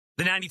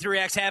The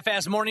 93X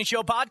Half-Ass Morning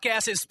Show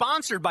podcast is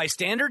sponsored by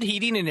Standard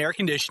Heating and Air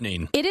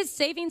Conditioning. It is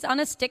savings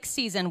on a stick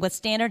season with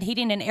Standard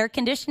Heating and Air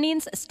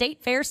Conditioning's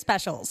State Fair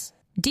specials.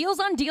 Deals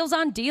on deals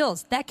on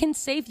deals that can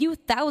save you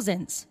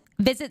thousands.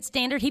 Visit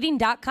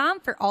standardheating.com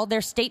for all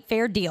their State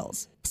Fair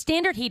deals.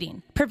 Standard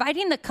Heating,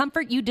 providing the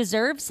comfort you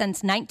deserve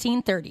since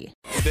 1930.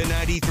 The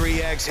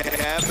 93X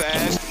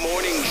Half-Ass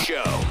Morning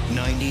Show.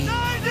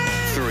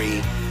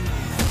 93.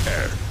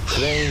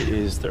 Today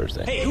is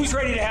Thursday. Hey, who's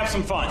ready to have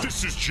some fun?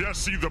 This is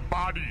Jesse the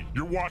Body.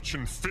 You're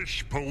watching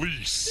Fish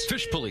Police.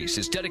 Fish Police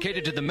is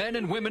dedicated to the men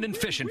and women in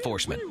fish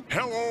enforcement.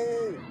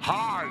 Hello.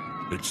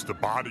 Hi. It's the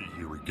Body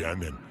here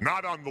again, and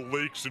not on the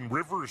lakes and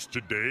rivers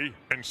today.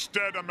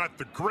 Instead, I'm at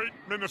the Great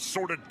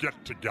Minnesota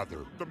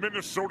Get-Together, the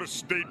Minnesota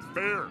State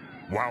Fair.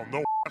 While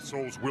no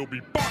assholes will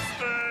be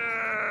busted.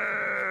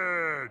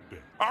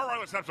 All right,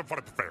 let's have some fun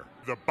at the fair.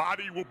 The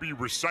Body will be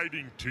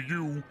reciting to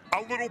you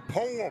a little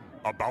poem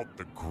about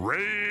the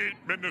Great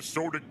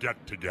Minnesota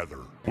Get-Together.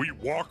 We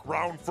walk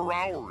around for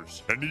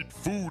hours and eat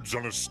foods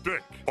on a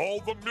stick.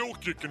 All the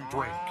milk you can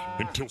drink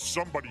until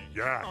somebody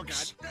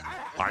yaps.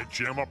 I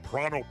jam a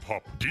Pronto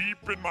Pup deep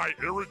in my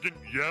arrogant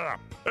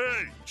yap.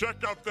 Hey,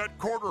 check out that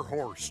quarter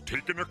horse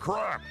taking a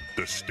crap.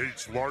 The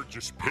state's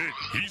largest pig,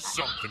 he's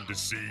something to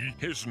see.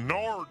 His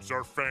nards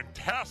are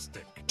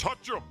fantastic.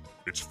 Touch him,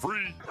 it's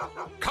free.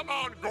 Come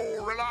on,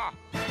 gorilla.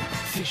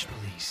 Fish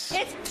Police.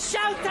 It's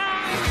showtime!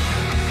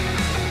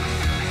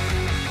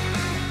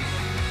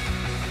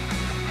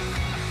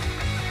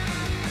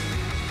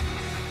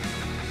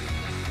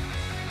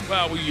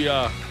 Well,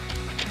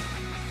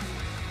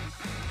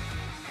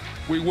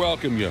 we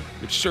welcome you.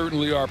 It's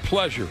certainly our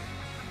pleasure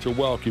to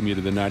welcome you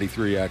to the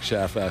 93X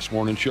Half-Ass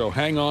Morning Show.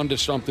 Hang on to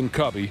something,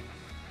 Cubby,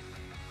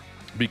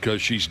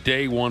 because she's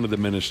day one of the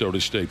Minnesota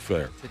State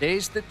Fair.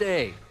 Today's the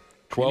day.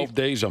 12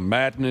 days of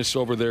madness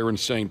over there in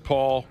St.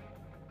 Paul.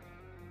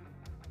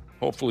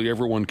 Hopefully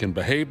everyone can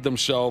behave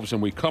themselves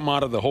and we come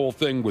out of the whole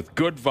thing with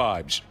good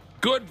vibes.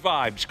 Good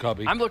vibes,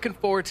 Cubby. I'm looking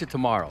forward to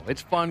tomorrow.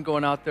 It's fun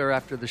going out there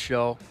after the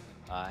show,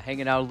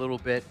 hanging out a little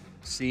bit,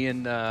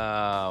 seeing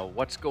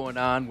what's going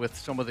on with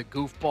some of the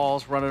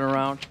goofballs running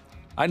around.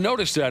 I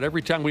noticed that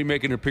every time we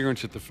make an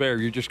appearance at the fair,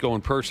 you're just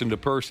going person to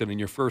person, and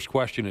your first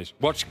question is,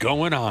 what's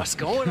going on? What's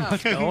going on?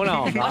 What's going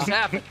on? What's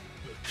happening?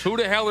 Who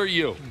the hell are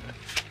you?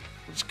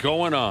 What's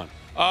going on?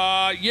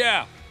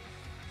 Yeah.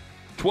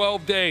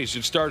 12 days.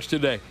 It starts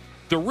today.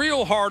 The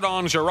real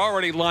hard-ons are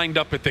already lined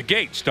up at the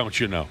gates, don't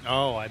you know?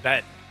 Oh, I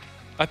bet.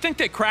 I think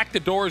they crack the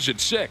doors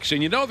at 6,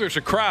 and you know there's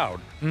a crowd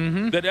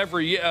that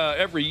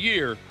every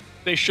year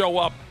they show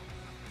up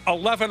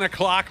 11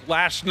 o'clock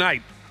last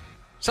night.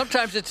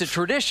 Sometimes it's a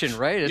tradition,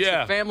 right? It's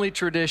a family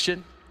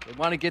tradition. They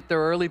want to get there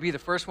early, be the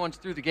first ones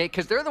through the gate,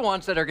 because they're the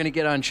ones that are going to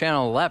get on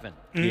Channel 11.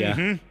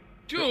 Yeah.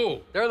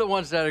 Dude. They're the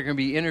ones that are going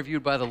to be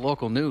interviewed by the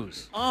local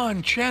news.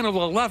 On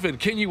Channel 11,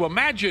 can you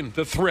imagine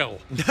the thrill?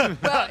 Well,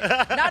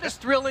 not as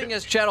thrilling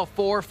as Channel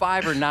 4,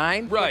 5, or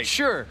 9. Right. But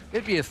sure,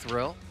 it'd be a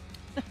thrill.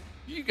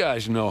 You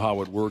guys know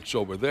how it works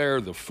over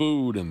there, the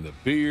food and the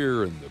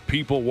beer and the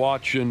people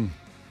watching,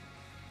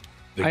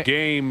 the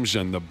games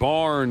and the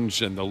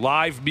barns and the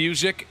live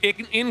music,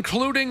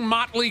 including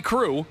Motley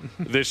Crue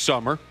this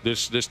summer,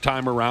 this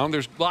time around.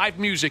 There's live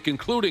music,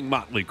 including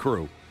Motley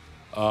Crue.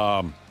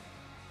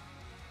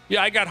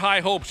 Yeah, I got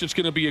high hopes it's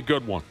going to be a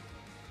good one.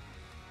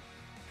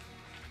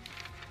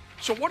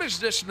 So what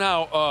is this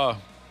now?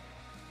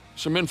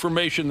 Some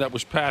information that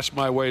was passed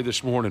my way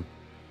this morning.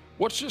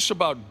 What's this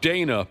about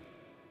Dana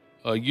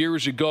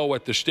years ago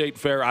at the State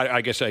Fair? I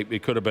guess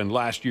it could have been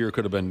last year,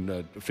 could have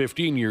been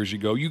 15 years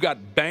ago. You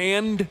got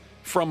banned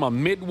from a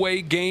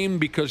Midway game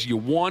because you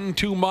won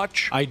too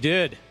much? I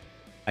did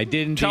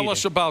indeed. Tell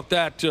us about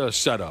that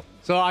setup.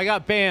 So I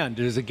got banned.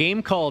 There's a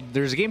game called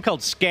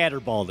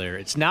Scatterball there.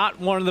 It's not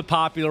one of the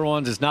popular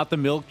ones. It's not the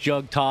milk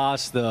jug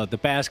toss, the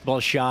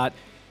basketball shot.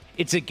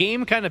 It's a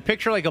game kind of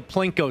picture like a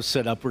Plinko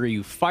setup where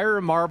you fire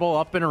a marble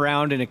up and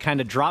around and it kind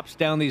of drops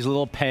down these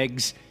little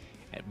pegs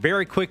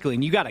very quickly,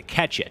 and you got to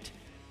catch it.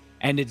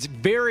 And it's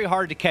very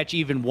hard to catch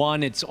even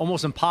one. It's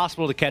almost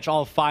impossible to catch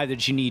all 5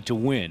 that you need to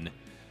win.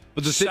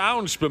 But the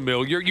sounds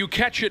familiar. You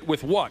catch it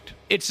with what?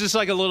 It's just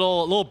like a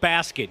little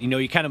basket. You know,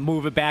 you kind of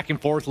move it back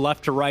and forth,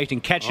 left to right,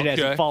 and catch it as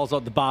it falls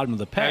out the bottom of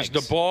the pegs.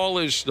 As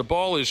the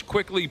ball is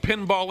quickly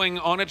pinballing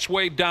on its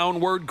way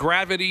downward,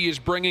 gravity is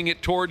bringing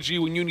it towards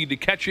you, and you need to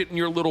catch it in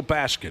your little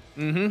basket.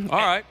 Mm-hmm. All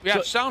right. Yeah,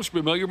 it sounds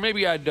familiar.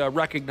 Maybe I'd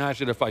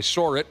recognize it if I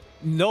saw it.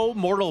 No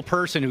mortal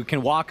person who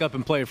can walk up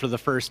and play it for the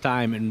first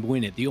time and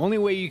win it. The only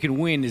way you can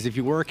win is if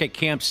you work at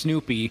Camp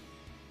Snoopy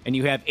and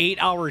you have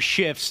 8-hour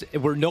shifts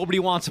where nobody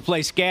wants to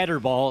play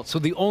scatterball, so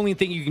the only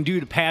thing you can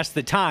do to pass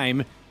the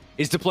time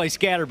is to play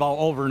scatterball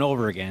over and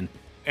over again.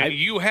 And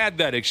you had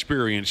that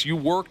experience. You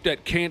worked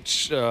at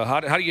Camp's, how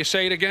do you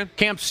say it again?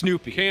 Camp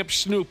Snoopy. Camp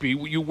Snoopy.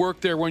 You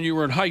worked there when you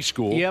were in high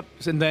school. Yep.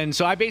 And then,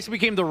 so I basically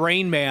became the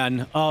Rain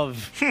Man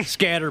of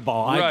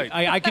scatterball. Right.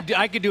 I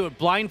could do it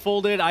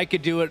blindfolded. I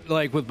could do it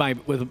like with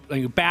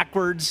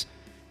backwards.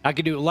 I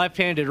could do it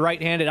left-handed,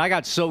 right-handed. I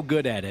got so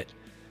good at it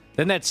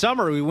Then that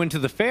summer, we went to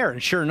the fair,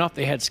 and sure enough,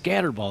 they had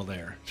scatterball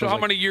there. So how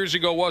many years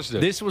ago was this?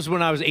 This was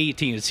when I was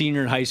 18, a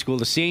senior in high school,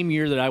 the same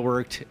year that I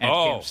worked at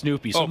Camp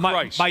Snoopy. So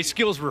my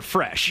skills were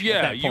fresh. Yeah,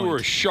 at that point. You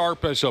were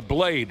sharp as a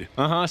blade.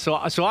 So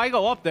I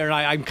go up there, and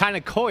I'm kind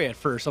of coy at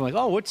first. I'm like,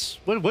 oh,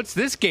 what's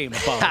this game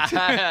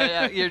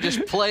about? You're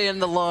just playing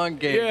the long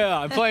game. Yeah,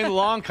 I'm playing the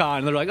long con.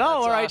 And they're like, oh,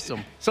 all right.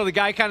 Awesome. So the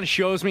guy kind of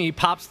shows me. He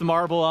pops the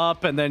marble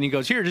up, and then he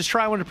goes, here, just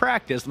try one to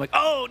practice. I'm like,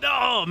 oh,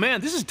 no,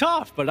 man, this is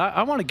tough, but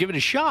I want to give it a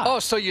shot. Oh,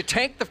 so you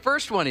tanked the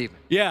first one even?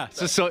 Yeah,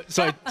 so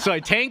I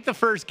tanked the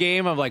first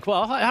game. I'm like,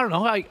 well, I don't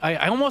know.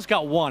 I almost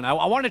got one. I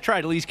want to try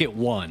to at least get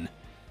one.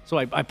 So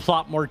I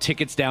plopped more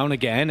tickets down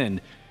again and,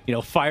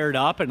 fired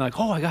up and like,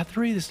 oh, I got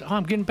 3.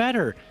 I'm getting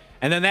better.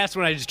 And then that's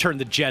when I just turned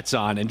the Jets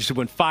on and just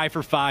went 5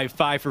 for 5,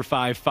 5 for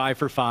 5, 5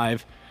 for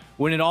 5.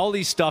 Winning all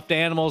these stuffed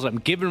animals. I'm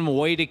giving them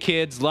away to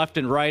kids left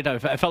and right.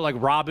 I felt like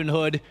Robin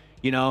Hood.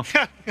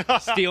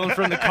 Stealing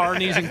from the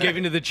carnies and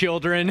giving to the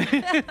children.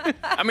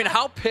 I mean,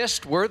 how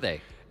pissed were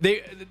they?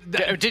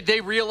 Did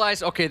they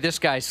realize, okay, this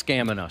guy's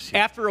scamming us here?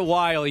 After a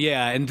while,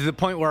 yeah, and to the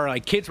point where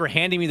like kids were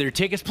handing me their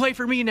tickets. Play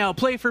for me now,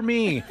 play for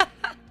me.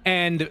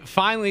 And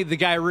finally, the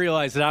guy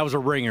realized that I was a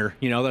ringer.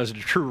 That was a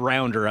true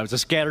rounder. I was a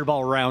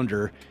scatterball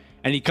rounder.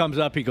 And he comes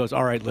up, he goes,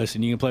 all right,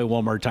 listen, you can play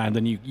one more time,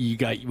 then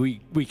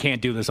we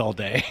can't do this all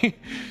day.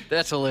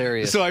 That's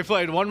hilarious. So I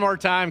played one more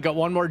time, got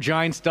one more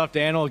giant stuffed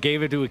animal,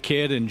 gave it to a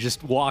kid, and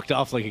just walked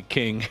off like a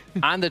king.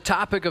 On the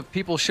topic of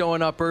people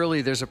showing up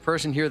early, there's a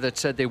person here that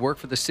said they work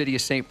for the city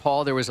of St.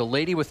 Paul. There was a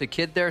lady with a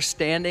kid there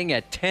standing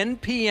at 2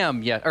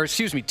 p.m.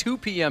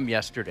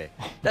 yesterday.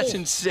 That's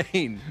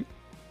insane.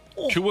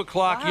 2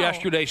 o'clock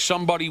yesterday,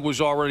 somebody was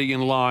already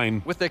in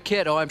line. With a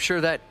kid. Oh, I'm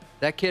sure that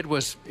kid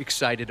was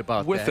excited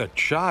about with that. With a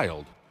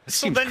child.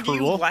 So then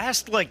you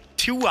last like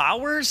 2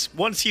 hours?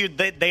 Once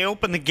they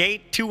open the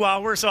gate, 2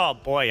 hours? Oh,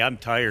 boy, I'm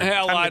tired.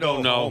 Hell, I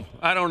don't know. Home.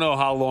 I don't know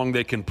how long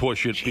they can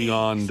push it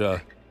beyond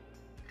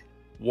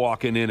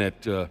walking in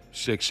at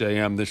 6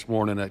 a.m. this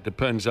morning. It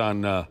depends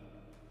on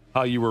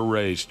how you were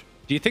raised.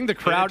 Do you think the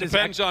crowd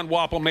depends on,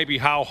 Wapple, maybe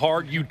how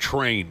hard you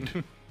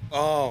trained.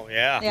 Oh,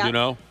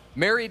 yeah.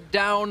 Married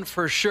down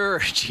for sure,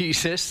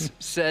 Jesus,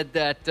 said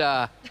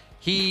that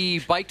he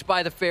biked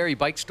by the fair, he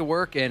bikes to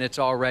work, and it's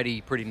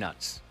already pretty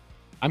nuts.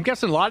 I'm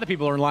guessing a lot of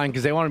people are in line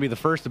because they want to be the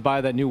first to buy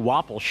that new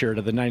Wapple shirt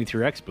at the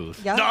 93X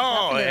booth. Yeah,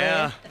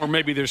 yeah. Or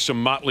maybe there's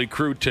some Motley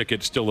Crue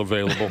tickets still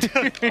available.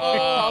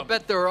 I'll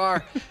bet there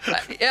are.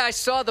 I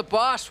saw the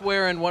boss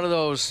wearing one of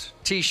those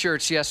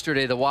T-shirts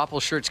yesterday, the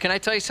Wapple shirts. Can I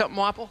tell you something,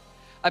 Wapple?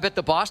 I bet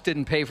the boss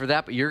didn't pay for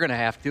that, but you're going to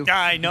have to.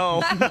 I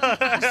know. Send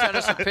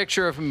us a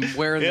picture of him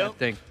wearing that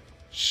thing.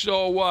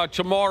 So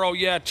tomorrow,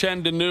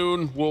 10 to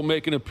noon, we'll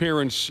make an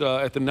appearance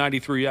at the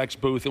 93X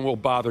booth, and we'll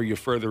bother you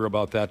further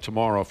about that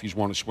tomorrow if you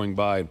want to swing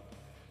by and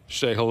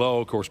say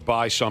hello. Of course,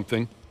 buy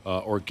something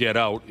or get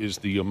out is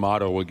the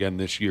motto again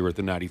this year at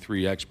the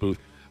 93X booth.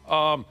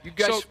 You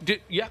guys,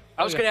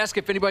 I was going to ask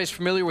if anybody's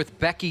familiar with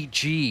Becky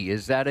G.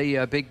 Is that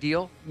a big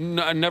deal?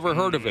 I never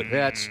heard of it.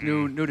 That's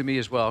new to me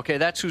as well. Okay,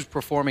 that's who's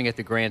performing at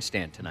the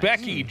grandstand tonight.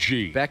 Becky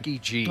G. Becky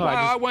G. Well,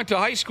 I went to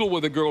high school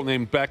with a girl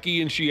named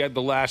Becky, and she had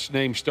the last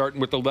name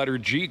starting with the letter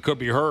G. Could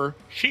be her.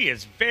 She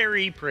is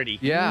very pretty.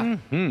 Yeah,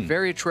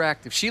 very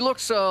attractive. She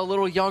looks a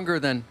little younger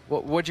than,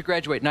 what'd you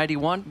graduate,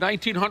 91?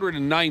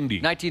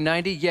 1990.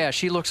 1990? Yeah,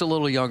 she looks a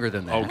little younger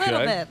than that.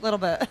 Okay. A little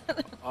bit.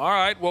 All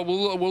right, well,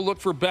 we'll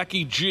look for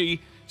Becky G.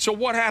 So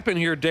what happened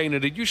here, Dana?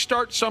 Did you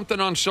start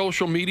something on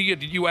social media?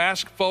 Did you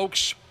ask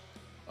folks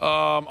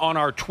on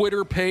our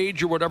Twitter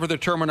page or whatever the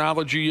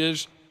terminology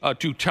is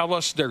to tell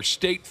us their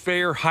state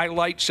fair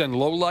highlights and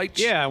lowlights?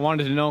 Yeah, I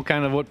wanted to know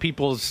kind of what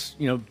people's,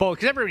 both,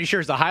 because everybody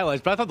shares the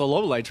highlights, but I thought the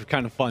lowlights were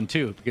kind of fun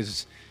too,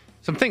 because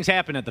some things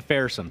happen at the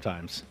fair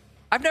sometimes.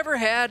 I'm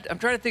trying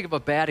to think of a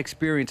bad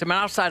experience. I mean,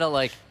 outside of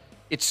like,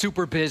 it's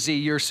super busy,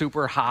 you're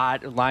super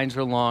hot, lines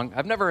are long.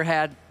 I've never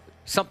had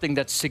something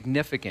that's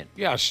significant.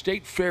 Yeah,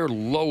 state fair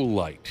low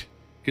light.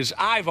 Because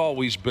I've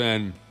always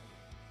been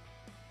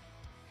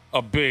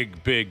a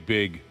big, big,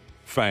 big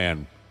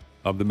fan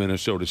of the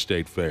Minnesota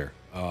State Fair.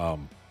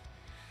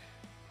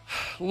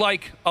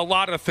 Like a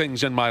lot of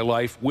things in my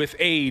life, with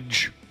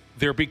age,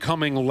 they're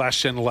becoming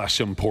less and less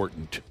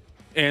important.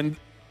 And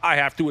I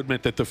have to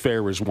admit that the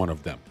fair is one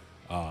of them.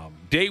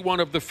 Day one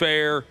of the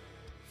fair,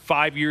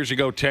 5 years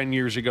ago, 10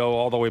 years ago,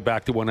 all the way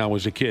back to when I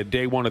was a kid,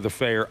 day one of the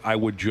fair, I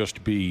would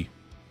just be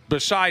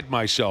beside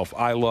myself.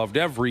 I loved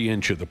every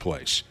inch of the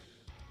place.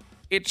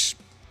 It's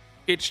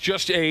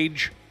just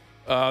age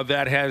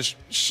that has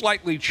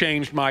slightly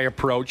changed my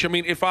approach. I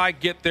mean, if I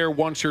get there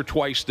once or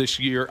twice this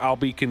year, I'll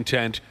be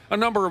content. A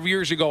number of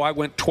years ago, I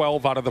went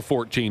 12 out of the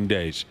 14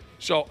 days.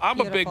 So I'm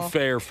a big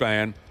fair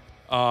fan.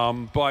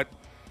 But,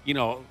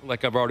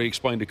 like I've already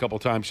explained a couple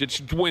times, it's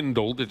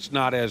dwindled. It's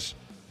not as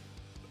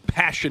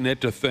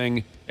passionate a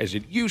thing as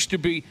it used to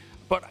be.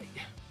 But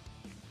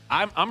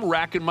I'm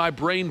racking my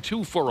brain,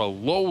 too, for a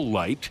low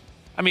light.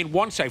 I mean,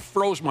 once I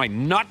froze my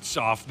nuts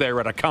off there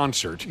at a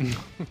concert.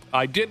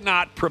 I did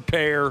not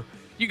prepare.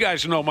 You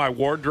guys know my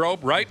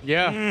wardrobe, right?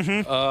 Yeah.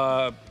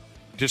 Mm-hmm.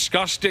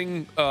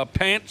 disgusting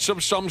pants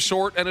of some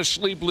sort and a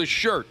sleeveless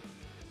shirt.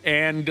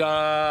 And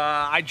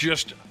I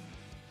just,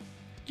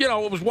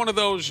 it was one of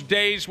those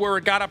days where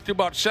it got up to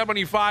about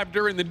 75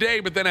 during the day,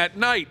 but then at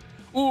night,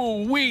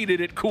 ooh-wee, did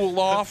it cool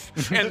off,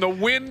 and the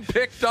wind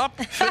picked up,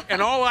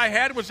 and all I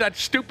had was that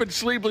stupid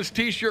sleeveless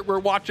T-shirt. We're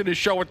watching a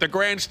show at the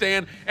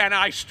grandstand, and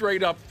I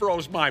straight up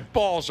froze my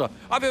balls up.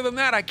 Other than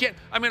that,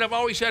 I've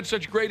always had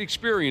such great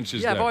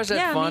experiences there. I've always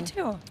had fun. Me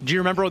too. Do you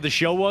remember what the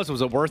show was?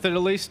 Was it worth it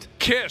at least?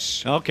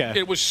 Kiss. Okay.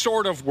 It was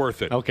sort of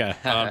worth it. Okay.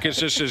 Because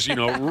this is,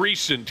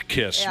 recent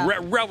Kiss,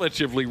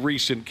 relatively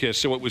recent Kiss,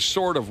 so it was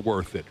sort of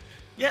worth it.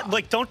 Yeah,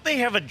 don't they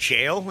have a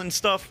jail and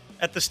stuff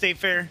at the State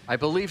Fair? I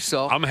believe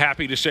so. I'm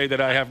happy to say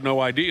that I have no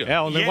idea.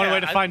 Yeah, only one way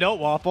to find out,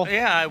 Wapple.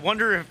 Yeah, I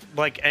wonder if,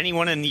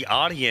 anyone in the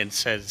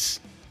audience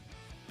has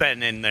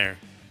been in there.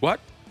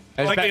 What?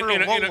 For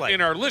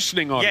In our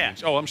listening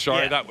audience. Yeah. Oh, I'm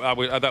sorry. Yeah.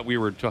 I thought we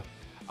were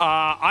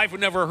I've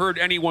never heard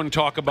anyone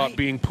talk about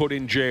being put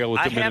in jail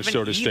at the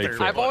Minnesota State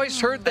Fair. I've always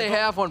heard they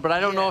have one, but I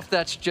don't know if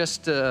that's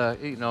just,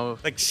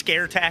 like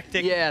scare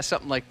tactic? Yeah,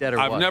 something like that or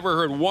I've what. never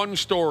heard one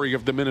story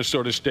of the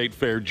Minnesota State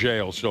Fair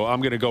jail, so I'm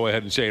going to go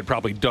ahead and say it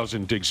probably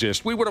doesn't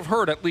exist. We would have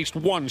heard at least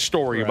one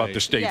story about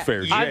the State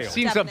Fair jail. I've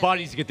seen some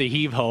buddies get the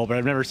heave-ho, but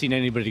I've never seen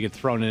anybody get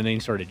thrown in any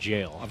sort of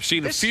jail. I've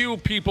seen a few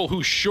people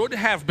who should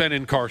have been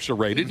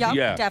incarcerated. Yep,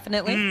 yeah,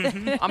 definitely.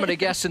 I'm going to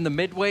guess in the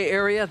Midway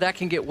area, that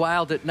can get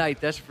wild at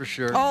night, that's for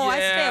sure. Oh, I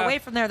stay away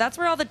from there. That's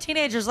where all the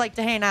teenagers like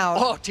to hang out.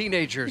 Oh,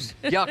 teenagers.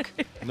 Yuck.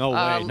 No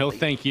way. No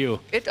thank you.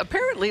 It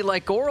apparently,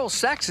 oral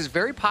sex is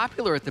very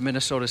popular at the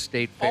Minnesota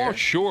State Fair. Oh,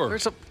 sure.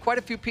 There's quite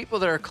a few people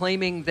that are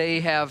claiming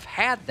they have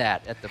had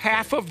that at the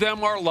Half fair. of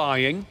them are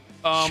lying,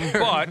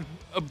 Sure.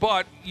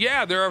 but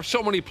yeah, there are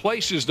so many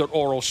places that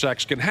oral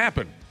sex can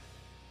happen.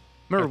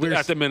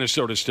 At the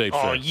Minnesota State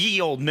Fair. Oh,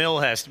 Ye Old Mill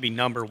has to be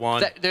number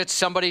one. Did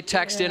somebody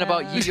text in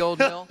about Ye Old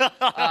Mill?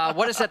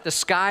 What is that, the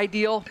Sky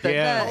deal?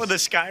 Oh, the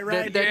Sky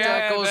Ride?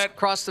 That goes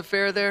across the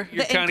fair there?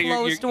 You're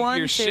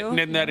you're sitting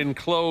in that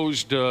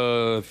enclosed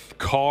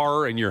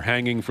car and you're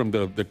hanging from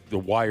the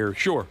wire.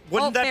 Sure.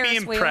 Wouldn't that be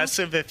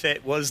impressive if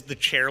it was the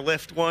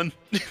chairlift one?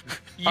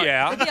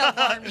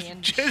 Yeah.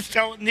 Just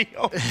out in the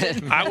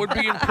open. I would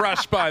be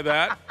impressed by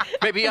that.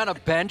 Maybe on a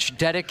bench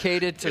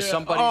dedicated to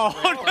somebody's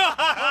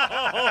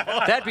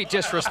That'd be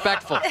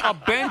disrespectful. A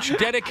bench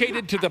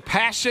dedicated to the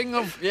passing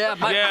of... Yeah,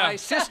 my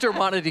sister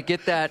wanted to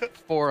get that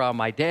for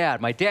my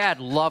dad. My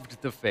dad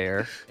loved the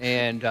fair,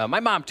 and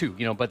my mom too,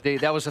 but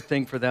that was a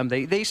thing for them.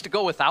 They used to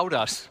go without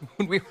us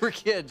when we were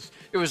kids.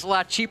 It was a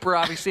lot cheaper,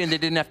 obviously, and they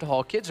didn't have to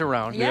haul kids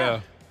around.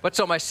 Yeah. But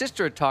so my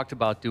sister had talked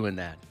about doing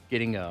that,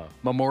 getting a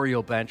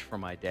memorial bench for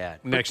my dad.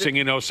 Next thing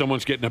you know,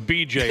 someone's getting a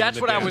BJ. That's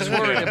what I was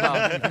worried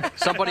about.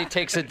 Somebody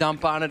takes a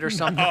dump on it or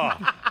something.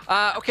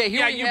 Okay,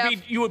 here we have...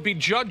 you would be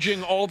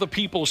judging all the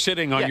people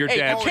sitting on your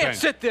dad's you can't bench.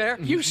 sit there.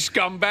 You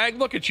scumbag.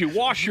 Look at you.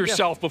 Wash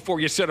yourself before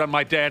you sit on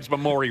my dad's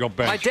memorial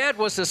bench. My dad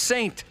was a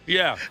saint.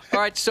 Yeah.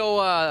 All right,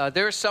 so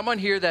there's someone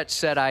here that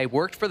said, I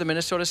worked for the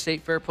Minnesota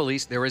State Fair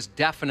Police. There is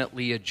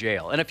definitely a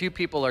jail. And a few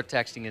people are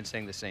texting and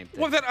saying the same thing.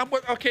 Well, then,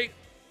 okay.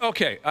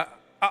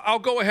 I'll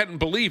go ahead and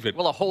believe it.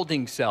 Well, a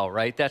holding cell,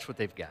 right? That's what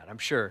they've got, I'm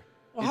sure.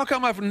 Well, how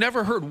come I've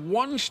never heard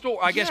one story?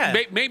 I guess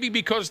maybe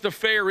because the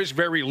fair is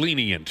very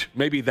lenient.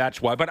 Maybe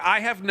that's why. But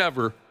I have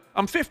never.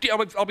 I'm 50.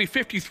 I'll be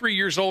 53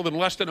 years old in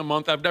less than a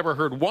month. I've never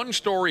heard one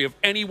story of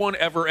anyone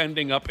ever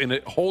ending up in a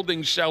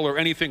holding cell or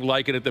anything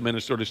like it at the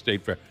Minnesota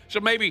State Fair. So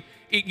maybe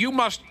you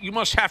must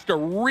have to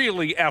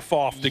really F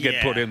off to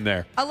get put in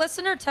there. A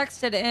listener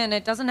texted in.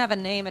 It doesn't have a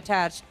name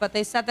attached, but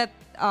they said that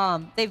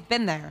they've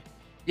been there.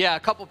 Yeah,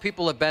 a couple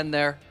people have been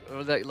there.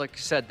 Like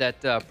you said,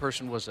 that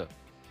person was a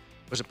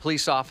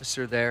police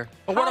officer there.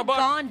 How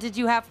gone did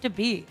you have to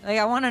be?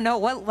 I want to know,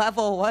 what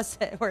level was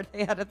it where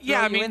they had to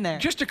throw you in there?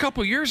 Just a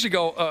couple years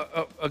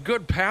ago, a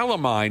good pal of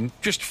mine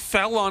just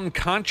fell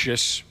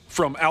unconscious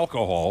from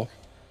alcohol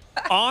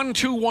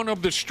onto one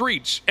of the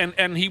streets,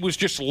 and he was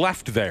just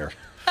left there.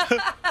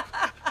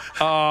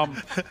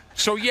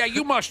 So, yeah,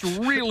 you must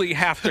really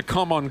have to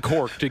come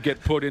uncorked to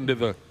get put into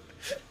the...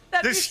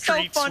 The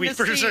street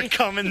sweepers are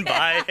coming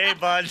by. Hey,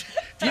 bud,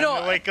 time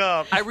to wake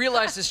up. I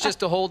realize it's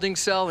just a holding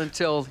cell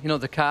until,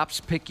 the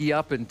cops pick you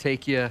up and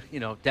take you,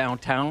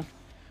 downtown.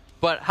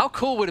 But how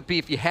cool would it be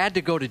if you had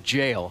to go to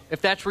jail,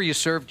 if that's where you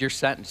served your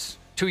sentence?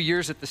 2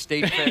 years at the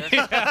State Fair.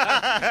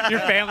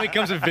 Your family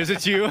comes and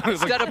visits you.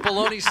 Instead of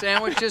bologna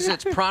sandwiches,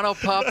 it's Pronto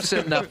Pups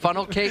and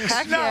funnel cakes.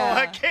 No,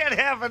 I can't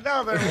have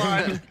another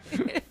one.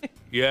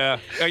 Yeah,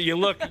 you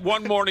look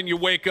one morning, you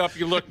wake up,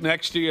 you look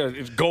next to you,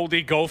 it's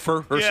Goldie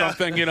Gopher or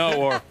something,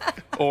 or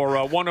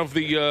one of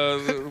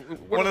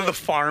the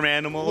farm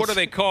animals. What are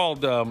they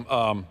called?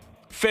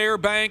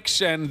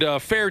 Fairbanks and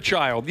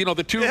Fairchild.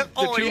 The two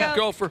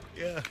gopher.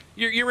 Yeah.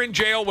 You're in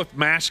jail with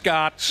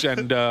mascots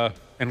and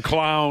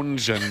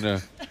clowns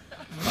and.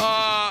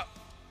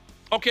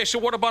 Okay, so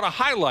what about a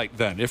highlight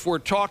then? If we're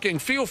talking,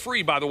 feel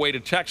free, by the way, to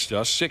text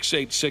us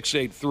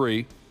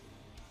 68683.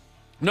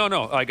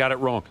 No, I got it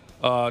wrong.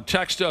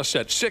 Text us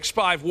at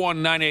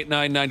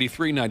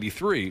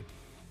 651-989-9393.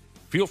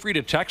 feel free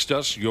to text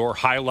us your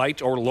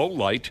highlight or low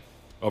light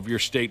of your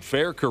state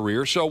fair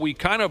career. So we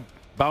kind of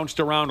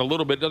bounced around a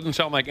little bit. Doesn't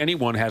sound like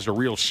anyone has a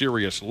real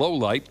serious low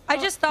light. I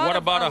just thought what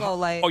of about a low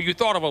light. Oh, you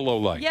thought of a low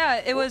light?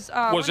 Yeah, it was.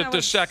 Was it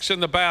the sex in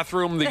the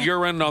bathroom, the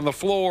urine on the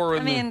floor? I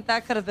mean,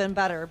 that could have been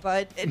better,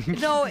 but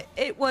no,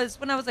 it was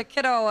when I was a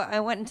kiddo. I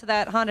went into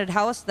that haunted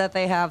house that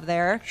they have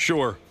there.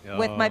 Sure.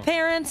 With my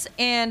parents,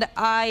 and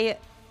I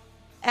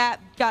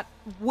got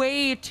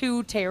way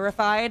too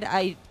terrified.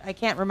 I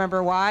can't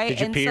remember why.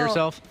 Did you pee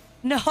yourself?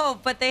 No,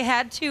 but they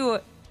had to.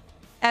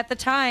 At the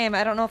time,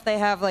 I don't know if they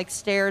have like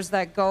stairs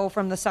that go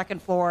from the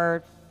second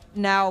floor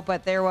now,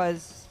 but there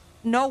was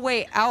no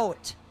way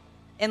out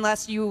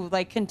unless you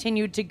like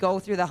continued to go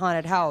through the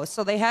haunted house.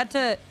 So they had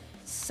to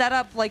set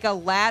up like a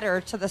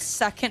ladder to the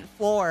second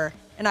floor,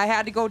 and I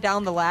had to go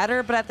down the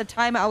ladder. But at the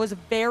time, I was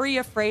very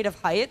afraid of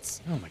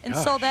heights. Oh my and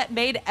gosh. so that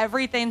made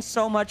everything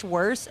so much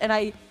worse. And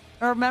I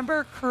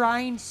remember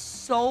crying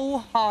so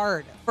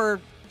hard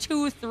for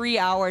 2-3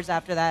 hours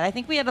after that. I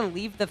think we had to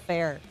leave the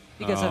fair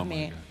because of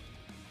me. God.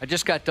 I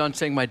just got done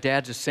saying my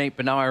dad's a saint,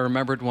 but now I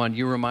remembered one.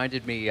 You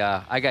reminded me.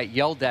 I got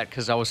yelled at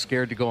because I was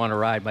scared to go on a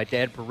ride. My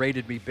dad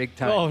berated me big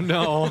time. Oh,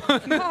 no.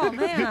 Oh,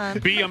 man.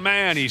 Be a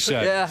man, he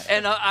said. Yeah,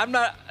 and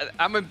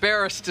I'm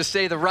embarrassed to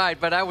say the ride,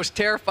 but I was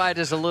terrified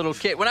as a little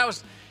kid.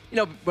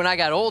 When I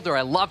got older,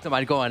 I loved them.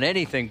 I'd go on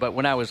anything, but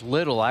when I was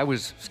little, I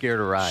was scared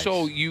of rides.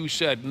 So you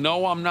said,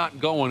 no, I'm not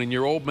going, and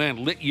your old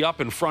man lit you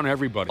up in front of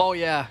everybody. Oh,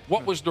 yeah.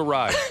 What was the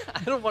ride? I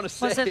don't want to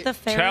say. Was it the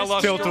Ferris Tell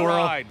us wheel? the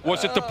ride.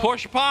 Was it the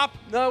push pop?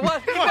 No, it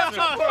wasn't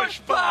a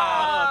push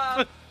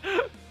pop.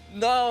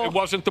 No. It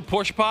wasn't the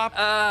push pop?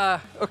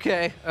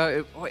 Okay.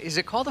 Is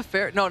it called a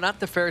Ferris? No, not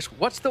the Ferris.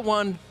 What's the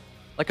one,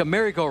 like a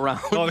merry-go-round?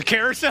 Oh, the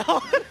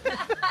carousel?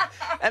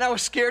 And I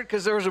was scared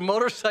because there was a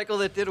motorcycle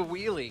that did a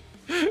wheelie.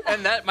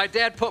 And my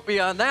dad put me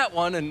on that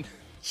one. And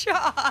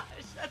Josh,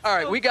 that's all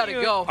right, so we got to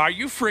cute. go. Are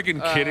you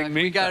friggin' kidding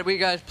me? We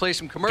got to play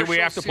some commercials. Do we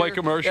have to play here.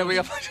 commercials? Yeah, we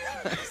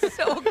got.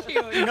 So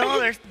cute.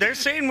 No, they're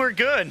saying we're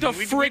good. The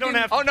We friggin- don't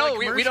have to Oh, no,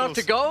 play we don't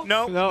have to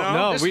commercials. go?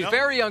 No, This we- is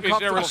very Is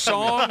uncomfortable. there a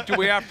song? Do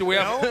we have to?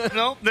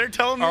 No, they're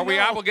telling me Are we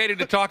no. obligated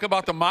to talk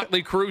about the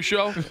Motley Crue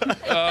show?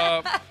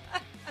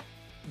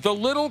 The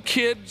little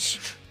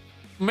kids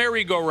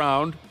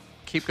merry-go-round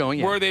Keep going.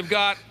 Yeah. where they've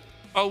got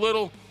a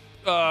little.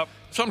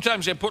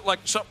 Sometimes they put like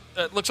some.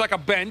 It looks like a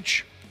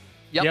bench.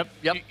 Yep.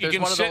 You There's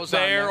can one of sit those on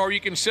there, or you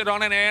can sit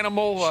on an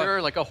animal.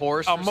 Sure, like a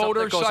horse. A or something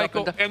that goes up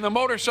motorcycle, and down. and the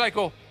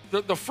motorcycle,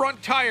 the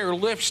front tire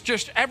lifts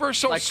just ever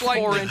so Like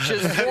slightly. 4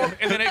 inches.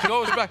 And then it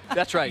goes back.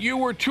 That's right. You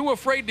were too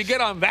afraid to get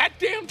on that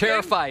damn thing?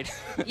 Terrified.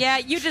 Yeah,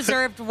 you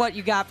deserved what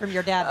you got from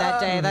your dad that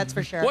day. That's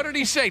for sure. What did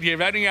he say? Do you have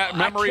any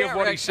memory of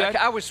what he said?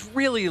 I was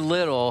really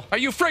little. Are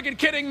you friggin'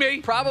 kidding me?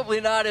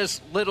 Probably not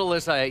as little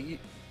as I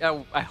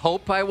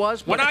hope I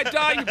was. When I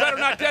die, you better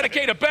not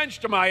dedicate a bench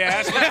to my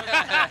ass.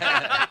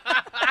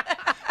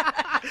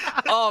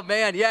 Oh,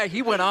 man, yeah,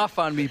 he went off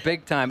on me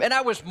big time. And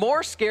I was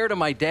more scared of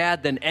my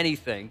dad than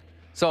anything.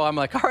 So I'm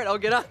like, all right, I'll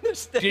get on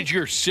this thing. Did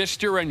your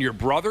sister and your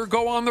brother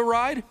go on the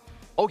ride?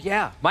 Oh,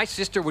 yeah. My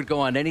sister would go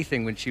on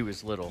anything when she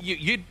was little.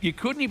 You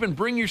couldn't even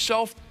bring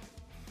yourself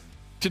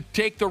to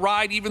take the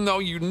ride, even though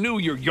you knew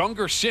your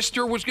younger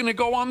sister was going to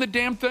go on the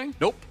damn thing?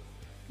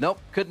 Nope,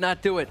 could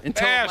not do it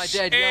until my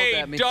dad yelled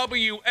at me.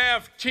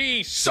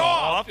 SAWFT,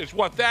 soft is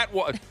what that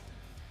was.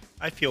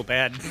 I feel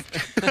bad.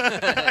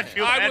 I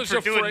feel bad for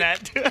doing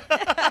that.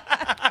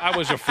 I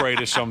was afraid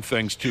of some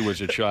things, too,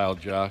 as a child,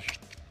 Josh.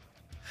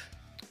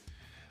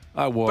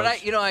 I was. But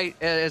I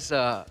as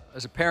a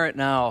parent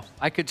now,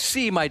 I could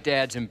see my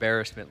dad's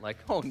embarrassment. Like,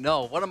 oh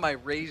no, what am I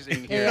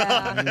raising here?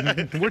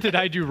 Yeah. What did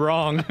I do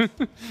wrong?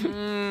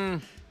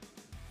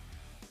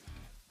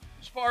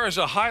 As far as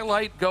a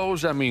highlight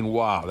goes, I mean,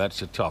 wow,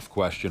 that's a tough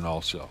question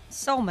also.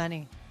 So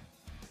many.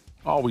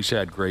 Always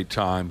had great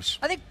times.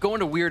 I think going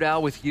to Weird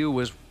Al with you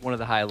was one of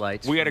the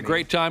highlights. We had for a me.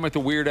 great time at the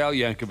Weird Al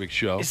Yankovic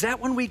show. Is that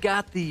when we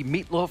got the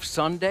meatloaf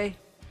sundae?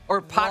 Or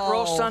pot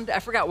roast sundae? I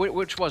forgot.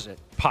 Which was it?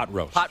 Pot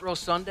roast. Pot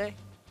roast sundae?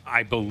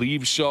 I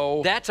believe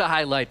so. That's a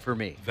highlight for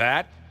me.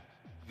 That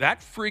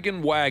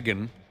friggin'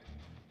 wagon,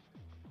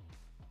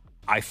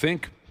 I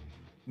think,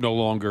 no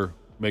longer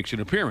makes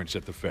an appearance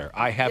at the fair.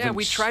 I haven't. Yeah,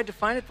 we tried to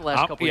find it the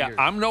last couple of years.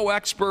 I'm no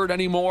expert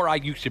anymore. I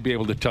used to be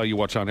able to tell you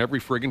what's on every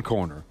friggin'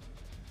 corner.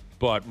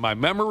 But my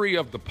memory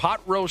of the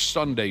pot roast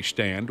sundae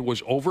stand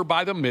was over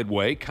by the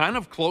Midway, kind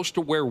of close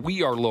to where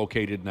we are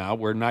located now,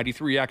 where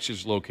 93X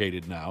is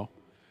located now.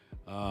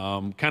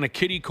 Kind of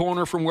kitty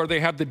corner from where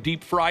they have the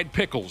deep fried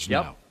pickles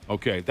now.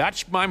 Okay,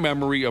 that's my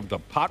memory of the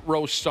pot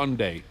roast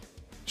sundae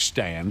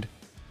stand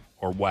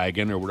or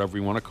wagon or whatever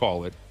you want to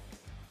call it.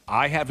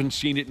 I haven't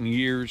seen it in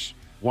years.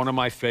 One of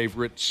my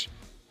favorites.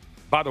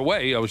 By the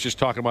way, I was just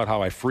talking about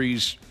how I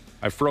froze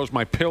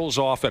my pills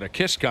off at a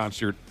Kiss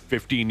concert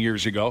 15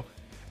 years ago.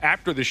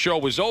 After the show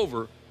was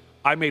over,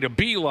 I made a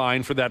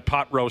beeline for that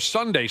pot roast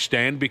sundae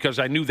stand because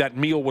I knew that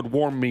meal would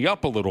warm me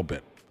up a little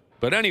bit.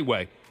 But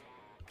anyway,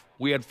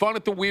 we had fun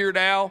at the Weird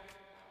Al.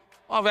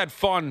 I've had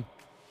fun,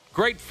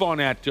 great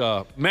fun at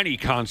many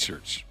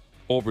concerts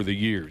over the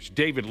years.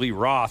 David Lee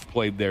Roth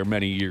played there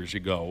many years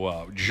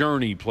ago.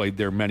 Journey played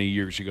there many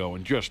years ago,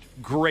 and just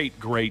great,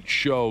 great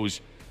shows.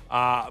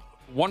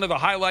 One of the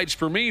highlights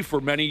for me for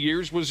many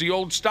years was the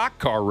old stock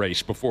car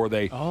race before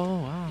they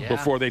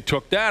before they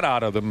took that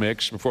out of the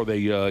mix, before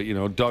they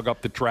dug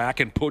up the track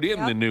and put in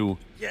the new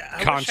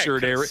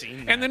concert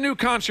area. And the new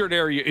concert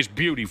area is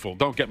beautiful.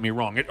 Don't get me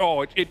wrong.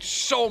 It's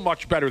so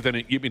much better than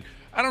it.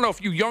 I don't know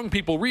if you young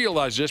people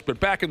realize this, but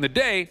back in the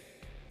day,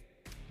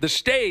 the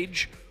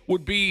stage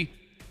would be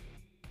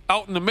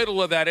out in the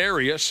middle of that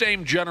area,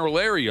 same general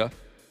area,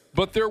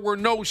 but there were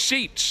no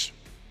seats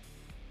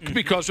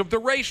because of the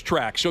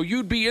racetrack. So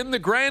you'd be in the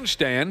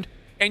grandstand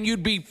and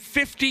you'd be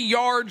 50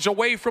 yards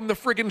away from the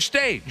friggin'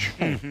 stage.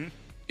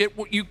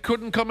 You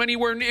couldn't come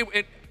anywhere near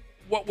it.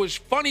 What was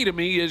funny to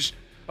me is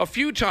a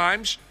few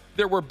times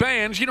there were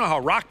bands. You know how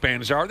rock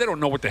bands are. They don't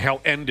know what the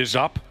hell end is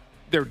up.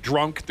 They're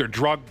drunk. They're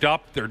drugged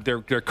up.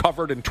 They're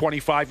covered in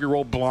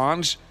 25-year-old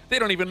blondes. They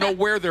don't even know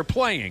where they're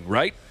playing,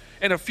 right?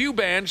 And a few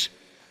bands,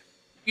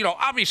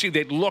 obviously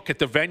they'd look at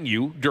the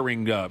venue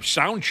during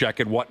sound check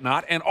and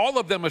whatnot, and all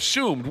of them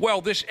assumed,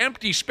 well, this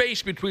empty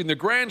space between the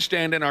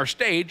grandstand and our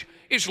stage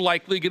is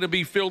likely going to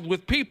be filled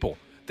with people.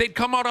 They'd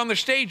come out on the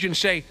stage and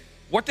say,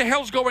 what the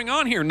hell's going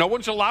on here? No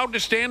one's allowed to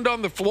stand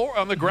on the floor,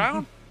 on the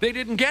ground? They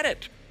didn't get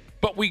it.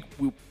 But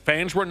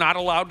fans were not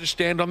allowed to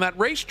stand on that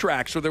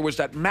racetrack, so there was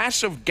that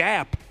massive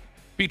gap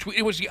between.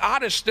 It was the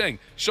oddest thing.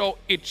 So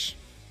it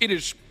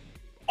is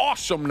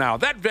awesome now.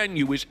 That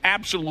venue is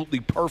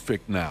absolutely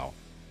perfect now.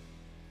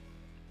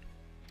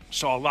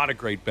 Saw a lot of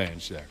great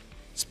bands there.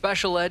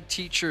 Special ed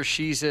teacher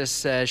Shiza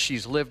says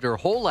she's lived her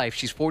whole life.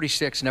 She's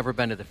 46, never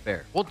been to the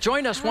fair. Well,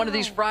 join us one of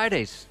these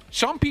Fridays.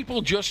 Some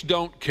people just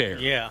don't care.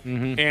 Yeah.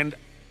 And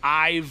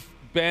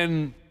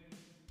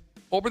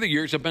over the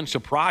years, I've been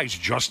surprised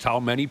just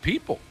how many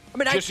people. I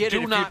mean, just I get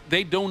it.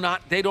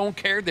 They don't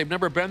care. They've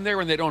never been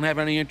there, and they don't have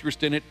any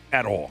interest in it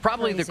at all.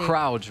 Probably the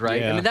crowds, right?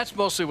 Yeah. I mean, that's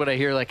mostly what I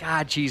hear. Like,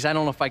 geez, I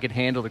don't know if I could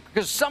handle it.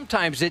 Because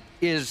sometimes it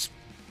is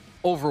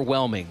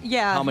overwhelming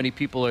how many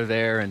people are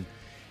there. And,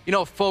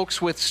 folks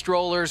with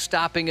strollers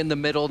stopping in the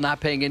middle, not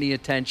paying any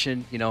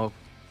attention, a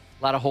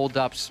lot of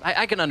holdups.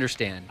 I can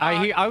understand.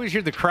 I always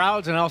hear the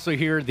crowds, and I also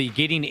hear the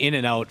getting in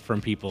and out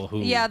from people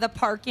who. Yeah, the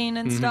parking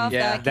and stuff.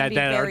 Yeah. That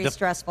can be very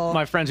stressful.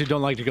 My friends who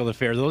don't like to go to the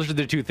fair, those are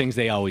the two things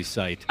they always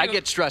cite. I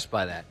get stressed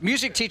by that.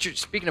 Music teacher,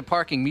 speaking of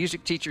parking,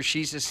 music teacher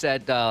Shiza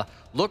said,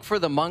 look for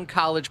the Mung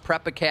College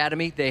Prep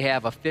Academy. They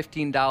have a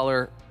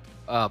 $15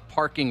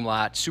 parking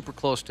lot super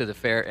close to the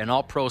fair, and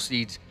all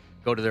proceeds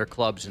go to their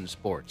clubs and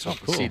sports. So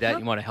if you see that,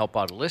 you want to help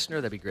out a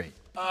listener, that'd be great.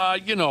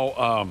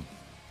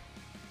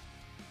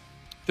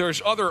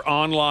 There's other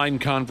online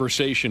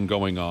conversation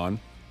going on.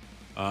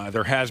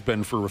 There has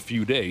been for a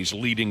few days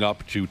leading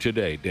up to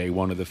today, day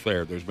one of the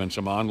fair. There's been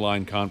some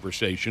online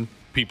conversation,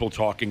 people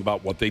talking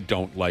about what they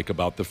don't like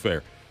about the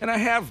fair. And I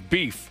have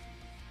beef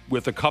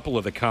with a couple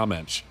of the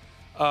comments.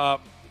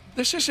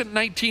 This isn't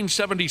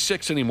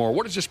 1976 anymore.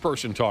 What is this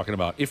person talking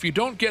about? If you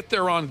don't get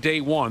there on day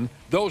one,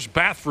 those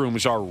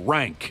bathrooms are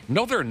rank.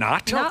 No, they're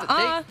not.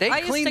 No, they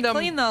I clean used to them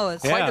clean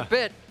those. quite a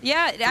bit.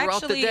 Yeah, throughout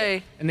actually, the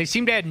day. And they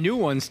seem to add new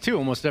ones, too,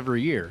 almost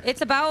every year. It's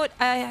about,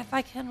 if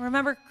I can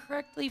remember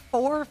correctly,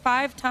 4 or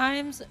 5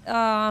 times in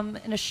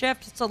a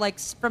shift. So,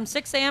 from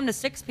 6 a.m. to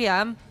 6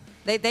 p.m.,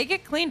 they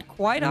get cleaned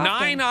quite often.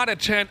 9 out of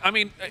 10. I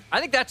mean,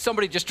 I think that's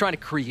somebody just trying to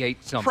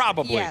create something.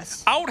 Probably.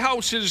 Yes.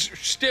 Outhouses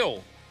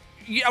still.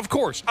 Yeah, of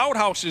course,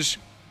 outhouses,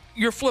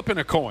 you're flipping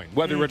a coin,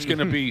 whether it's going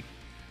to be.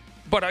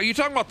 But are you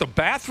talking about the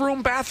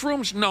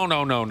bathrooms?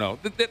 No.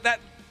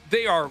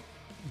 They are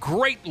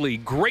greatly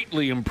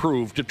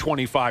improved to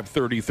 25,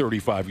 30,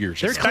 35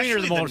 years ago. They're cleaner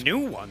Especially than the new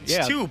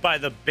ones, too, by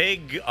the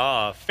big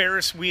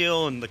Ferris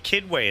wheel and the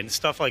Kidway and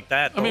stuff like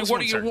that. I mean, Those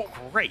what do ones you are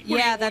want? great.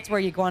 Yeah, that's where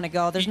you want to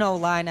go. There's no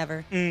line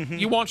ever.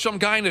 You want some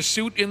guy in a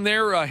suit in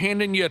there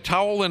handing you a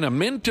towel and a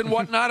mint and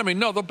whatnot? I mean,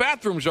 no, the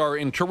bathrooms are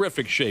in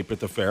terrific shape at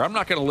the fair. I'm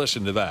not going to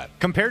listen to that.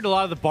 Compared to a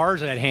lot of the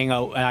bars that I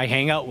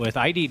hang out with,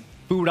 I'd eat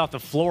food off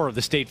the floor of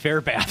the state fair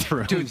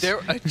bathrooms. Dude,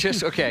 they're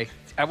just okay.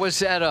 I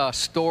was at a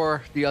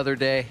store the other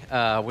day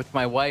with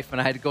my wife, and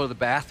I had to go to the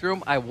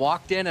bathroom. I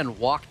walked in and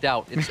walked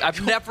out.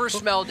 I've never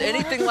smelled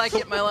anything like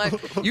it in my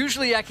life.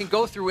 Usually I can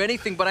go through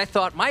anything, but I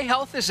thought, my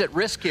health is at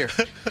risk here.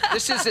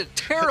 This is a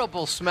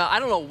terrible smell. I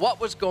don't know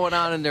what was going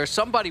on in there.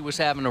 Somebody was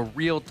having a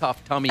real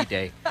tough tummy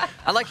day.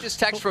 I like this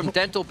text from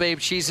Dental Babe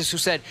Jesus, who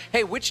said,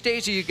 hey, which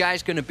days are you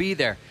guys going to be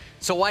there?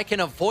 So I can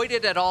avoid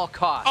it at all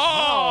costs.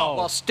 Oh!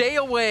 Well, stay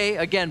away,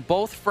 again,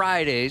 both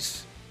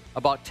Fridays.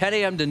 About 10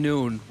 a.m. to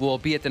noon, we'll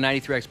be at the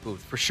 93X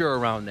booth, for sure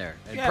around there.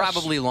 And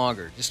probably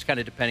longer, just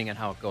kind of depending on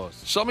how it goes.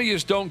 Some of you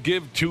don't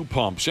give 2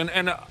 pumps,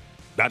 and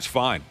that's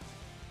fine.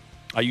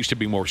 I used to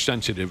be more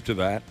sensitive to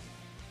that.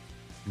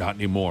 Not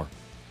anymore.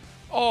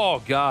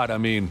 Oh, God, I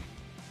mean,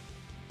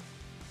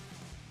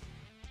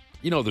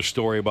 you know the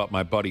story about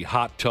my buddy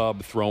Hot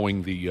Tub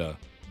throwing the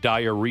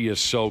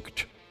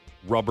diarrhea-soaked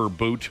rubber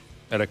boot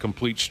at a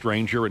complete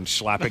stranger and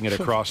slapping it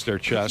across their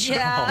chest.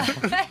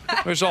 Yeah.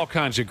 There's all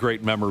kinds of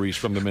great memories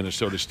from the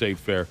Minnesota State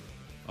Fair.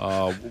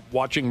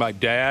 Watching my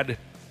dad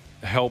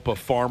help a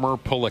farmer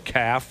pull a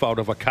calf out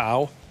of a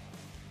cow.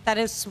 That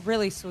is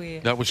really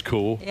sweet. That was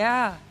cool.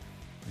 Yeah.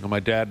 You know, my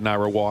dad and I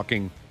were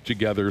walking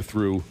together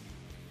through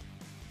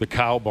the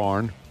cow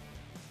barn.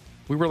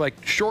 We were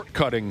like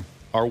shortcutting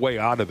our way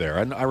out of there.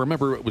 And I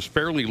remember it was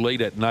fairly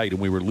late at night and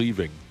we were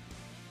leaving.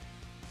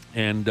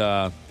 And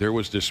there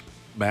was this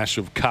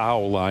massive cow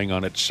lying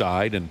on its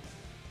side and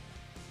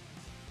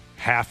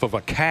half of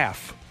a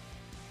calf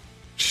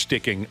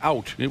sticking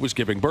out. It was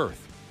giving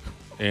birth.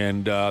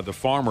 And the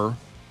farmer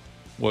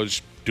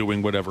was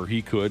doing whatever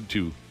he could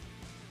to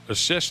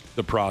assist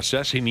the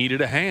process. He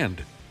needed a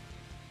hand.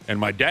 And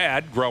my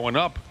dad, growing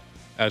up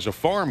as a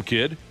farm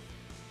kid,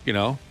 you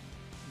know,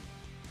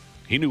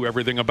 he knew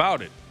everything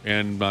about it.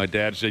 And my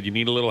dad said, "You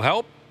need a little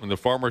help?" And the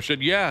farmer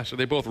said, "Yeah." So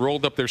they both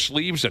rolled up their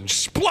sleeves and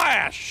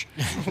splash!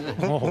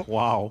 Oh,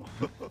 wow.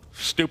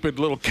 Stupid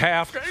little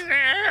calf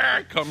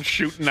comes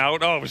shooting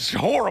out. Oh, it was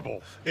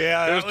horrible.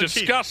 Yeah, it was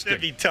disgusting.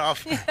 That'd be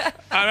tough.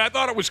 I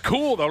thought it was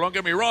cool, though. Don't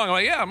get me wrong. I'm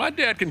like, yeah, my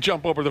dad can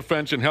jump over the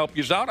fence and help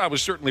you out. I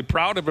was certainly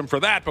proud of him for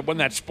that. But when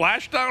that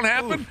splashdown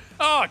happened,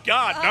 oh,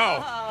 God,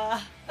 no.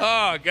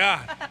 Oh,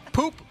 God.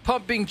 Poop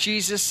Pumping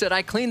Jesus said,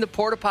 "I clean the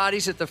porta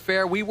potties at the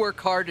fair. We work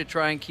hard to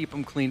try and keep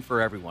them clean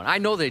for everyone." I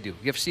know they do.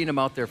 You've seen them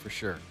out there for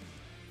sure.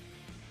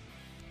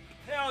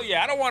 Hell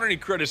yeah. I don't want any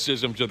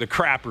criticisms of the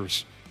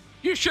crappers.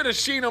 You should have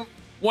seen them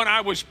when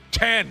I was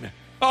 10.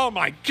 Oh,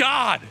 my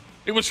God.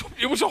 It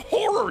was a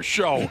horror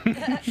show.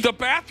 The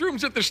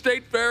bathrooms at the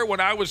state fair when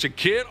I was a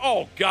kid,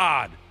 oh,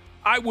 God.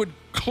 I would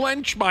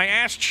clench my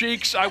ass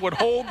cheeks. I would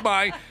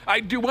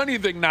I'd do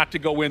anything not to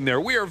go in there.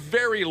 We are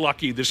very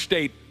lucky, the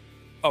state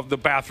of the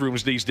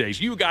bathrooms these days.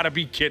 You got to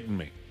be kidding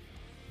me.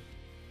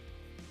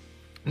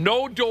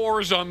 No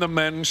doors on the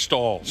men's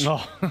stalls.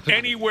 No.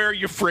 Anywhere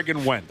you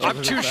friggin' went.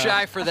 I'm too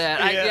shy for that.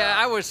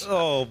 I was.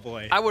 Oh,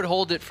 boy. I would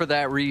hold it for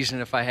that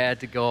reason if I had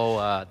to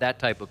go that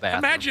type of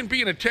bathroom. Imagine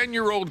being a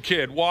 10-year-old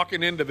kid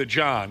walking into the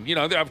John. You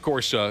know, of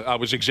course, I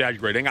was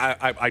exaggerating.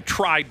 I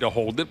tried to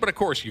hold it, but of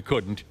course you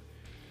couldn't.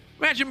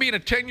 Imagine being a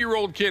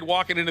 10-year-old kid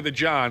walking into the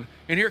John,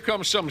 and here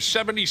comes some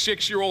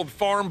 76-year-old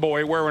farm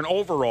boy wearing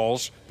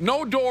overalls.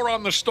 No door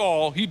on the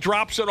stall. He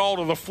drops it all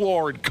to the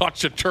floor and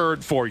cuts a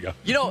turd for you.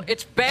 You know,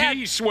 it's bad.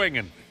 He's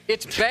swinging.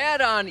 It's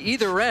bad on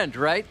either end,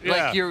 right? Yeah.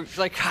 Like, you're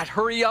like, God,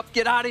 hurry up,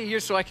 get out of here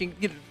so I can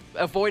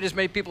avoid as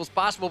many people as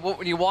possible. But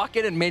when you walk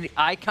in and made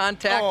eye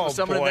contact with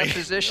someone in that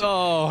position,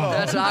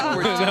 that's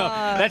awkward. No,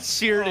 that's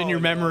seared in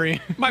your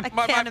memory. I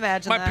can't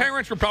imagine my that.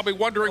 parents were probably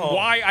wondering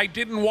why I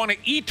didn't want to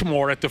eat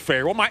more at the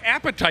fair. Well, my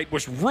appetite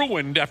was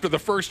ruined after the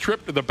first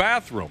trip to the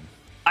bathroom.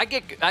 I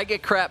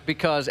get crap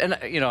because, and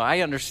you know, I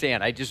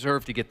understand. I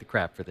deserve to get the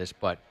crap for this,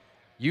 but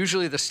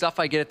usually the stuff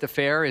I get at the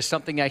fair is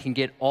something I can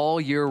get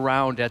all year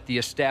round at the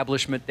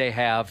establishment they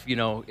have, you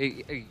know,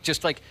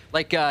 just like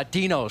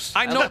Dino's.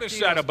 I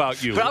noticed that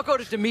about you. But I'll go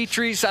to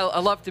Dimitri's. I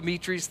love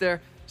Dimitri's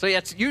there. So yeah,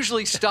 it's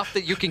usually stuff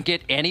that you can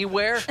get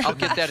anywhere. I'll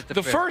get that at the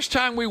fair. The first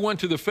time we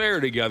went to the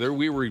fair together,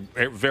 we were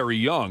very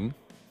young,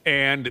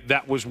 and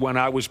that was when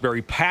I was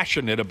very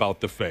passionate about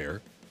the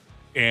fair,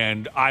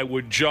 and I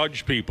would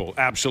judge people,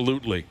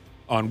 absolutely,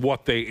 on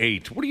what they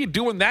ate. What are you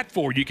doing that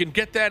for? You can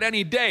get that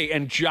any day.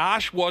 And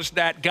Josh was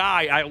that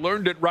guy. I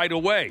learned it right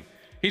away.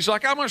 He's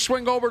like, I'm going to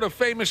swing over to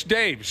Famous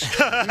Dave's.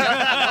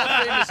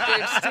 Famous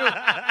Dave's too.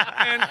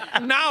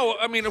 And now,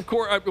 I mean, of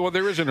course, well,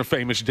 there isn't a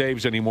Famous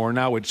Dave's anymore.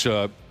 Now it's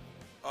it's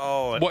RC's?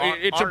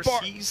 a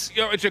bar.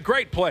 You know, it's a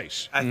great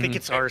place. I think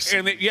it's RC's.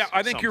 And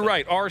I think you're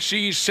right.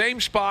 RC's,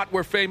 same spot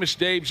where Famous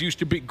Dave's used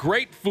to be.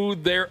 Great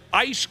food there.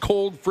 Ice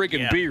cold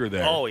friggin' beer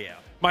there. Oh, yeah.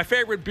 My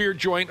favorite beer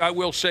joint, I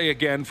will say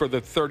again for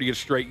the 30th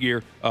straight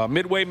year,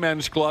 Midway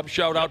Men's Club.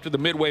 Shout out to the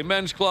Midway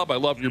Men's Club. I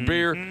love your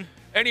beer.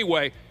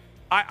 Anyway,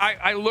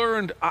 I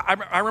learned,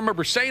 I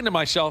remember saying to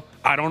myself,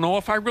 I don't know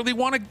if I really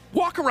want to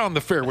walk around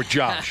the fair with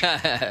Josh.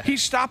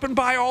 He's stopping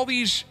by all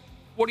these,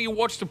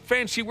 what's the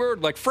fancy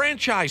word, like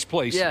franchise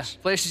places. Yeah,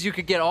 places you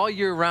could get all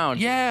year round.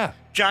 Yeah.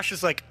 Josh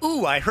is like,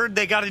 ooh, I heard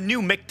they got a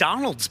new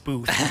McDonald's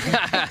booth.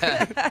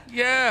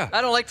 Yeah. I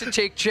don't like to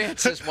take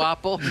chances,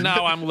 Wapple.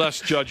 Now I'm less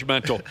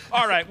judgmental.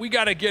 All right, we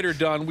got to get her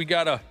done. We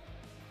got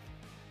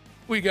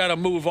to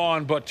move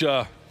on, but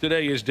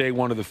today is day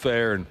one of the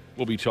fair, and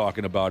we'll be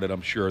talking about it,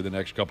 I'm sure, the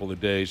next couple of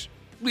days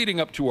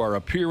leading up to our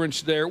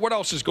appearance there. What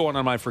else is going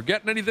on? Am I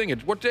forgetting anything?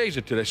 What day is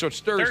it today? So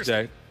it's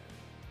Thursday.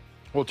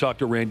 We'll talk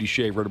to Randy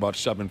Shaver at about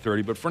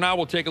 7:30. But for now,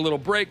 we'll take a little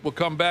break. We'll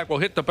come back. We'll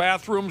hit the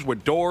bathrooms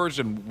with doors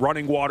and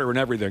running water and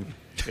everything,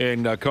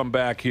 and come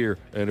back here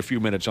in a few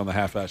minutes on the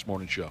Half-Ass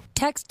Morning Show.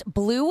 Text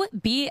BLUE,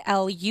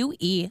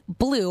 BLUE,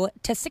 BLUE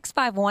to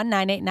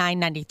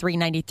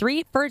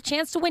 651-989-9393 for a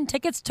chance to win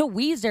tickets to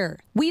Weezer.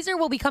 Weezer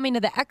will be coming to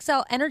the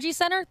XL Energy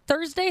Center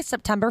Thursday,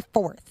 September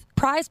 4th.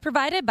 Prize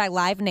provided by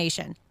Live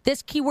Nation.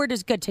 This keyword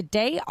is good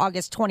today,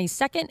 August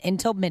 22nd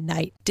until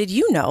midnight. Did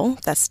you know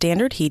that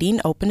Standard Heating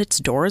opened its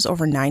doors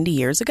over 90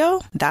 years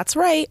ago? That's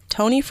right.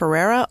 Tony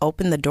Ferreira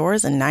opened the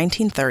doors in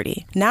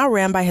 1930, now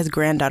ran by his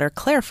granddaughter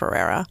Claire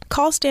Ferreira.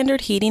 Call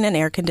Standard Heating and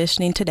Air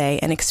Conditioning today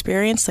and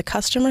experience the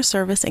customer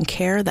service and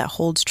care that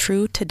holds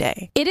true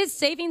today. It is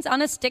savings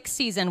on a stick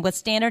season with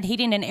Standard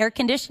Heating and Air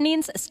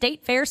Conditioning's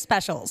State Fair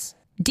specials.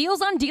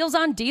 Deals on deals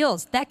on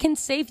deals that can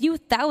save you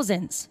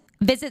thousands.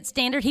 Visit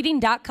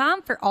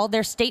standardheating.com for all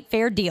their State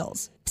Fair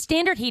deals.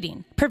 Standard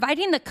Heating,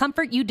 providing the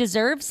comfort you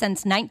deserve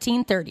since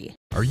 1930.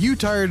 Are you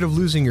tired of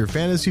losing your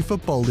fantasy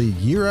football league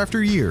year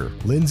after year?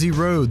 Lindsey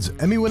Rhodes,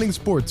 Emmy-winning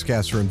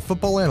sportscaster and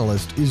football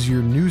analyst, is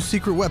your new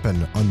secret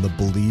weapon on the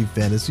Believe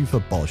Fantasy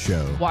Football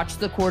Show. Watch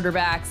the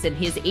quarterbacks and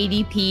his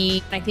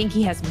ADP. I think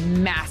he has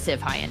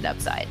massive high-end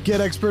upside. Get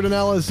expert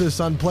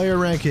analysis on player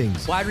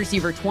rankings. Wide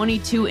receiver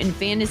 22 in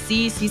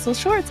fantasy, Cecil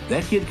Shorts.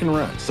 That kid can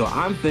run, so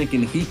I'm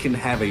thinking he can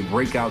have a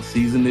breakout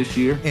season this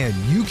year. And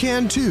you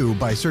can too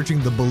by searching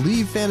the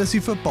Believe Fantasy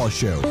Football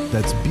Show.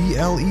 That's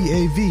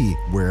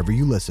BLEAV wherever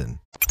you listen.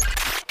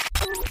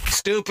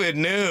 Stupid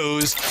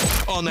news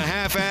on the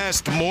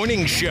Half-Assed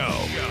Morning Show.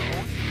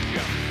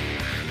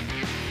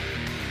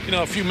 You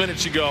know, a few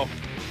minutes ago,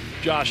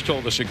 Josh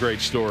told us a great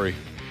story.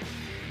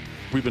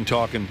 We've been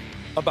talking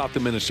about the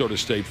Minnesota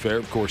State Fair.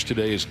 Of course,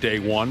 today is day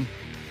one.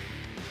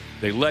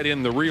 They let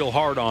in the real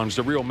hard-ons,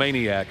 the real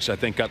maniacs, I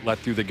think got let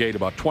through the gate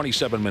about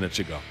 27 minutes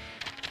ago.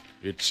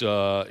 It's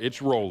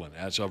rolling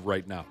as of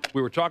right now.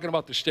 We were talking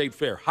about the State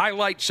Fair.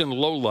 Highlights and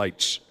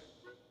lowlights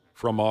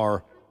from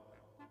our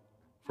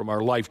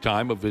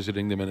lifetime of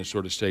visiting the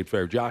Minnesota State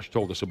Fair. Josh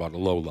told us about a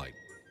low light.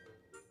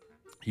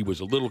 He was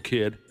a little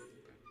kid,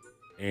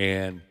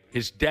 and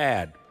his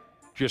dad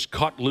just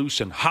cut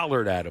loose and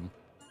hollered at him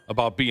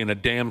about being a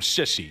damn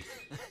sissy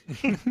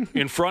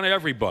in front of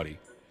everybody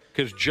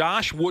because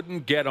Josh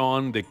wouldn't get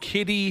on the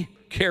kiddie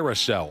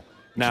carousel.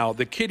 Now,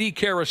 the kiddie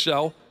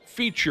carousel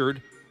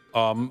featured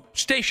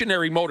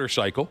stationary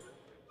motorcycle,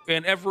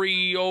 and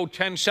every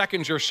 10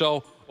 seconds or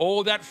so,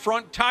 that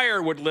front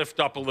tire would lift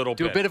up a little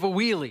bit. Do a bit of a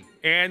wheelie.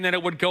 And then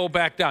it would go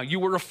back down. You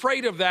were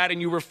afraid of that, and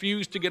you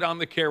refused to get on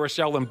the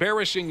carousel,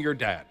 embarrassing your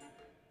dad.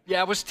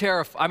 Yeah, I was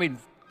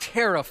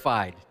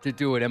terrified to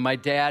do it, and my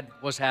dad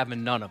was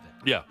having none of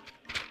it. Yeah.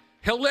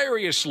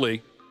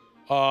 Hilariously,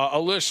 a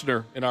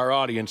listener in our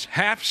audience,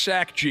 Half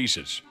Sack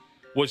Jesus,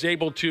 was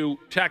able to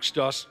text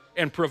us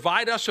and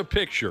provide us a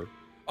picture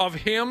of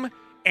him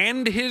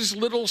and his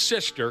little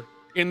sister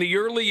in the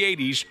early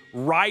 80s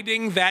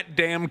riding that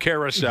damn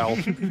carousel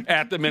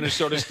at the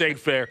Minnesota State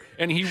Fair.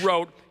 And he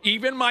wrote,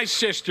 even my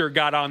sister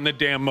got on the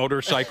damn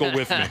motorcycle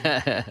with me.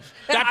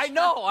 I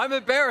know. I'm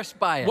embarrassed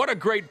by it. What a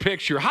great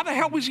picture. How the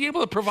hell was he able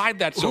to provide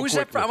that so Who's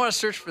quickly? that? I want to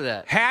search for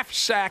that. Half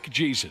Sack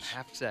Jesus.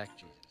 Half Sack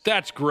Jesus.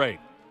 That's great.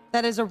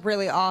 That is a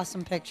really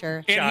awesome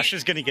picture. Josh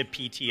is going to get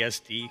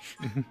PTSD.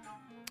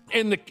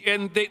 And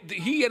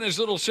he and his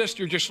little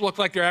sister just look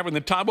like they're having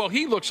the time. Well,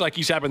 he looks like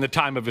he's having the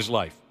time of his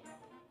life.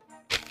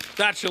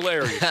 That's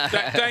hilarious.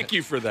 Thank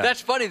you for that.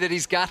 That's funny that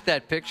he's got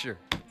that picture.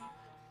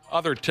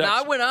 Other text.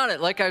 Now, I went on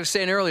it. Like I was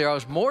saying earlier, I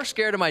was more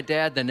scared of my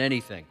dad than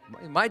anything.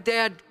 My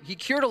dad, he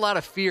cured a lot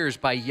of fears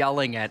by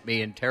yelling at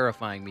me and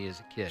terrifying me as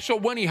a kid. So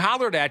when he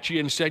hollered at you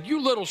and said,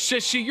 you little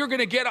sissy, you're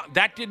going to get on,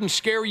 that didn't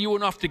scare you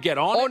enough to get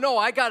on it? Oh, no,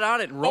 I got on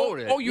it and rode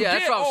it. Oh, you yeah,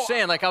 did? that's what I was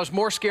saying. Like, I was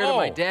more scared of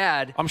my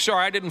dad. I'm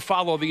sorry, I didn't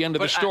follow the end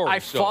of the story.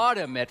 I fought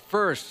him at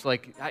first.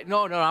 Like,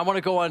 no, I want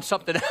to go on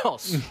something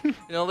else.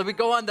 Let me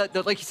go on,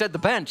 like you said, the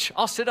bench.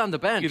 I'll sit on the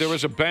bench. Yeah, there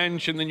was a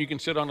bench, and then you can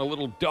sit on a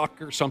little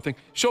duck or something.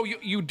 So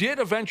you did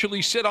eventually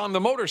sit on the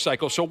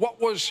motorcycle. So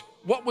what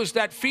was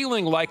that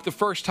feeling like the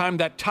first time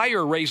that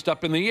tire raised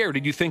up in the air?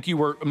 Did you think you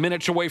were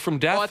minutes away from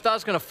death? Oh, I thought it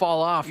was going to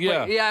fall off. Yeah.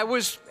 But yeah, I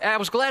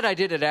was glad I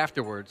did it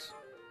afterwards.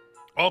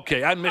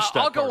 Okay, I missed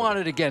that. I'll go on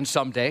it again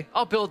someday.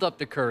 I'll build up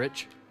the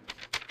courage.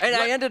 And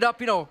I ended up,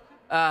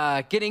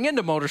 getting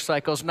into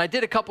motorcycles, and I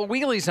did a couple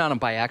wheelies on them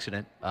by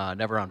accident,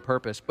 never on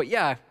purpose. But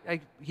yeah,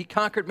 he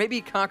conquered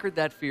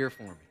that fear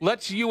for me.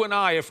 Let's you and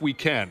I, if we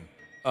can,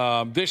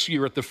 this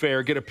year at the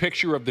fair, get a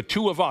picture of the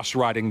two of us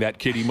riding that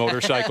kiddie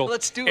motorcycle.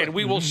 Let's do it. And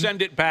we will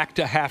send it back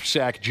to Half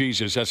Sack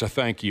Jesus as a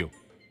thank you.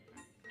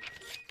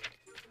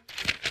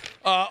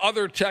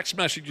 Other text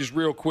messages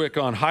real quick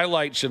on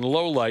highlights and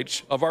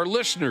lowlights of our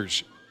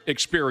listeners'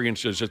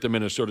 experiences at the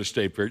Minnesota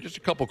State Fair. Just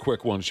a couple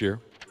quick ones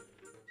here.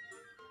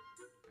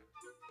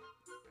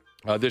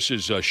 This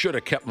is Should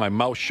Have Kept My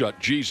Mouth Shut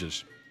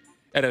Jesus.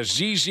 At a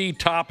ZZ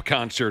Top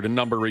concert a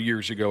number of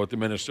years ago at the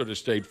Minnesota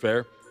State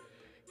Fair,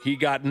 he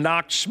got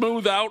knocked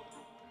smooth out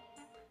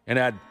and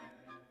had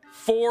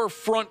 4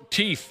 front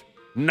teeth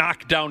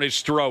knocked down his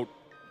throat.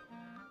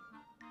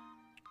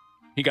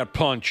 He got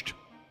punched.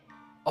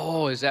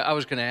 Oh, is that? I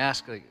was going to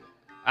ask.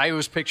 I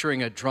was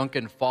picturing a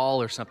drunken fall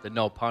or something.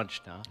 No,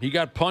 punched, huh? He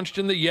got punched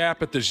in the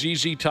yap at the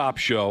ZZ Top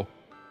show.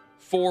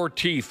 4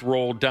 teeth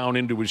rolled down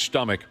into his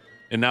stomach,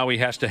 and now he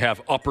has to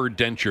have upper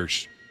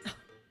dentures.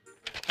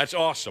 That's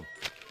awesome.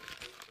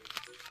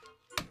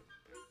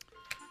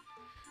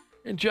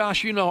 And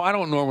Josh, I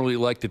don't normally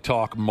like to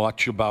talk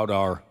much about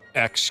our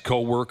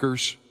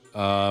ex-coworkers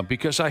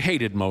because I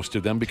hated most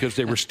of them because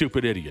they were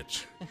stupid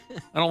idiots.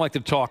 I don't like to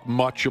talk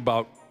much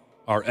about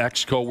our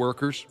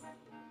ex-coworkers,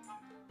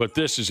 but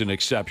this is an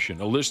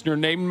exception. A listener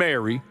named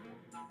Mary,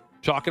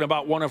 talking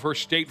about one of her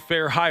state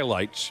fair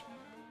highlights,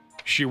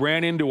 she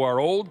ran into our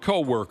old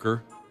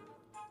coworker,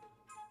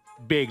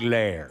 Big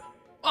Lair.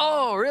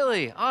 Oh,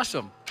 really?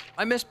 Awesome.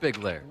 I miss Big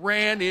Lair.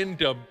 Ran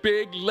into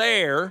Big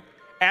Lair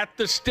at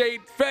the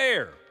state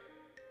fair.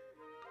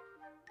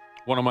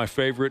 One of my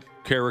favorite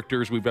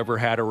characters we've ever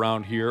had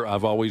around here.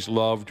 I've always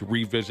loved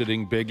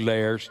revisiting Big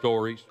Lair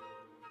stories.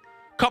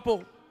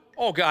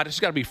 Oh God, it's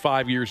got to be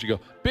 5 years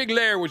ago. Big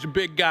Lair was a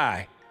big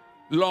guy,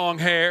 long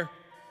hair,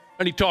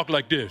 and he talked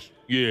like this.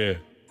 Yeah,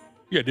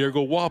 there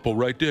go Wapple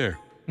right there.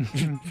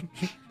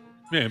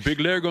 Man, Big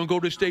Lair gonna go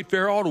to the state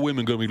fair. All the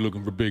women gonna be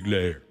looking for Big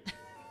Lair.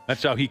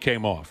 That's how he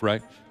came off,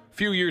 right? A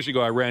few years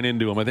ago, I ran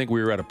into him. I think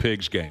we were at a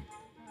Pigs game.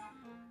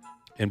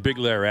 And Big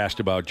Lair asked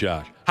about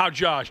Josh. How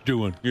Josh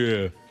doing?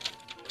 Yeah.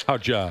 How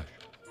Josh?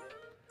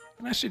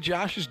 And I said,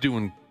 Josh is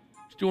doing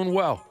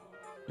well.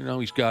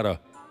 He's got a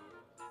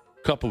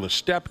couple of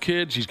step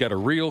kids. He's got a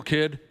real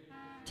kid.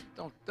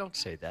 Don't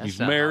say that. He's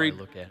That's married. Not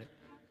how I look at it.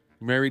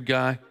 Married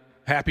guy.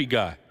 Happy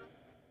guy.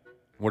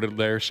 What did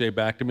Lair say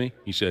back to me?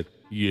 He said,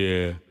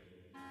 yeah,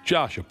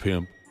 Josh a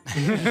pimp.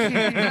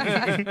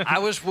 I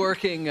was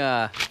working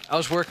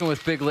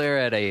with Big Lair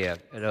at a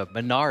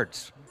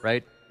Menards,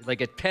 right? Like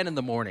at 10 in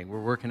the morning.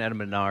 We're working at a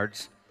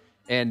Menards.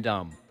 And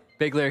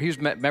Big Lair, he was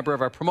a member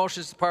of our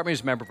promotions department. He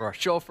was a member of our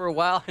show for a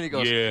while. And he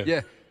goes, yeah,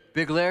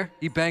 Big Lair,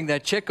 he banged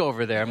that chick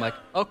over there. I'm like,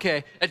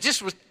 okay. It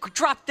just was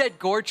drop dead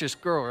gorgeous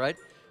girl, right?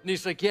 And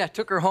he's like, yeah,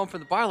 took her home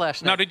from the bar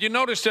last night. Now, did you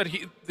notice that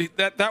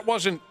that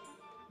wasn't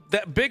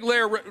that Big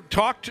Lair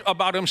talked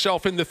about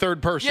himself in the third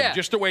person,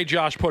 just the way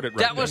Josh put it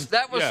right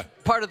That was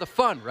part of the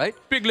fun, right?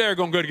 Big Lair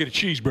gonna go to get a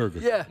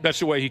cheeseburger. Yeah. That's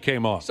the way he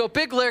came off. So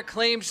Big Lair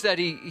claims that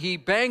he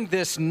banged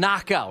this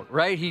knockout,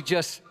 right? He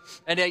just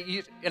and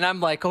I'm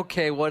like,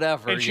 okay,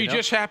 whatever. And she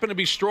just happened to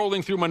be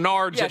strolling through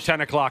Menards at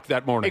 10 o'clock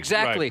that morning.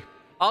 Exactly. Right.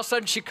 All of a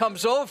sudden she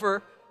comes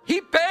over. He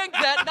banged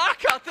that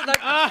knockout, and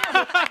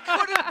I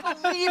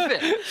couldn't believe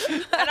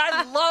it. And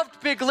I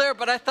loved Big Lair,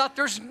 but I thought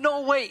there's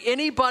no way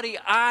anybody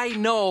I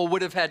know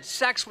would have had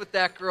sex with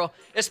that girl,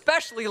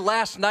 especially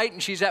last night,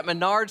 and she's at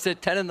Menards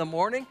at 10 in the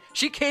morning.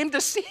 She came to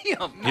see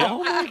him. Yep.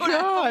 Oh, my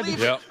God.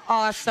 Yep.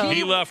 Awesome.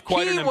 He left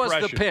quite an impression.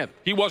 He was the pimp.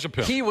 He was a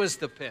pimp. He was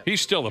the pimp.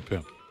 He's still a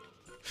pimp.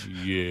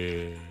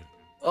 Yeah.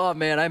 Oh,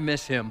 man, I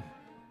miss him.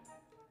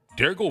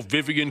 There go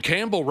Vivian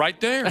Campbell right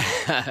there.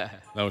 That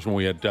was when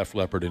we had Def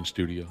Leppard in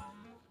studio.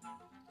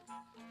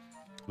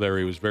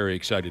 Larry was very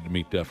excited to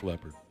meet Def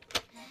Leppard.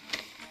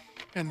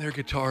 And their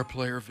guitar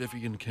player,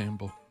 Vivian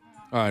Campbell.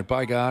 All right,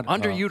 by God.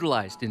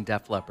 Underutilized in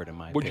Def Leppard, in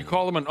my opinion. Would you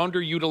call him an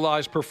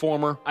underutilized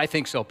performer? I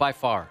think so, by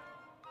far.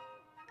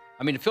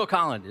 I mean, Phil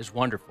Collins is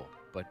wonderful,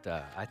 but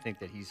I think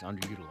that he's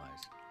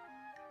underutilized.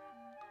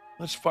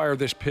 Let's fire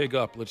this pig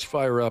up. Let's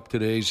fire up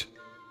today's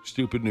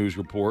Stupid News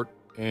Report.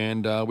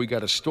 And we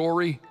got a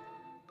story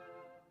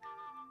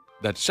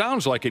that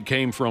sounds like it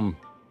came from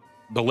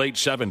the late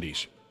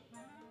 70s.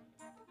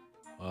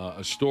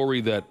 A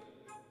story that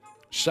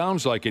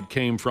sounds like it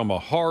came from a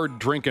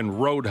hard-drinking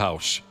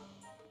roadhouse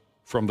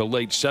from the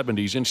late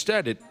 70s.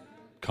 Instead, it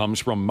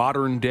comes from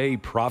modern-day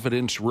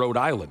Providence, Rhode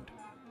Island.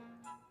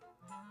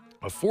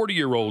 A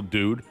 40-year-old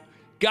dude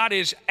got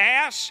his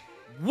ass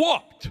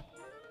whooped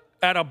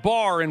at a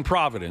bar in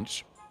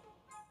Providence.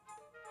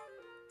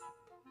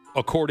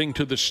 According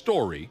to the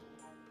story,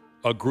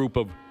 a group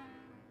of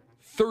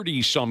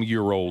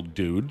 30-some-year-old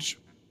dudes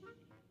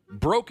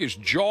broke his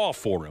jaw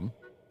for him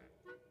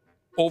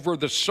over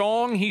the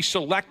song he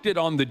selected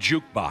on the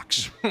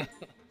jukebox.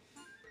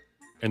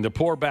 And the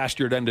poor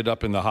bastard ended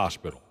up in the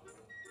hospital.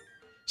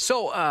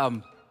 So,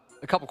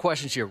 a couple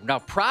questions here. Now,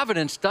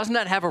 Providence, doesn't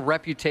that have a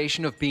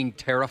reputation of being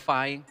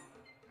terrifying?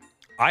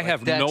 I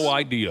have no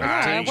idea.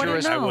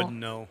 Dangerous. I wouldn't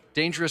know.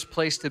 Dangerous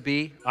place to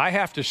be. I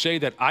have to say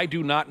that I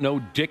do not know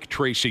Dick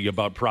Tracy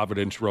about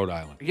Providence, Rhode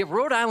Island. Yeah,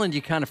 Rhode Island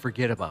you kind of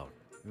forget about.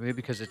 Maybe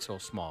because it's so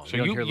small. So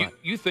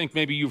you think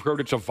maybe you've heard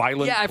it's a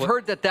violent Yeah, I've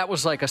heard that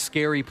was like a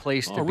scary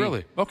place to be. Oh,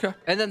 really? Okay.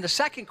 And then the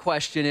second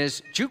question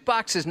is,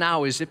 jukeboxes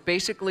now, is it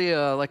basically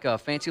like a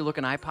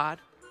fancy-looking iPod?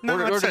 No,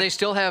 or do they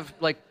still have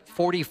like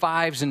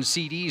 45s and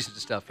CDs and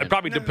stuff? It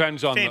probably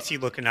depends on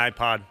fancy-looking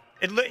iPod.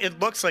 It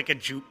looks like a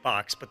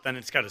jukebox, but then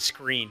it's got a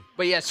screen.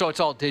 But yeah, so it's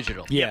all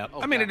digital. Yeah. Okay.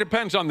 I mean, it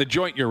depends on the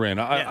joint you're in.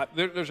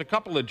 There's a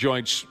couple of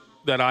joints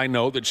that I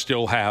know that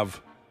still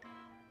have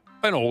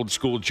an old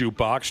school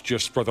jukebox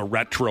just for the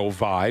retro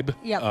vibe.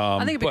 Yep. I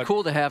think it'd be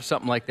cool to have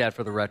something like that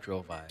for the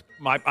retro vibe.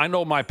 I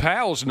know my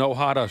pals know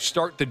how to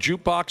start the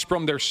jukebox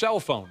from their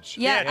cell phones.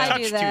 Yeah, I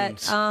do touch that.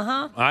 tunes.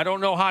 Uh-huh. I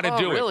don't know how to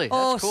do really? it.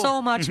 Oh, That's cool.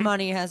 so much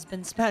money has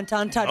been spent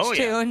on touch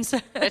tunes.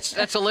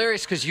 That's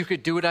hilarious because you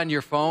could do it on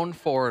your phone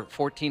for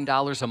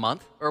 $14 a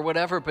month or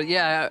whatever. But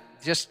yeah,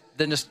 just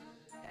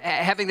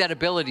having that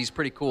ability is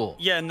pretty cool.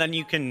 Yeah, and then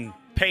you can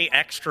pay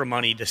extra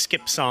money to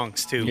skip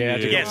songs too. Yeah,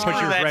 to yes, push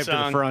yours right to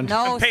the front.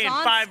 No, I'm paying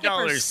song $5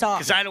 skippers suck.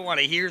 because I don't want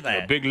to hear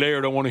that. A big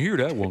layer don't want to hear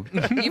that one.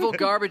 Evil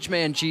garbage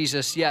man,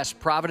 Jesus. Yes,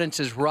 Providence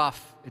is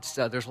rough. It's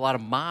there's a lot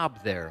of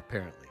mob there,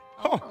 apparently.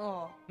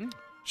 Oh.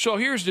 So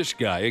here's this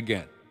guy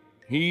again.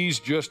 He's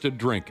just a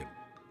drinking.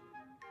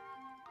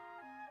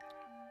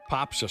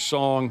 Pops a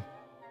song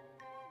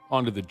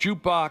onto the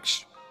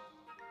jukebox,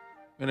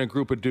 and a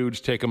group of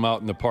dudes take him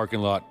out in the parking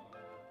lot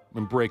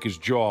and break his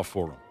jaw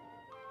for him.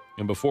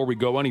 And before we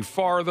go any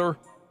farther,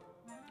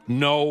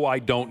 no, I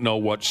don't know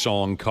what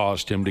song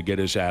caused him to get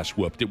his ass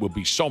whooped. It would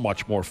be so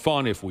much more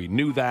fun if we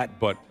knew that,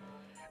 but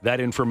that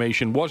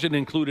information wasn't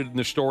included in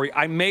the story.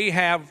 I may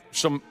have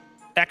some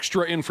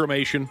extra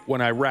information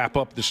when I wrap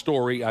up the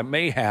story. I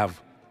may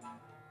have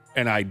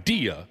an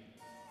idea.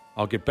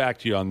 I'll get back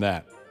to you on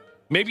that.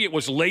 Maybe it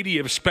was Lady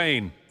of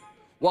Spain.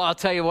 Well, I'll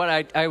tell you what,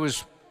 I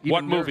was...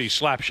 What movie?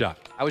 Slapshot.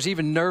 I was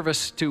even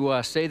nervous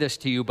to say this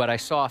to you, but I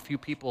saw a few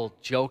people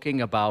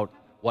joking about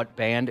what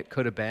band it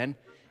could have been,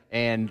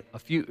 and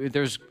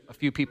there's a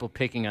few people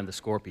picking on the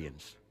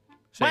Scorpions,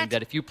 saying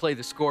that if you play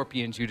the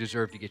Scorpions, you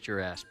deserve to get your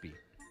ass beat.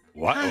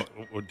 What?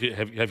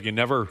 Have you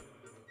never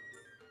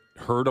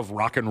heard of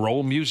rock and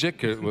roll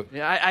music?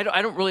 I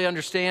don't really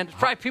understand. It's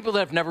probably people that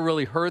have never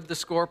really heard the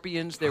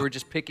Scorpions. They were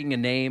just picking a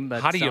name.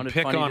 That How do you sounded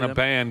pick funny on to a them.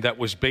 band that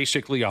was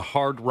basically a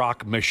hard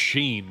rock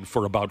machine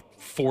for about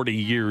 40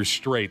 years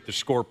straight, the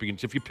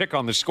Scorpions? If you pick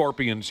on the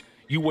Scorpions,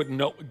 you wouldn't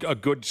know a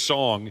good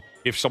song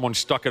if someone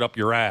stuck it up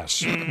your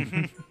ass.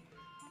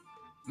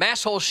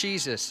 Masshole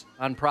Jesus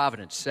on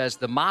Providence says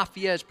the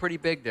mafia is pretty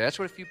big there. That's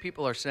what a few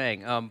people are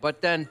saying.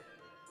 But then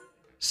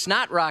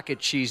Snot Rocket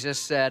Jesus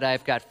said,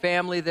 I've got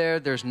family there.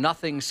 There's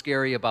nothing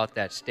scary about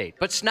that state.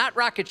 But Snot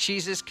Rocket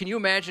Jesus, can you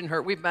imagine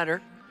her? We've met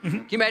her.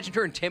 Can you imagine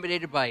her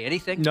intimidated by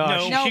anything?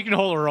 No. She can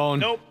hold her own.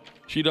 Nope.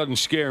 She doesn't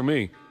scare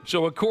me.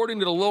 So according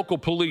to the local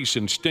police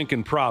in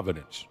stinking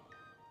Providence,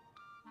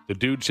 the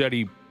dude said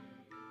he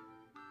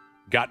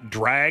got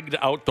dragged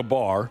out the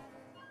bar.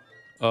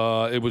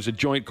 It was a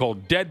joint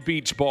called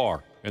Deadbeats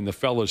Bar, and the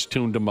fellas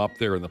tuned him up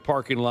there in the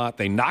parking lot.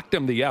 They knocked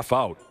him the F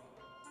out.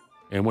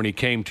 And when he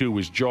came to,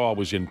 his jaw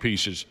was in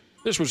pieces.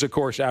 This was, of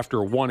course,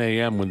 after 1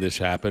 a.m. when this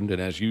happened.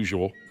 And as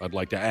usual, I'd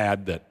like to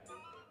add that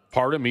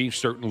part of me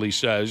certainly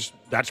says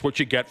that's what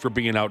you get for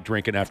being out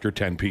drinking after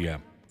 10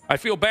 p.m. I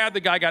feel bad the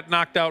guy got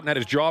knocked out and had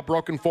his jaw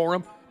broken for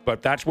him,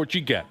 but that's what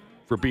you get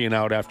for being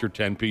out after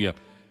 10 p.m.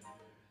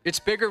 It's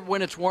bigger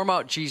when it's warm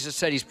out, Jesus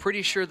said. He's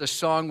pretty sure the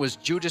song was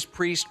Judas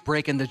Priest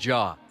breaking the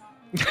jaw.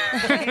 That's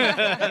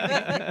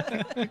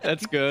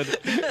good.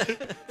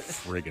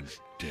 Friggin'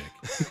 dick.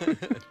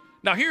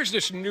 Now, here's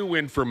this new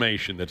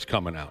information that's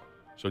coming out.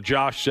 So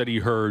Josh said he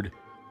heard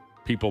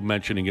people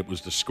mentioning it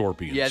was the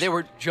Scorpions. Yeah, they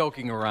were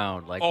joking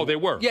around. Oh, they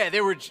were? Yeah, they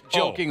were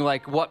joking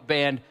like what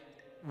band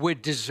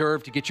would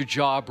deserve to get your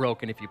jaw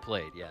broken if you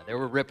played. Yeah, they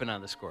were ripping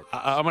on the Scorpions.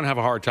 I'm going to have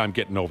a hard time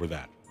getting over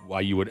that, why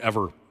you would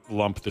ever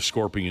lump the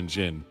Scorpions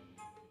in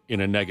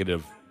a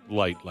negative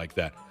light like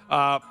that.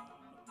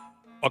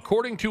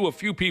 According to a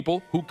few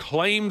people who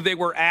claimed they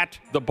were at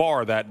the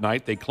bar that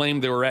night, they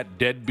claimed they were at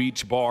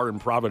Deadbeats Bar in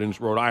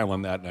Providence, Rhode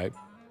Island that night.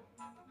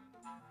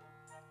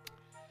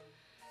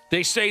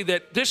 They say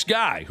that this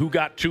guy who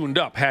got tuned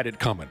up had it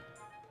coming.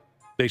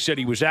 They said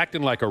he was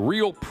acting like a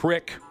real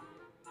prick,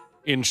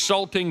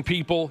 insulting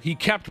people. He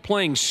kept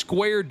playing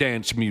square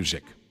dance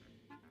music.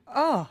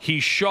 Oh. He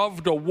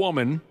shoved a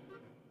woman.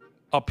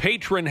 A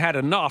patron had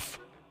enough,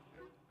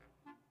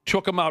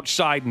 took him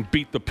outside and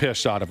beat the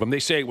piss out of him. They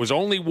say it was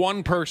only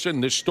one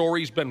person. This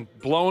story's been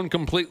blown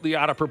completely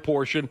out of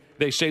proportion.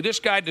 They say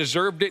this guy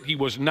deserved it. He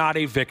was not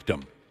a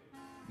victim.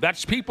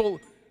 That's people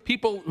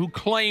who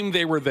claim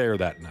they were there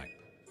that night.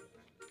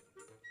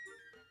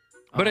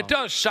 But it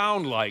does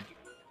sound like,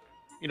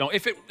 you know,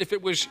 if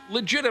it was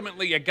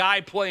legitimately a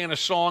guy playing a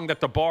song that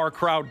the bar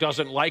crowd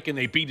doesn't like and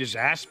they beat his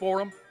ass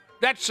for him,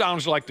 that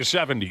sounds like the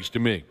 70s to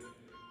me.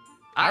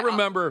 I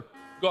remember...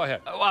 Go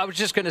ahead. I was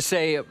just going to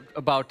say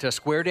about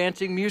square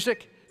dancing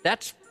music.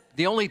 That's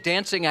the only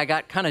dancing I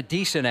got kind of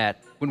decent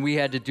at when we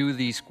had to do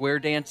the square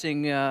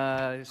dancing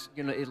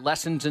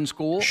lessons in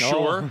school.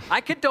 Sure. I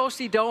could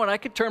do-si-do and I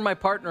could turn my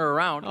partner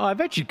around. Oh, I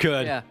bet you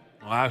could. Yeah.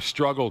 Well, I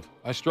struggled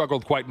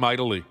quite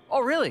mightily. Oh,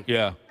 really?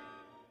 Yeah.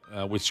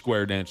 With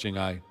square dancing,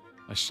 I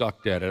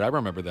sucked at it. I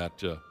remember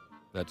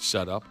that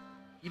setup.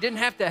 You didn't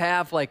have to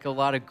have like a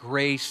lot of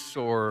grace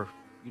or,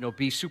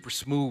 be super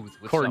smooth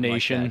with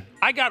coordination. Something like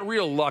that. I got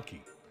real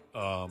lucky.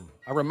 I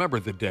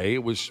remember the day.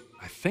 It was,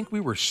 I think we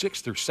were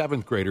 6th or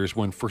 7th graders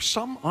when, for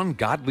some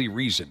ungodly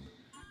reason,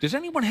 does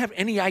anyone have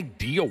any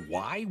idea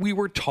why we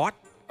were taught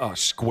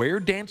square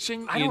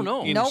dancing I don't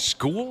know. in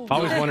school? I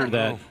always wondered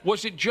that.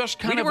 Was it just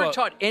kind we of weren't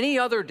taught any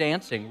other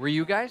dancing. Were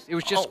you guys? It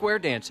was just square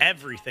dancing.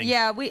 Everything.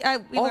 Yeah, we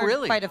learned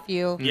really? quite a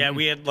few. Yeah,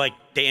 we had like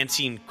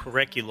dancing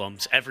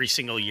curriculums every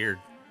single year.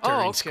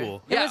 during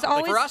school. Yeah, It was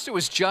always- for us, it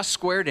was just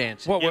square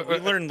dancing. Yeah, we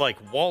learned like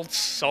waltz,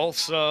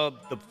 salsa,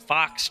 the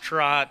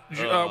foxtrot.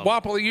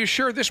 Wapple, are you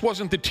sure this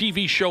wasn't the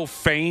TV show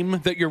Fame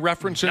that you're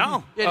referencing?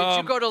 No. Yeah,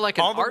 did you go to like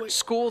an all the art way-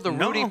 school, the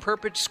No. Rudy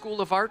Perpich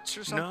School of Arts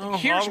or something? No,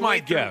 Here's all the my way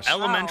through guess.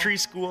 Elementary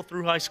school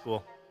through high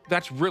school.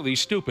 That's really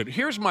stupid.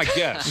 Here's my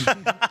guess.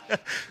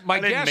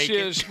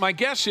 My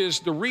guess is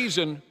the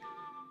reason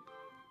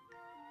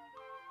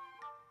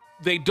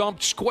they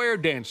dumped square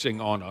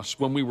dancing on us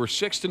when we were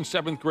 6th and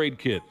 7th grade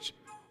kids.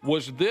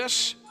 Was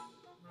this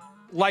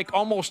like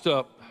almost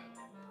an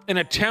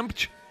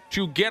attempt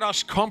to get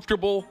us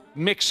comfortable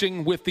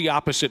mixing with the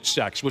opposite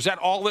sex? Was that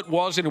all it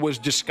was, and it was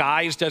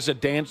disguised as a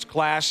dance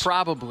class?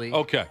 Probably.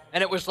 Okay.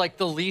 And it was like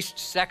the least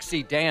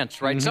sexy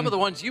dance, right? Some of the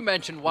ones you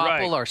mentioned, Wapple,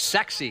 Right. are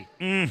sexy.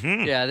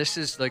 Mm-hmm. Yeah, this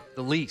is like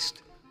the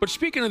least. But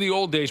speaking of the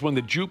old days when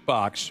the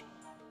jukebox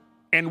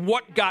and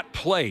what got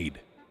played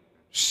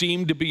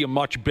seemed to be a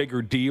much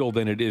bigger deal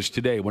than it is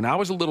today. When I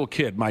was a little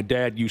kid, my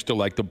dad used to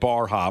like the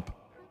bar hop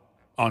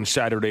on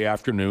Saturday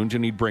afternoons,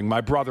 and he'd bring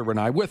my brother and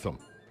I with him.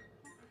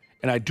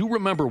 And I do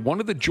remember one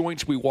of the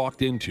joints we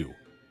walked into,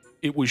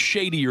 it was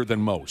shadier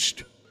than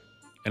most.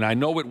 And I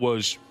know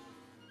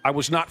I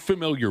was not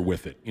familiar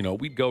with it. You know,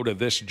 we'd go to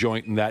this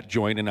joint and that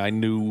joint, and I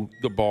knew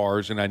the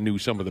bars and I knew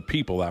some of the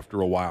people after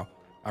a while.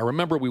 I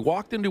remember we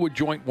walked into a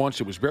joint once.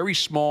 It was very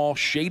small,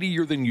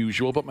 shadier than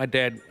usual, but my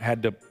dad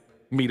had to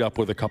meet up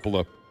with a couple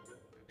of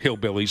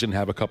hillbillies and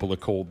have a couple of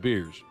cold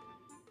beers.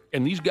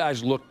 And these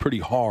guys looked pretty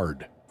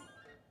hard.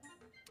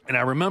 And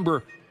I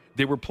remember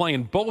they were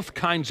playing both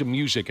kinds of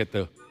music at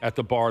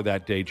the bar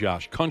that day,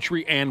 Josh,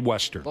 country and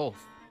western.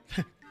 Both.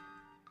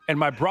 And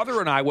my brother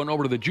and I went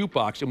over to the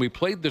jukebox and we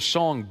played the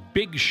song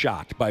Big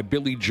Shot by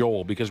Billy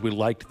Joel because we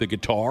liked the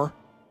guitar.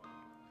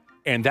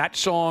 And that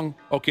song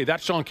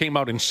came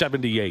out in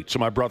 78, so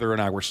my brother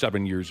and I were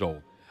 7 years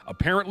old.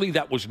 Apparently,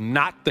 that was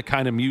not the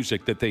kind of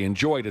music that they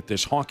enjoyed at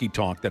this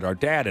honky-tonk that our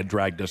dad had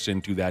dragged us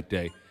into that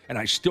day. And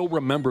I still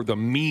remember the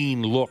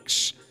mean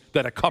looks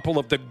that a couple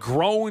of the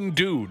grown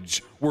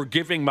dudes were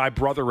giving my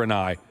brother and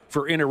I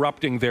for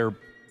interrupting their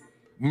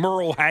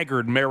Merle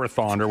Haggard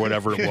marathon or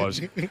whatever it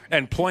was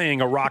and playing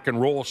a rock and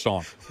roll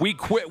song. We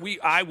quit.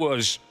 I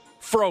was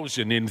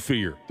frozen in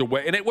fear.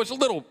 And it was a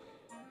little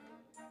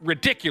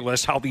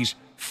ridiculous how these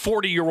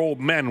 40-year-old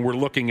men were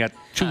looking at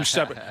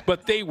 2-7,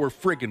 but they were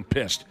friggin'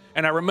 pissed.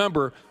 And I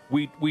remember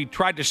we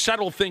tried to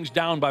settle things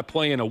down by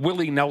playing a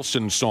Willie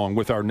Nelson song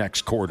with our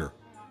next quarter.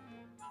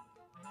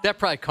 That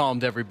probably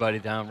calmed everybody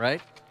down,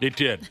 right? It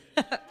did.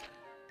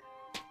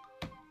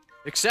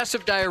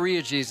 Excessive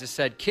diarrhea, Jesus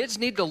said. Kids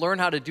need to learn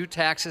how to do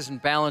taxes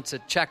and balance a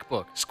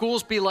checkbook.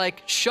 Schools be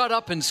like, shut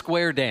up and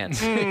square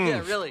dance.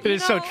 Yeah, really. It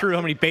is so true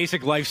how many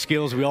basic life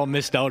skills we all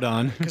missed out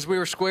on. Because we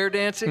were square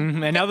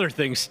dancing? And other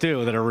things,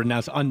 too, that are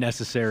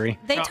unnecessary.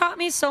 They taught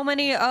me so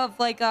many of,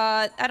 like,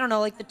 I don't know,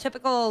 like the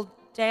typical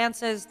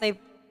dances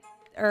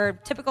or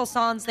typical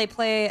songs they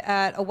play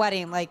at a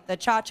wedding, like the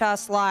cha-cha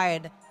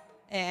slide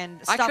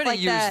and stuff like that. I could have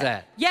used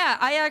that. Yeah,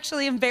 I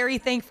actually am very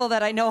thankful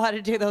that I know how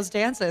to do those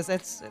dances.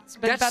 It's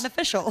been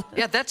beneficial.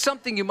 Yeah, that's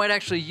something you might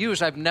actually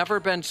use. I've never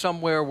been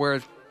somewhere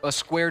where a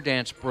square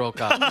dance broke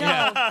out.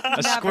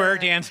 A square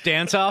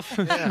dance-off?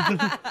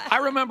 Yeah. I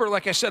remember,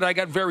 like I said, I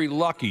got very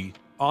lucky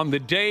on the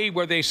day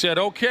where they said,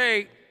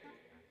 okay,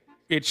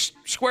 it's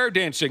square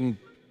dancing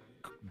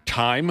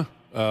time.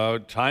 I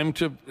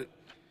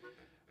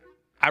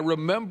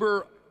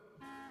remember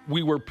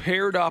we were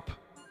paired up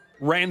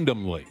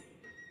randomly.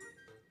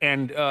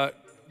 And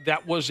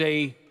that was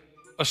a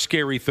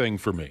scary thing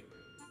for me.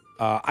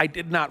 I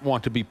did not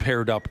want to be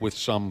paired up with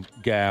some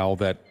gal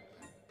that...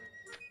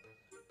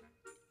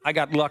 I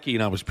got lucky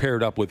and I was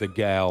paired up with a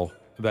gal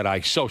that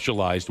I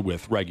socialized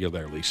with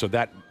regularly. So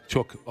that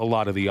took a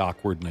lot of the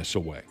awkwardness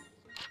away.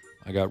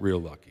 I got real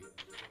lucky.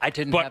 I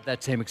didn't have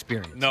that same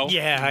experience. No?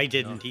 Yeah, I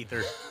didn't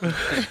either.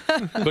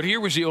 But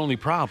here was the only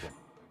problem.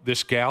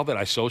 This gal that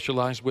I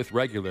socialized with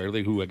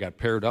regularly, who I got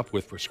paired up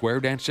with for square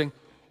dancing...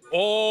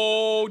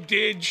 Oh,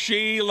 did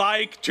she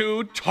like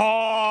to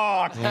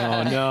talk?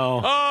 Oh, no.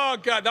 Oh,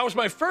 God. That was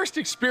my first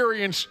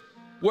experience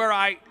where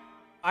I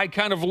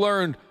kind of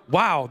learned,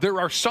 wow, there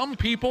are some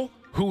people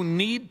who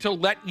need to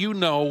let you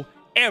know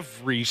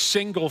every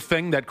single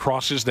thing that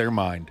crosses their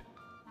mind.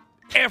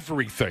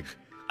 Everything.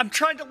 I'm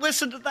trying to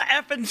listen to the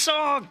effing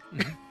song.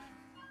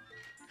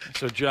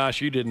 So, Josh,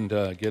 you didn't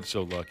get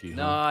so lucky.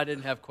 No, I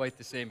didn't have quite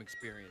the same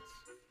experience.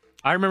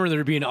 I remember there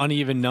would be an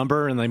uneven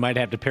number, and they might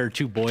have to pair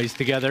two boys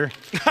together.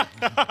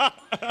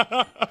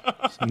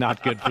 It's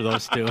not good for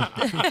those two.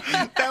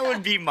 That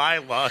would be my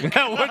luck.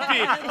 That would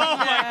be. Oh,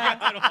 my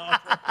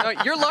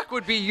God. Your luck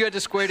would be you had to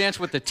square dance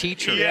with the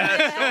teacher.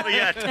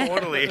 Yeah,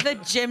 totally. The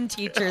gym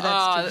teacher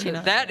that's teaching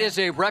us. That is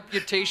a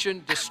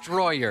reputation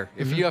destroyer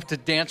if you have to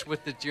dance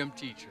with the gym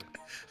teacher.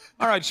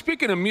 All right,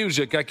 speaking of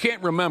music, I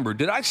can't remember.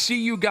 Did I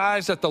see you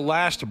guys at the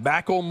last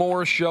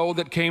Macklemore show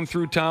that came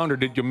through town, or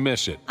did you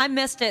miss it? I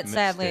missed it,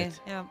 sadly.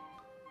 Yeah.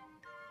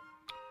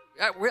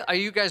 Are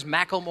you guys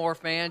Macklemore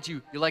fans?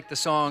 You like the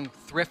song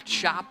Thrift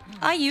Shop?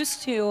 I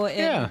used to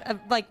in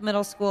like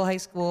middle school, high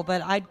school,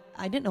 but I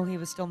I didn't know he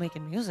was still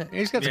making music.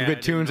 He's got some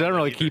good tunes. I don't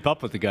really keep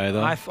up with the guy,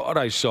 though. I thought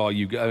I saw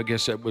you. I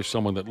guess that was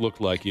someone that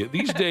looked like you.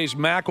 These days,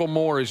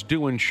 Macklemore is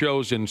doing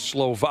shows in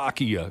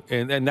Slovakia,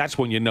 and that's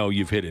when you know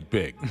you've hit it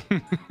big.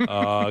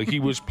 He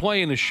was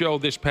playing a show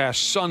this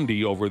past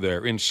Sunday over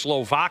there in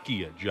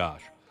Slovakia,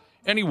 Josh.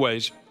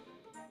 Anyways,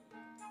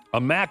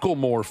 a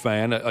Macklemore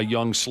fan, a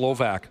young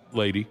Slovak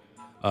lady,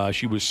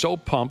 she was so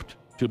pumped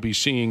to be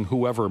seeing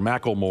whoever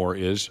Macklemore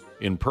is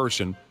in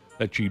person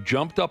that she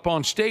jumped up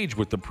on stage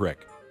with the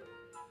prick.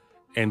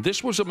 And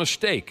this was a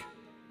mistake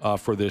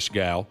for this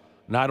gal,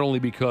 not only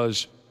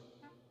because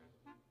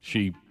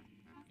she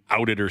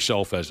outed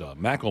herself as a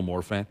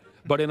Macklemore fan,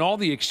 but in all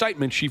the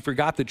excitement, she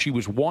forgot that she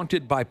was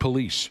wanted by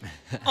police.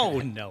 Oh,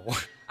 no.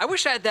 I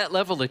wish I had that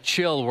level of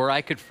chill where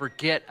I could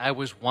forget I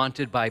was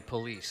wanted by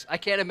police. I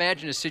can't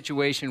imagine a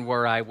situation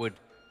where I would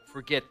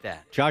forget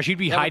that. Josh, you'd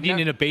be hiding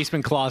in a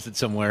basement closet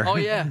somewhere. Oh,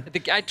 yeah.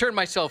 I turned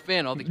myself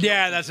in. All the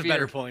that's a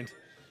better point.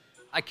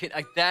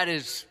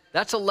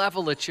 That's a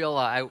level of chill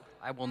I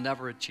will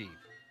never achieve.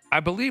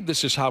 I believe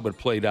this is how it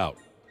played out,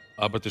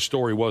 but the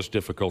story was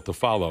difficult to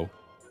follow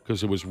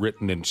because it was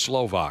written in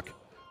Slovak.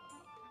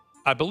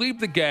 I believe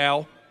the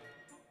gal,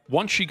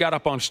 once she got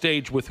up on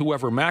stage with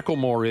whoever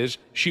Macklemore is,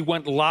 she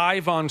went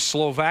live on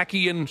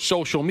Slovakian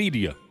social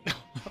media.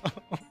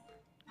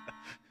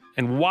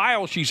 And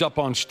while she's up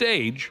on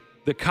stage,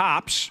 the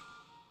cops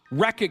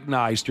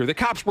recognized her. The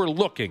cops were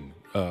looking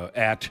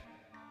at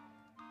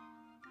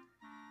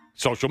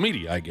social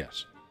media, I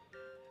guess.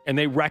 And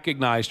they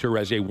recognized her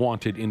as a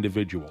wanted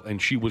individual,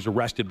 and she was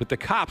arrested. But the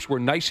cops were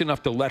nice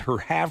enough to let her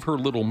have her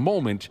little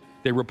moment.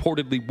 They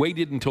reportedly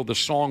waited until the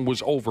song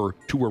was over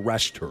to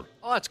arrest her.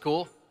 Oh, that's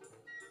cool.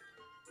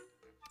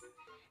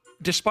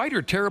 Despite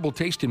her terrible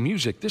taste in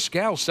music, this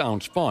gal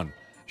sounds fun.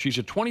 She's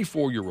a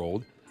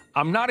 24-year-old.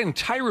 I'm not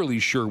entirely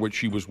sure what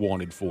she was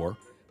wanted for,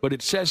 but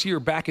it says here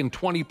back in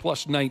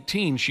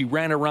 20+19, she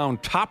ran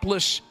around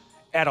topless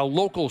at a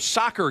local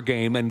soccer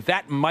game, and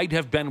that might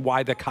have been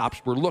why the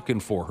cops were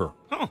looking for her.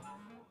 Huh.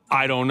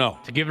 I don't know.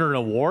 To give her an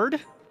award?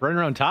 Running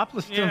around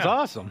topless sounds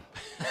awesome.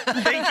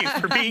 Thank you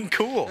for being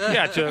cool.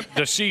 Yeah,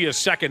 to see a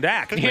second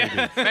act, maybe.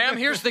 Ma'am,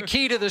 here's the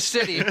key to the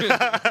city.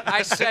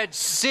 I said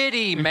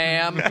city,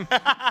 ma'am.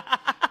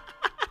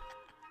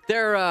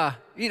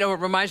 It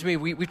reminds me,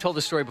 we told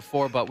the story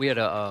before, but we had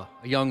a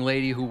young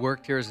lady who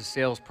worked here as a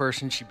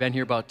salesperson. She'd been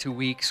here about 2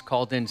 weeks,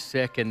 called in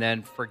sick, and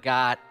then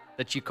forgot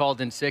that she called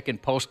in sick and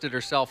posted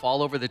herself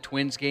all over the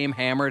Twins game,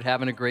 hammered,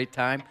 having a great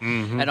time,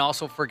 and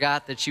also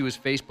forgot that she was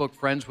Facebook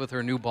friends with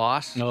her new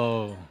boss.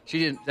 Oh. She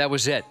didn't. That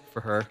was it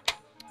for her.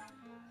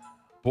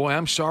 Boy,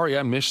 I'm sorry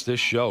I missed this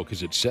show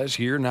because it says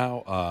here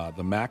now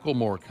the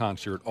Macklemore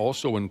concert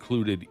also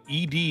included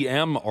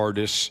EDM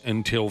artists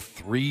until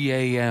 3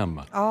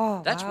 a.m.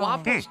 Oh, that's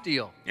Waffle's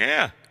deal.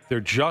 Yeah. There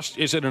just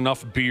isn't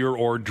enough beer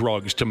or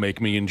drugs to make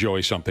me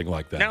enjoy something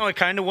like that. Now I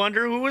kind of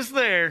wonder who was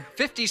there.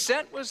 50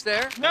 Cent was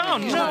there. No,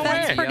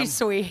 that's way. pretty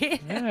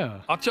sweet.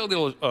 Yeah. I'll tell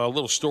you a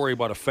little story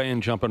about a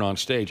fan jumping on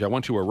stage. I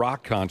went to a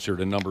rock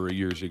concert a number of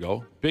years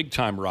ago,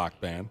 big-time rock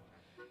band.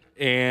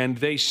 And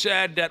they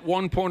said at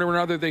one point or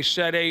another, they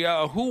said, hey,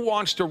 who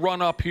wants to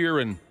run up here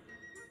and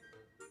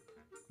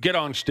get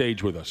on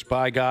stage with us?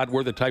 By God,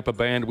 we're the type of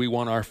band we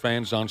want our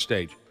fans on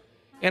stage.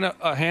 And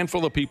a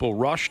handful of people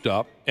rushed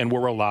up and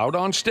were allowed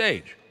on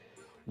stage.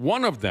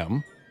 One of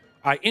them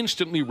I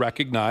instantly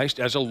recognized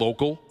as a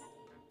local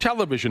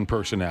television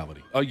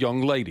personality, a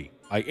young lady.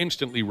 I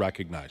instantly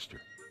recognized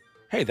her.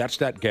 Hey, that's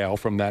that gal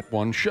from that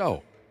one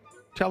show,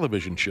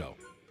 television show.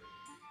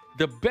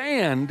 The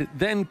band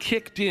then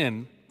kicked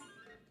in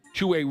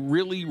to a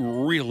really,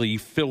 really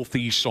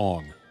filthy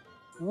song.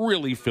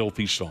 Really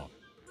filthy song.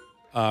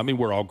 I mean,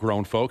 we're all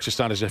grown folks. It's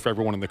not as if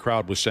everyone in the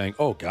crowd was saying,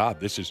 oh, God,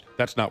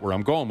 that's not where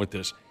I'm going with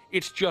this.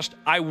 It's just,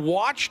 I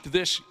watched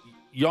this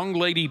young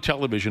lady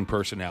television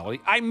personality.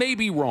 I may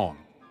be wrong,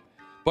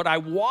 but I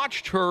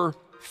watched her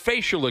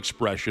facial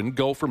expression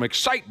go from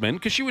excitement,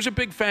 because she was a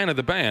big fan of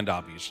the band,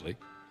 obviously.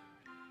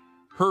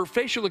 Her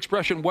facial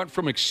expression went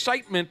from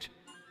excitement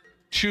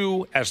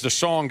to, as the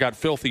song got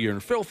filthier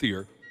and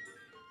filthier,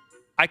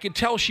 I could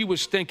tell she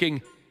was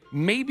thinking,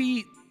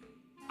 maybe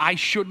I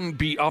shouldn't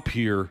be up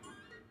here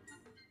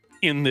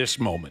in this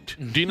moment.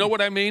 Do you know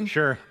what I mean?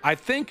 Sure. I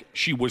think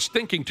she was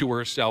thinking to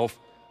herself,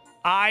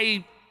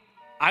 I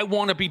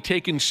want to be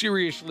taken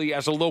seriously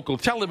as a local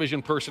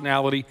television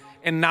personality,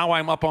 and now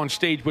I'm up on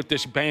stage with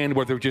this band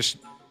where they're just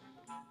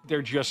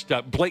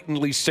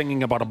blatantly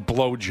singing about a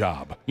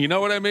blowjob. You know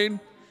what I mean?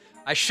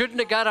 I shouldn't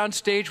have got on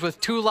stage with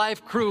 2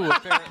 Live Crew,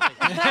 apparently.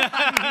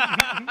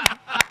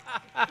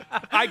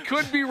 I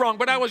could be wrong,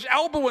 but I was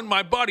elbowing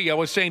my buddy. I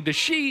was saying, does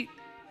she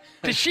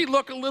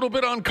look a little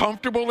bit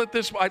uncomfortable at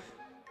this?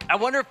 I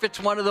wonder if it's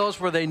one of those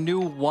where they knew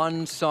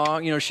one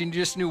song. You know, she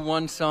just knew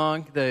one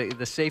song,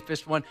 the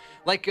safest one.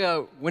 Like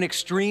when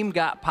Extreme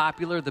got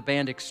popular, the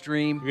band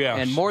Extreme. Yeah,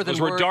 and More Than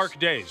Those were Words. dark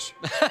days.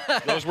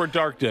 Those were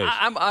dark days.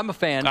 I'm a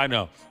fan. I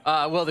know.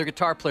 Well, their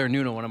guitar player,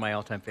 Nuno, one of my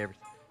all-time favorites.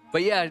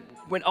 But yeah,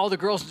 when all the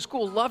girls in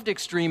school loved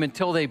Extreme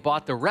until they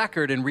bought the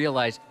record and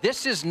realized,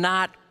 this is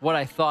not what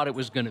I thought it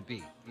was going to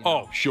be. You know?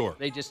 Oh, sure.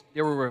 They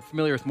were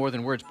familiar with more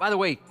than words. By the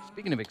way,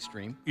 speaking of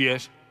extreme,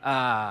 yes,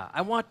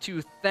 I want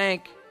to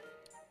thank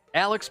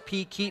Alex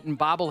P. Keaton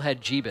bobblehead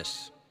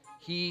Jeebus.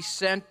 He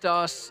sent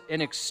us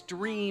an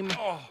extreme,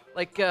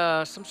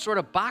 some sort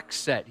of box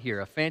set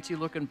here, a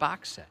fancy-looking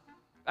box set.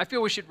 I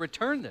feel we should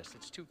return this.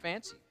 It's too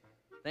fancy.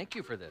 Thank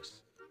you for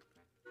this.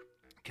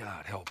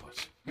 God help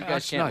us. You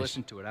guys can't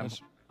listen to it.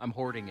 I'm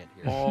hoarding it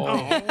here.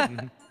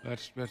 Oh,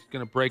 that's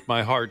going to break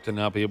my heart to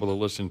not be able to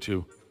listen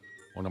to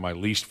one of my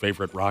least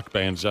favorite rock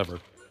bands ever.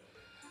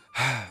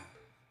 All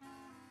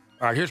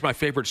right, here's my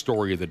favorite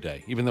story of the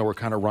day. Even though we're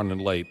kind of running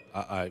late,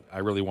 I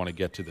really want to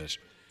get to this.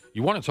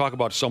 You want to talk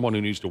about someone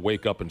who needs to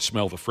wake up and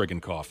smell the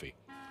friggin' coffee.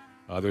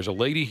 There's a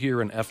lady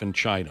here in effing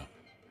China.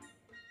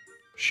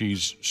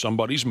 She's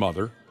somebody's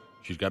mother.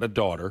 She's got a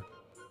daughter.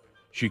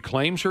 She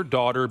claims her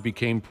daughter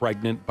became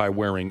pregnant by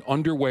wearing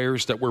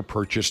underwears that were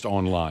purchased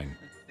online.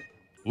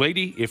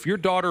 Lady, if your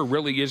daughter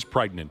really is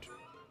pregnant,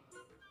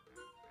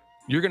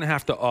 you're going to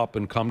have to up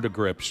and come to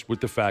grips with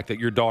the fact that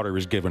your daughter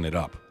is giving it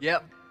up.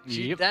 Yep.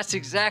 That's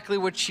exactly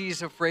what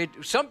she's afraid.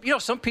 Some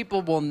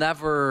people will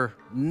never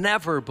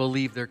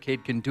believe their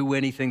kid can do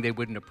anything they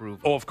wouldn't approve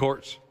of. Oh, of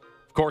course.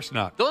 Of course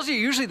not. Those are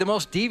usually the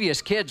most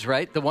devious kids,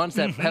 right? The ones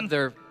that have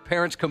their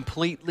parents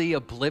completely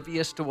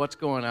oblivious to what's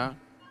going on.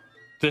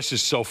 This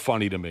is so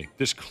funny to me.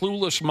 This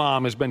clueless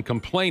mom has been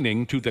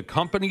complaining to the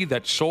company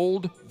that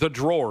sold the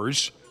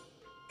drawers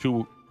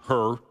to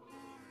her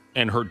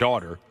and her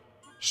daughter,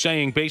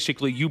 saying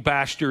basically, you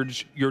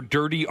bastards, your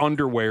dirty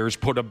underwears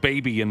put a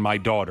baby in my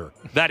daughter.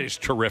 That is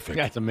terrific.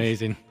 That's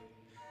amazing.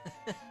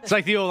 It's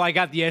like the old I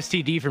got the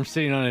STD from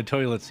sitting on a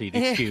toilet seat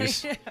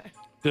excuse.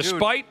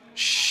 Despite...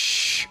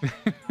 Shh.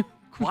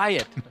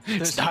 Quiet.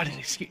 It's not an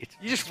excuse.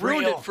 You just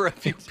ruined it for a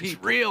few people.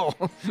 It's real.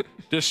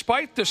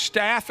 Despite the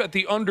staff at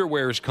the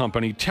underwears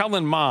company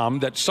telling mom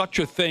that such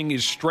a thing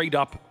is straight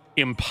up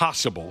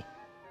impossible,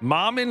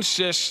 mom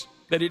insists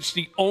that it's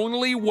the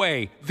only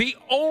way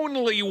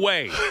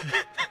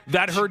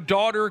that her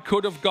daughter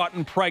could have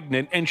gotten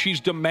pregnant, and she's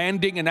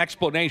demanding an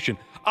explanation.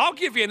 I'll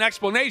give you an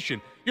explanation.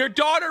 Your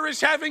daughter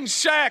is having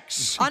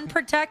sex.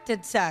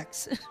 Unprotected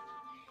sex.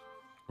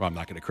 Well, I'm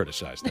not going to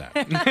criticize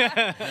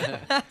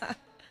that.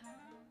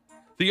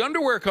 The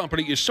underwear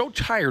company is so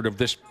tired of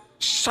this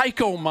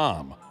psycho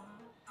mom,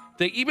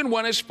 they even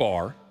went as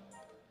far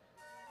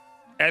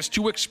as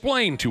to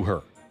explain to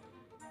her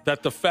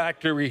that the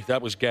factory,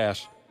 that was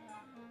gas,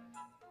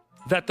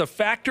 that the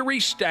factory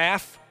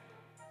staff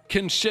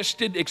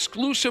consisted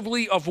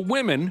exclusively of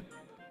women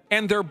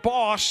and their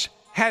boss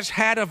has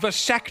had a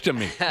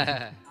vasectomy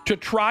to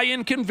try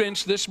and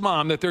convince this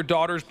mom that their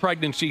daughter's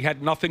pregnancy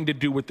had nothing to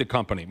do with the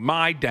company.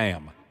 My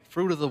damn.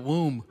 Fruit of the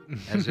womb,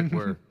 as it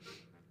were.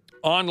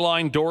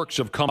 Online dorks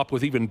have come up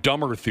with even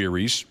dumber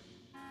theories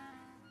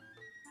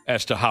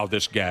as to how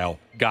this gal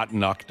got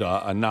knocked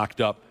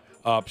up.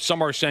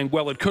 Some are saying,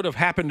 well, it could have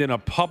happened in a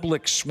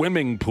public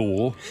swimming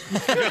pool.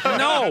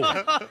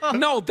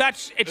 No,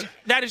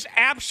 that is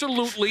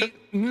absolutely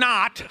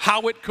not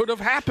how it could have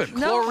happened.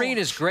 No. Chlorine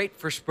is great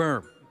for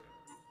sperm.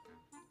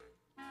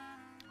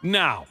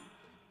 Now,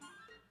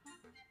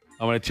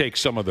 I'm going to take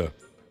some of the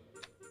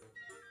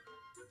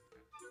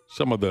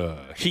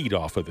heat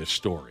off of this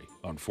story.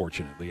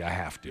 Unfortunately, I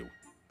have to.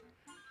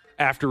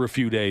 After a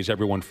few days,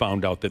 everyone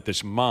found out that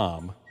this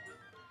mom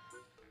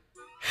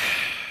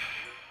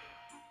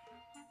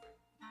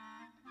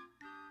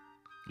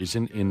is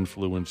an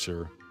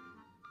influencer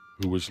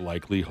who was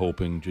likely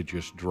hoping to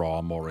just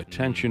draw more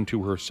attention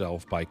to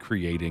herself by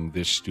creating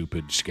this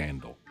stupid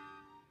scandal.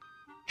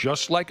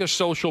 Just like a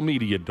social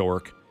media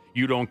dork,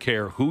 you don't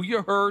care who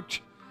you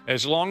hurt,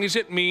 as long as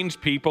it means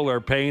people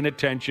are paying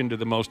attention to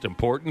the most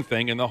important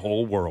thing in the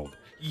whole world.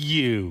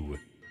 You.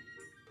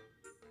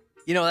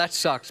 You know, that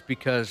sucks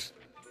because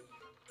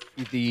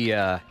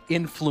the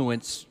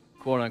influence,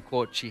 quote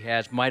unquote, she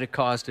has might have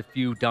caused a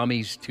few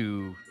dummies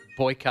to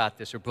boycott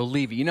this or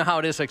believe it. You know how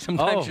it is? Like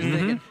sometimes you're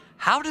thinking,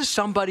 how does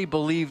somebody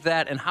believe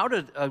that? And how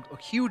did a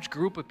huge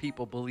group of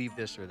people believe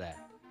this or that?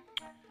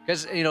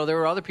 Because, you know, there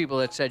were other people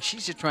that said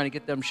she's just trying to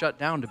get them shut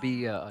down to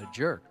be a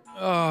jerk.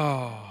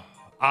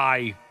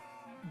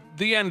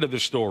 The end of the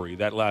story,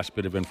 that last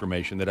bit of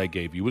information that I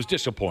gave you, was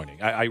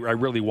disappointing. I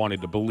really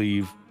wanted to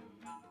believe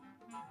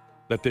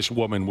that this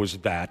woman was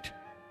that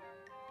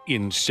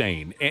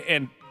insane.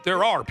 And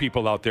there are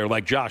people out there,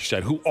 like Josh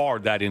said, who are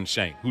that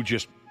insane, who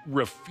just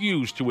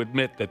refuse to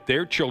admit that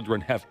their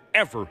children have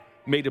ever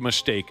made a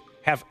mistake,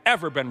 have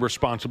ever been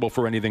responsible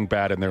for anything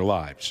bad in their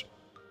lives.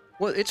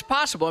 Well, it's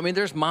possible. I mean,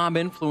 there's mom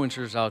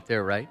influencers out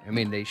there, right? I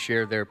mean, they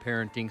share their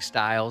parenting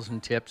styles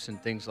and tips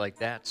and things like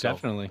that. So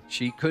definitely.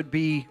 She could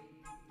be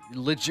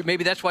legit.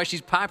 Maybe that's why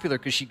she's popular,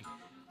 because she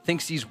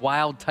thinks these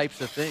wild types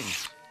of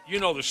things.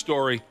 You know the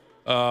story.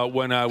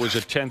 When I was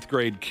a 10th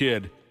grade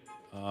kid,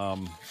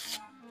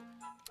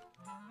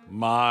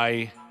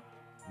 my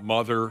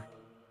mother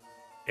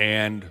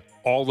and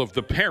all of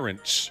the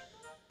parents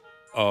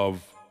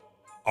of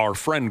our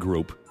friend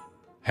group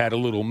had a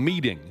little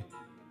meeting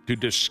to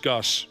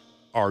discuss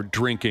our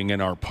drinking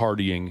and our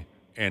partying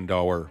and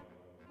our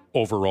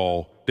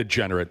overall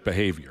degenerate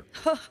behavior.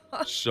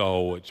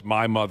 So it's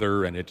my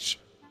mother and it's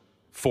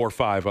 4 or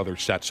 5 other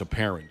sets of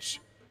parents.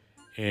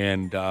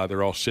 And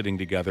they're all sitting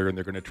together, and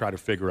they're going to try to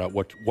figure out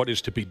what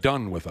is to be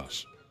done with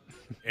us.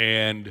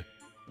 And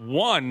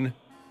one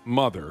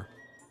mother,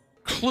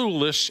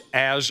 clueless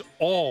as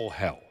all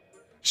hell,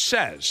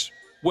 says,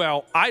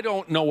 well, I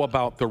don't know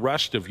about the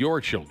rest of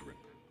your children,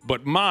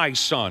 but my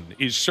son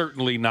is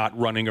certainly not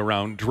running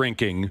around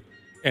drinking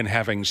and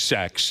having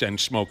sex and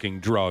smoking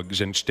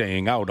drugs and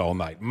staying out all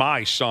night.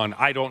 My son,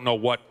 I don't know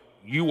what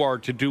you are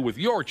to do with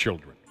your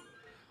children,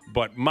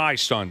 but my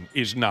son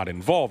is not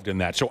involved in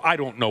that, so I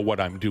don't know what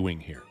I'm doing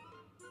here.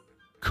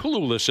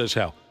 Clueless as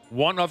hell.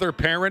 One other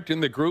parent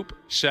in the group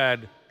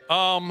said,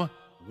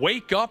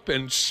 wake up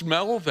and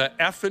smell the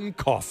effing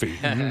coffee.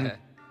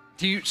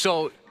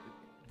 So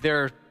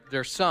their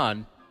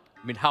son,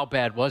 I mean, how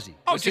bad was he?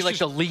 Was he like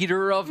the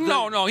leader of the...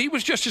 No, he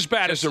was just as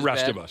bad as the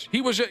rest of us.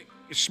 He was a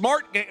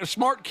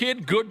smart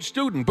kid, good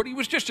student, but he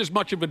was just as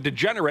much of a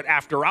degenerate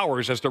after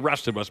hours as the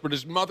rest of us. But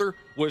his mother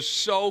was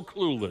so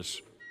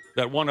clueless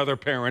that one other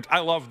parent, I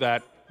love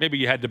that. Maybe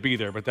you had to be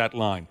there, but that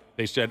line.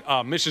 They said,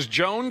 Mrs.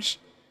 Jones,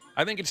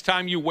 I think it's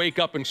time you wake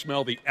up and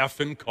smell the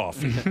effing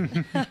coffee.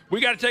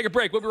 We got to take a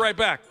break. We'll be right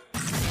back.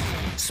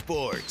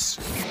 Sports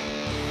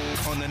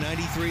on the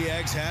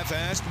 93X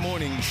Half-Assed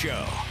Morning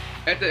Show.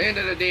 At the end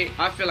of the day,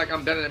 I feel like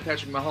I'm better than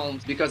Patrick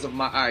Mahomes because of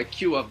my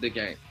IQ of the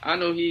game. I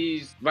know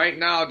he's right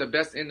now the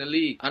best in the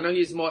league. I know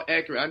he's more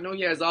accurate. I know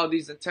he has all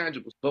these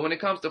intangibles. But when it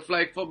comes to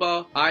flag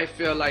football, I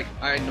feel like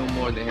I know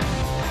more than him.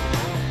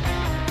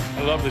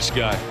 I love this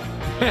guy.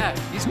 Yeah,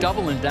 he's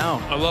doubling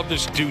down. I love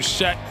this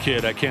Doucette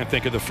kid. I can't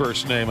think of the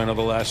first name. I know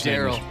the last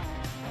name is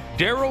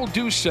Darryl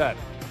Doucette,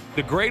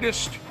 the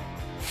greatest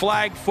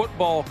flag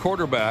football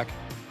quarterback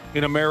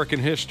in American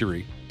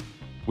history.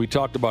 We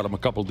talked about him a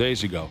couple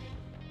days ago.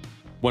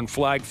 When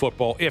flag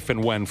football, if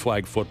and when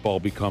flag football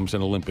becomes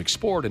an Olympic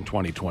sport in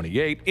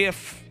 2028,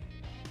 if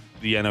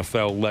the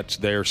NFL lets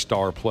their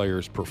star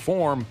players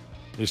perform,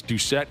 this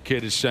Doucette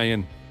kid is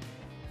saying,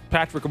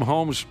 Patrick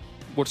Mahomes,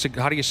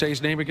 how do you say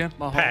his name again?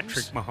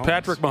 Patrick Mahomes.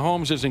 Patrick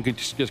Mahomes isn't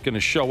just going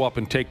to show up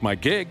and take my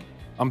gig.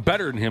 I'm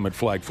better than him at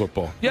flag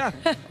football. Yeah,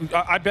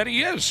 I bet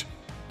he is.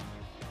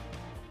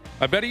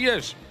 I bet he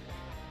is.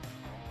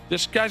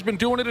 This guy's been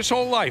doing it his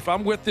whole life.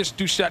 I'm with this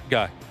Doucette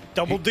guy.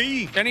 Double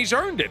D. And he's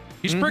earned it.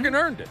 He's friggin'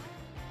 earned it.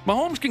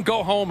 Mahomes can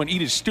go home and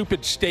eat his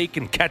stupid steak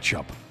and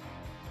ketchup.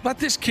 Let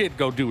this kid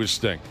go do his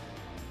thing.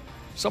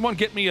 Someone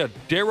get me a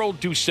Darryl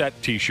Doucette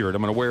t-shirt.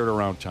 I'm going to wear it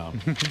around town.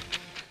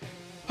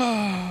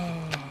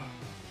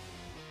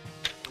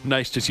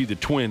 Nice to see the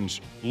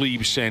Twins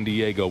leave San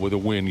Diego with a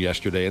win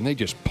yesterday, and they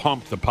just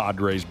pumped the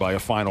Padres by a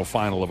final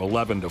of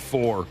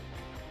 11-4.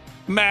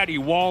 Matty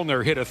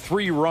Wallner hit a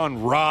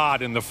 3-run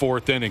rod in the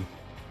 4th inning.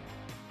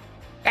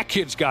 That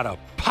kid's got a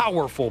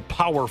powerful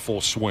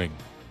swing.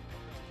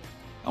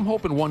 I'm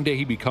hoping one day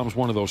he becomes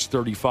one of those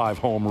 35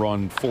 home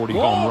run, 40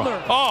 home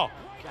run. Oh!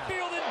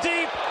 Fielded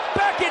deep,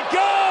 back it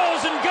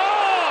goes and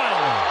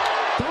gone!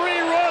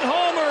 3-run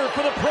homer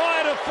for the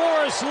pride of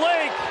Forest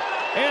Lake,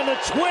 and the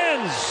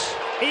Twins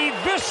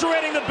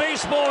eviscerating the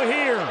baseball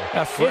here.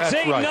 It's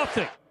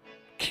 8-0.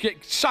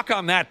 Suck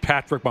on that,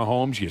 Patrick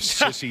Mahomes, you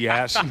sissy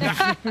ass.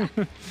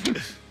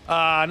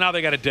 Now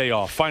they got a day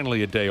off,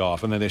 finally a day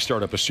off, and then they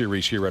start up a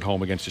series here at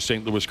home against the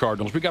St. Louis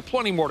Cardinals. We got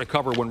plenty more to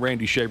cover when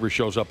Randy Shaver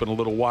shows up in a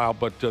little while,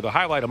 but the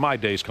highlight of my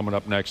day is coming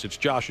up next. It's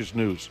Josh's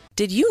News.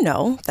 Did you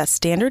know that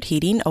Standard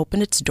Heating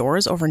opened its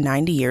doors over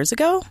 90 years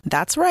ago?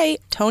 That's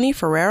right. Tony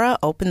Ferreira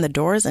opened the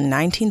doors in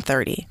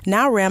 1930,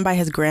 now ran by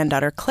his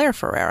granddaughter Claire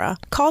Ferreira.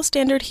 Call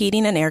Standard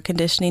Heating and Air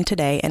Conditioning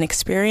today and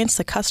experience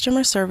the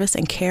customer service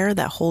and care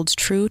that holds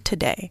true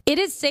today. It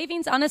is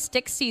savings on a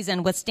stick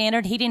season with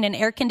Standard Heating and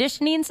Air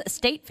Conditioning's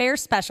State Fair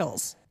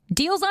specials.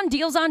 Deals on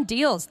deals on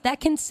deals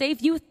that can save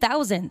you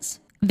thousands.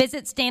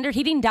 Visit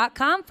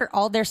standardheating.com for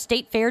all their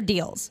State Fair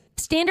deals.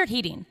 Standard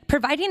Heating,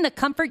 providing the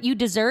comfort you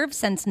deserve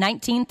since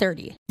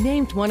 1930.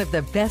 Named one of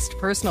the best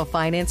personal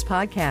finance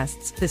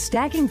podcasts, The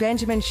Stacking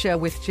Benjamin Show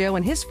with Joe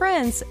and his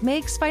friends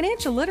makes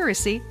financial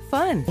literacy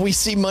fun. We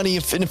see money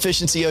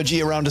inefficiency,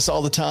 OG, around us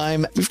all the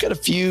time. We've got a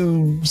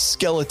few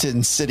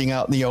skeletons sitting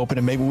out in the open,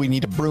 and maybe we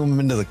need to broom them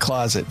into the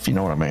closet, if you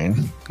know what I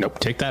mean. Nope,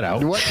 take that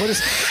out. What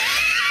is...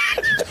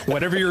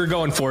 Whatever you were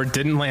going for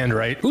didn't land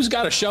right. Who's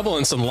got a shovel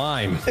and some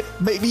lime?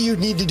 Maybe you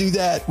need to do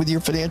that with your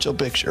financial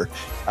picture.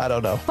 I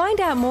don't know.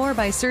 Find out more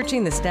by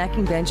searching the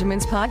Stacking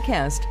Benjamins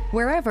podcast,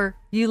 wherever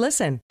you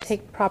listen.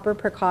 Take proper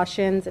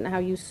precautions in how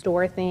you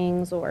store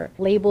things or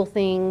label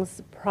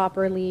things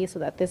properly so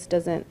that this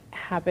doesn't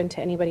happen to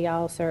anybody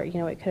else, or, it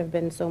could have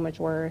been so much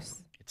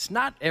worse. It's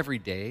not every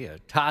day a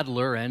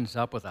toddler ends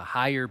up with a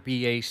higher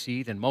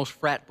BAC than most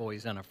frat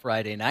boys on a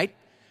Friday night.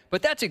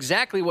 But that's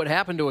exactly what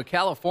happened to a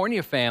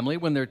California family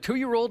when their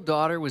 2-year-old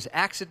daughter was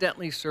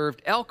accidentally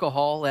served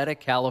alcohol at a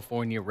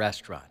California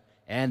restaurant.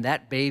 And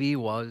that baby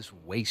was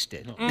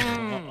wasted.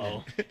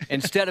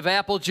 Instead of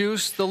apple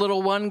juice, the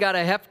little one got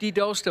a hefty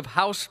dose of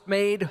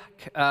house-made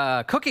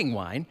cooking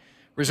wine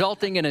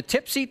resulting in a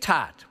tipsy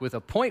tot with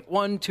a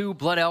 .12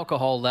 blood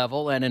alcohol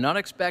level and an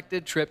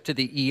unexpected trip to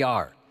the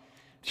ER.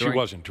 She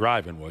wasn't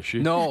driving, was she?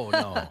 No.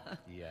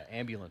 The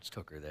ambulance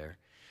took her there.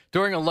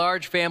 During a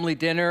large family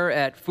dinner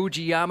at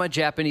Fujiyama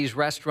Japanese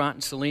restaurant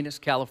in Salinas,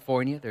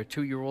 California, their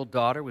 2-year-old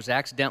daughter was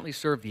accidentally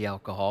served the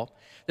alcohol.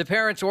 The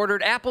parents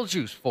ordered apple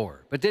juice for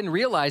her, but didn't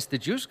realize the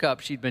juice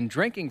cup she'd been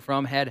drinking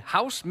from had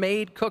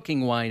house-made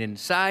cooking wine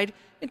inside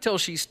until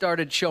she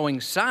started showing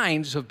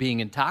signs of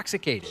being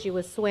intoxicated. She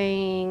was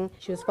swaying,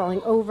 she was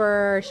falling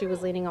over, she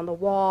was leaning on the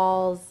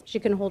walls, she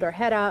couldn't hold her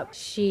head up,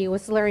 she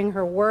was slurring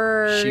her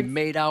words. She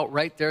made out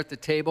right there at the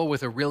table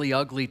with a really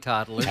ugly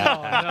toddler.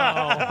 Oh,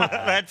 no.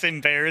 That's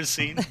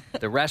embarrassing.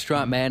 The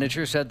restaurant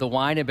manager said the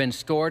wine had been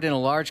stored in a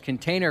large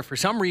container, for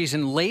some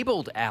reason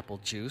labeled apple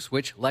juice,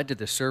 which led to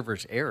the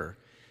server's error.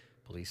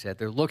 Police said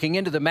they're looking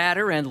into the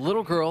matter, and the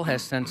little girl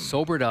has since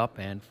sobered up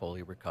and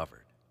fully recovered.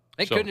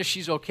 Thank goodness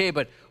she's okay,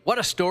 but what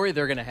a story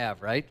they're going to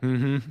have, right?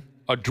 Mm-hmm.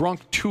 A drunk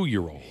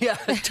 2-year-old. Yeah,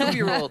 a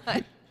 2-year-old.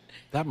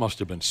 That must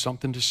have been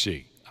something to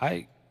see.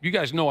 You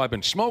guys know I've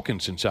been smoking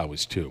since I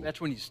was 2.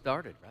 That's when you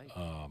started,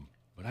 right?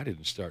 But I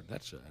didn't start.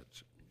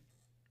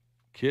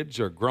 Kids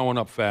are growing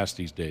up fast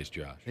these days,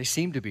 Josh. They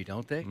seem to be,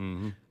 don't they?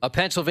 Mm-hmm. A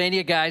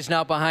Pennsylvania guy's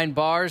now behind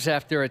bars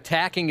after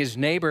attacking his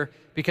neighbor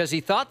because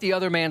he thought the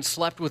other man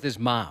slept with his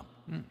mom.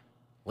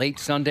 Late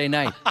Sunday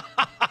night.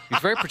 He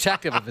was very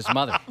protective of his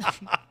mother.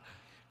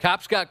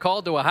 Cops got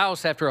called to a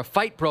house after a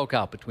fight broke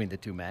out between the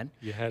two men.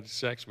 You had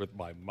sex with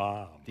my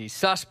mom. The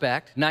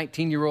suspect,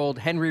 19-year-old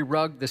Henry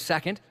Rugg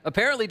II,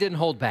 apparently didn't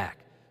hold back.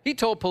 He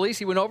told police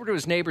he went over to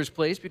his neighbor's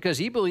place because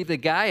he believed the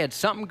guy had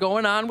something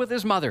going on with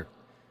his mother.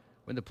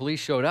 When the police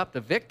showed up, the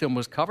victim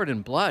was covered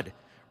in blood.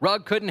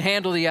 Rugg couldn't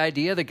handle the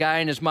idea of the guy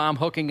and his mom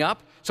hooking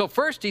up, so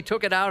first he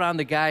took it out on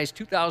the guy's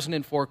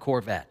 2004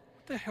 Corvette.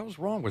 What the hell's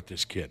wrong with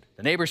this kid?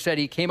 The neighbor said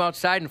he came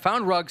outside and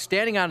found Rugg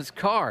standing on his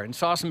car and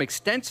saw some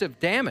extensive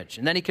damage,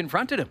 and then he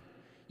confronted him.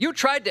 "You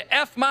tried to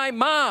F my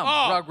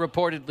mom," Rugg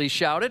reportedly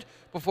shouted,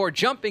 before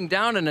jumping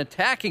down and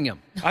attacking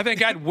him. I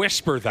think I'd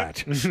whisper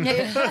that.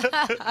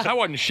 I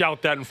wouldn't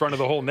shout that in front of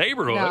the whole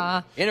neighborhood.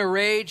 Nah. In a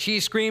rage, he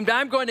screamed,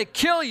 "I'm going to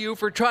kill you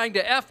for trying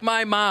to F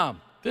my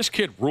mom." This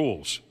kid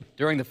rules.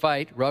 During the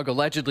fight, Rugg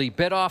allegedly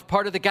bit off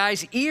part of the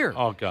guy's ear.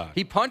 Oh, God.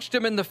 He punched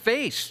him in the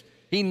face.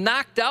 He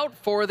knocked out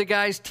 4 of the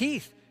guy's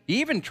teeth.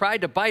 He even tried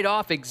to bite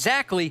off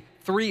exactly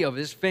 3 of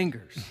his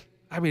fingers.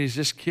 I mean, is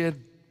this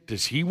kid,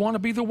 does he want to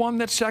be the one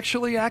that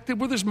sexually acted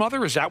with his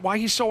mother? Is that why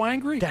he's so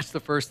angry? That's the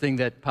first thing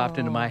that popped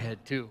into my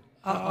head, too.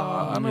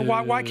 I mean,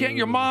 why can't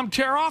your mom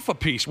tear off a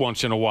piece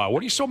once in a while? What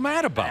are you so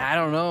mad about? I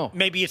don't know.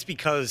 Maybe it's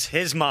because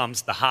his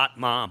mom's the hot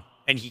mom,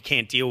 and he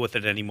can't deal with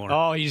it anymore.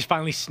 Oh, he just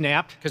finally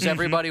snapped? Because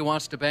everybody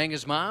wants to bang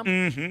his mom?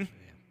 Mm-hmm.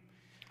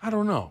 I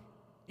don't know.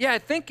 Yeah, I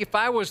think if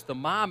I was the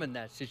mom in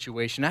that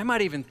situation, I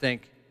might even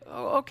think,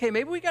 oh, okay,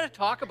 maybe we got to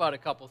talk about a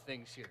couple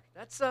things here.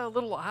 That's a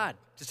little odd,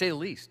 to say the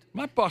least.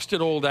 My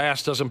busted old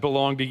ass doesn't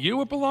belong to you.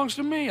 It belongs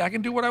to me. I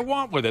can do what I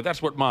want with it.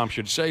 That's what Mom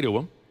should say to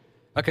him.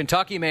 A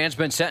Kentucky man's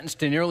been sentenced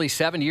to nearly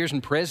 7 years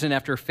in prison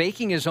after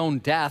faking his own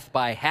death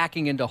by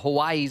hacking into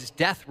Hawaii's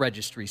death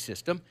registry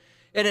system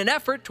in an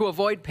effort to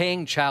avoid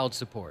paying child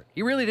support.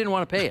 He really didn't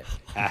want to pay it.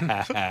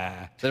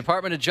 The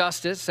Department of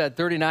Justice said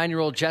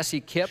 39-year-old Jesse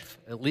Kipp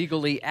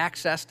illegally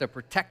accessed a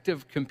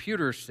protected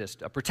computer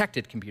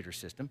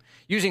system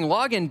using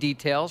login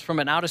details from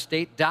an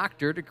out-of-state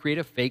doctor to create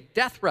a fake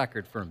death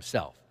record for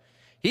himself.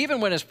 He even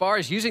went as far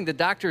as using the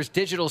doctor's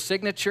digital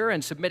signature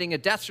and submitting a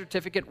death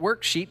certificate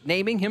worksheet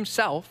naming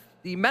himself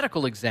the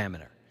medical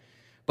examiner.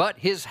 But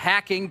his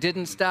hacking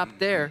didn't stop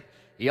there.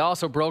 He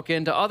also broke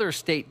into other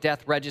state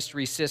death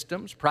registry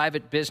systems,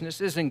 private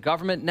businesses, and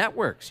government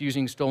networks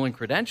using stolen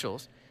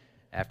credentials.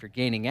 After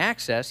gaining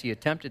access, he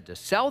attempted to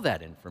sell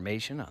that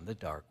information on the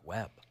dark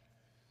web.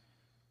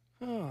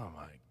 Oh,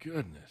 my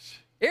goodness.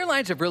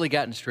 Airlines have really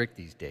gotten strict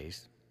these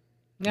days.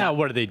 Now,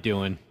 what are they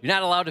doing? You're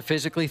not allowed to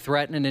physically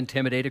threaten and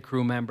intimidate a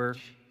crew member.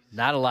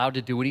 Not allowed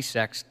to do any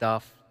sex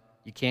stuff.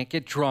 You can't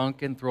get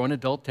drunk and throw an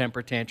adult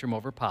temper tantrum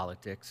over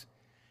politics.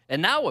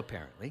 And now,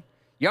 apparently,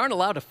 you aren't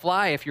allowed to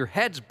fly if your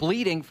head's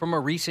bleeding from a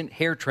recent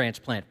hair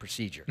transplant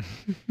procedure.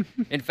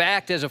 In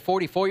fact, as a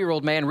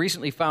 44-year-old man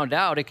recently found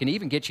out, it can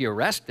even get you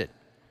arrested.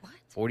 What?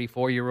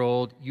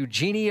 44-year-old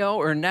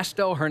Eugenio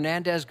Ernesto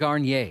Hernandez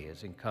Garnier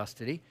is in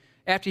custody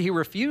after he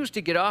refused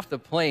to get off the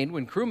plane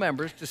when crew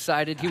members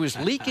decided he was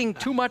leaking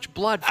too much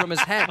blood from his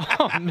head.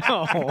 Oh,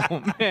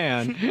 no,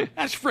 man.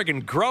 That's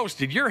friggin' gross.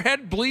 Did your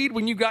head bleed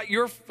when you got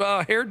your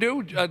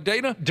hairdo,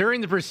 Dana?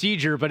 During the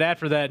procedure, but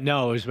after that,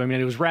 no. It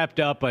was wrapped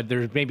up, but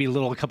there's maybe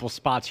a couple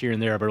spots here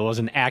and there, but it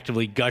wasn't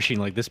actively gushing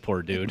like this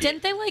poor dude.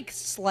 Didn't they,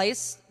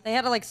 slice? They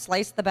had to,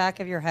 slice the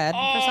back of your head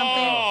or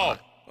something?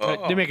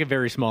 Oh. They make a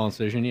very small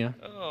incision, yeah.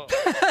 Oh.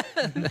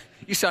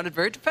 You sounded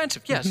very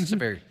defensive. Yes, it's a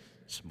very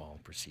small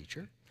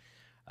procedure.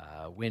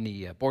 When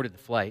he boarded the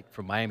flight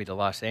from Miami to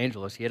Los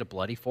Angeles, he had a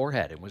bloody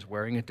forehead and was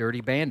wearing a dirty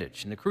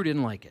bandage, and the crew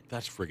didn't like it.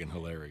 That's friggin'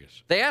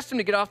 hilarious. They asked him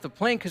to get off the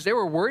plane because they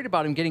were worried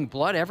about him getting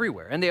blood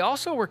everywhere, and they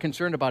also were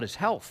concerned about his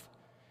health.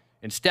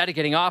 Instead of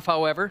getting off,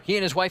 however, he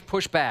and his wife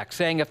pushed back,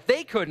 saying if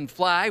they couldn't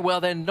fly,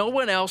 well, then no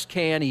one else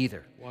can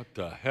either. What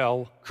the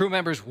hell? Crew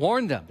members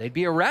warned them they'd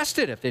be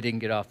arrested if they didn't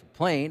get off the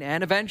plane,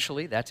 and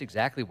eventually that's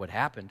exactly what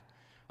happened.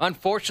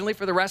 Unfortunately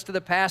for the rest of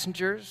the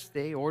passengers,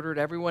 they ordered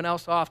everyone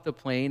else off the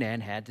plane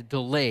and had to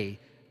delay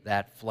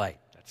that flight.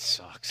 That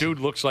sucks. Dude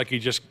looks like he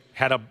just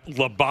had a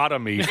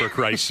lobotomy, for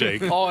Christ's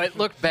sake. Oh, it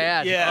looked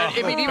bad. Yeah.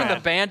 I mean, even the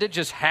bandage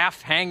is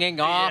half hanging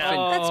off. Yeah.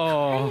 And,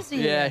 That's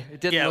crazy. yeah,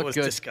 it didn't look it was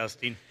good.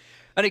 disgusting.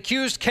 An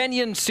accused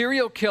Kenyan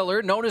serial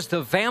killer known as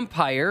the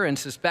Vampire and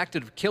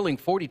suspected of killing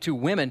 42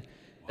 women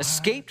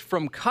escaped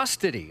from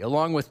custody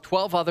along with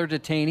 12 other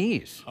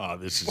detainees. Oh,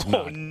 this is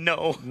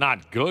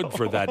not good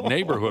for that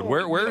neighborhood.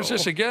 Where is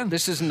this again?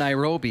 This is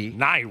Nairobi.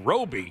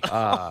 Nairobi.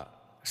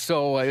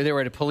 So they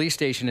were at a police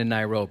station in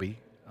Nairobi,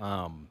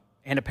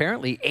 and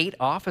apparently 8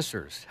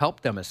 officers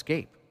helped them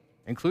escape,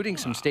 including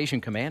some station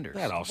commanders.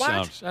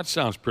 That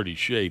sounds pretty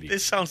shady.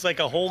 This sounds like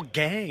a whole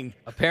gang.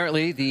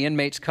 Apparently, the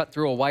inmates cut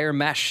through a wire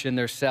mesh in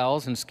their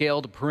cells and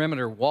scaled a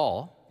perimeter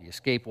wall. The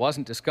escape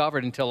wasn't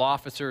discovered until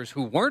officers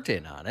who weren't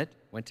in on it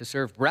went to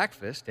serve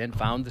breakfast and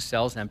found the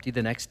cells empty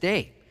the next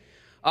day.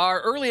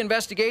 Our early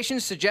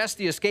investigations suggest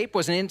the escape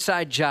was an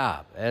inside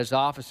job, as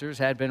officers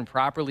had been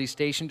properly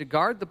stationed to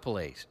guard the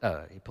police,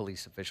 a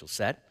police official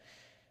said.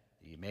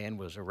 The man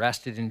was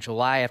arrested in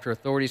July after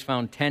authorities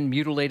found 10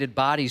 mutilated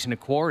bodies in a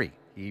quarry.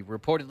 He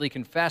reportedly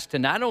confessed to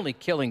not only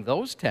killing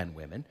those 10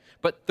 women,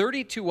 but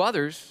 32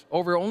 others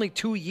over only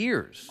 2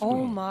 years.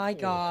 Oh, my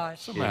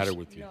gosh. What's the matter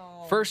with you?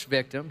 First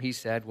victim, he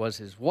said, was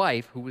his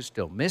wife, who was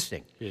still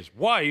missing. His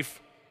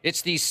wife?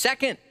 It's the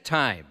second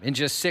time in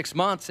just 6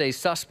 months a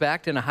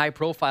suspect in a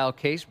high-profile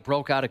case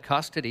broke out of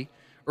custody.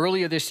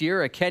 Earlier this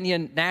year, a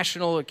Kenyan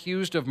national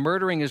accused of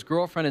murdering his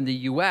girlfriend in the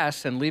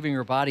U.S. and leaving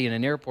her body in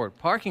an airport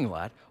parking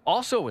lot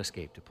also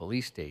escaped a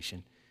police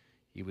station.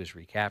 He was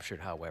recaptured,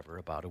 however,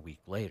 about a week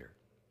later.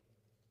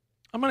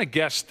 I'm going to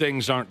guess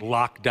things aren't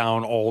locked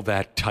down all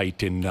that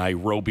tight in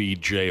Nairobi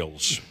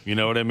jails. You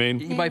know what I mean?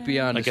 You might be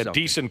on like a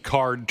something. decent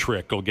card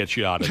trick will get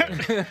you out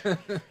of there.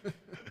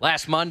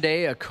 Last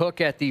Monday, a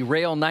cook at the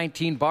Rail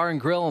 19 Bar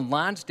and Grill in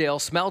Lonsdale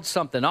smelled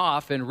something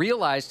off and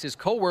realized his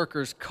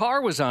coworker's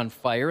car was on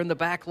fire in the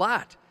back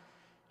lot.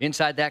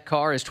 Inside that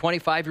car, his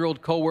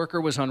 25-year-old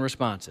coworker was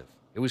unresponsive.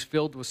 It was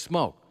filled with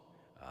smoke.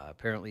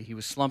 Apparently, he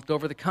was slumped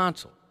over the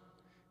console.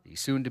 The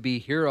soon-to-be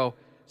hero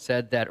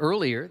said that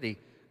earlier, the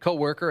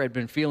coworker had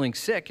been feeling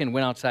sick and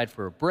went outside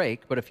for a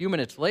break, but a few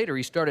minutes later,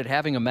 he started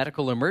having a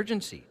medical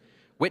emergency.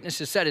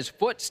 Witnesses said his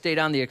foot stayed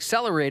on the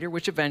accelerator,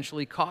 which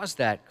eventually caused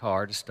that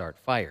car to start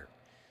fire.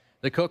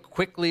 The cook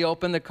quickly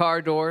opened the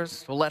car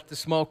doors to let the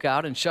smoke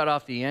out and shut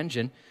off the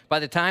engine. By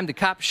the time the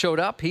cops showed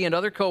up, he and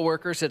other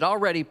coworkers had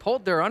already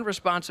pulled their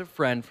unresponsive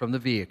friend from the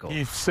vehicle.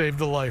 He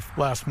saved a life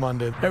last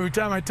Monday. Every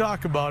time I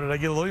talk about it, I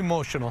get a little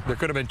emotional. There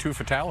could have been 2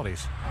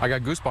 fatalities. I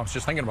got goosebumps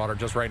just thinking about it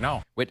just right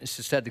now.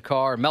 Witnesses said the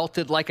car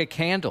melted like a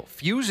candle,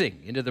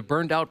 fusing into the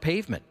burned-out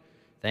pavement.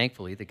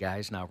 Thankfully, the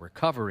guy's now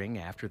recovering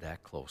after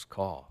that close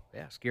call.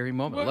 Yeah, scary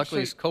moment. Well,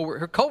 luckily,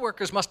 her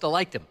coworkers must have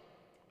liked him.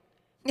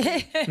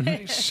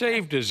 He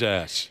saved his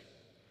ass.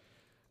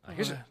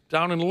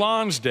 Down in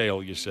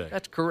Lonsdale, you say?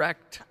 That's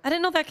correct. I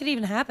didn't know that could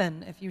even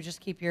happen if you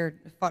just keep your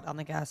foot on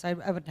the gas. I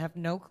would have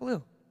no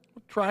clue.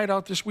 Try it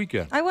out this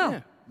weekend. I will.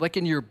 Yeah, like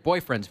in your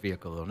boyfriend's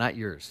vehicle, though, not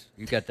yours.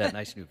 You got that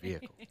nice new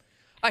vehicle.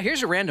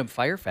 Here's a random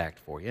fire fact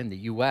for you. In the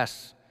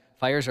U.S.,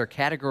 fires are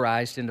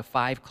categorized into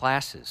 5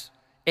 classes.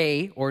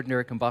 A,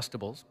 ordinary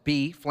combustibles.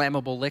 B,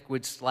 flammable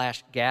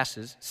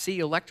liquids/gases. C,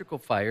 electrical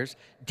fires.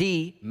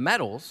 D,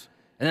 metals.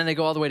 And then they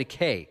go all the way to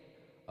K.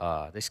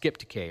 They skip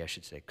to K, I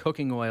should say.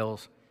 Cooking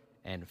oils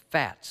and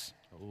fats.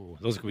 Ooh,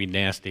 those could be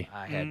nasty.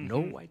 I had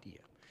no idea.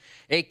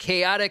 A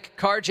chaotic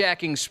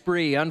carjacking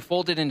spree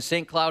unfolded in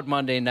St. Cloud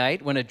Monday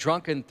night when a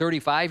drunken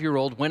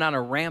 35-year-old went on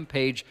a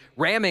rampage,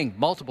 ramming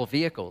multiple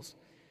vehicles.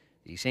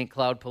 The St.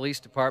 Cloud Police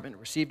Department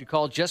received a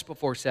call just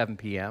before 7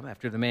 p.m.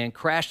 after the man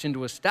crashed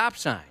into a stop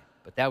sign,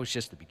 but that was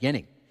just the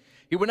beginning.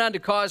 He went on to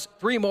cause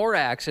 3 more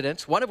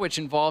accidents, one of which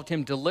involved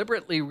him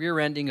deliberately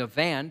rear-ending a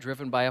van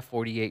driven by a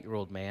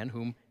 48-year-old man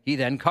whom he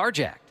then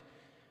carjacked.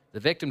 The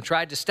victim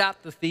tried to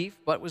stop the thief,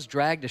 but was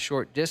dragged a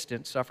short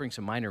distance, suffering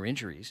some minor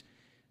injuries.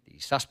 The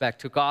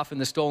suspect took off in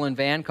the stolen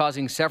van,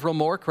 causing several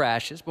more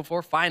crashes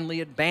before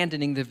finally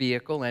abandoning the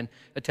vehicle and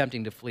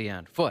attempting to flee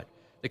on foot.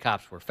 The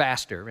cops were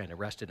faster and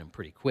arrested him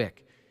pretty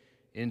quick.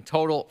 In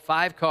total,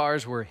 5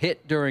 cars were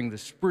hit during the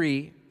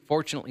spree.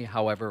 Fortunately,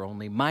 however,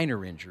 only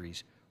minor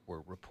injuries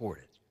were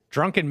reported.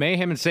 Drunken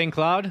mayhem in St.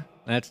 Cloud?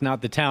 That's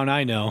not the town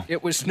I know.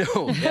 It was new.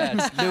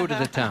 Yeah, it's new to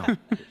the town.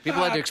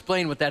 People had to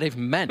explain what that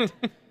even meant.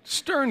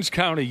 Stearns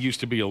County used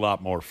to be a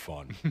lot more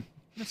fun.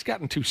 It's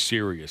gotten too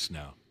serious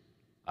now.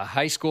 A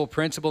high school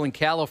principal in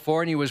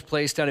California was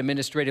placed on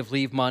administrative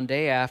leave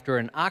Monday after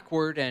an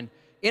awkward and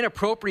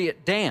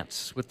inappropriate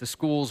dance with the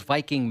school's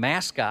Viking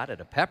mascot at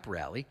a pep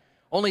rally,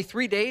 only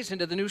 3 days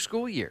into the new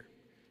school year.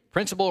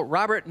 Principal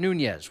Robert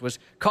Nunez was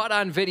caught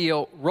on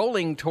video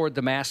rolling toward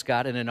the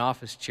mascot in an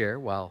office chair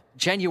while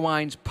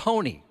Genuine's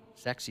Pony,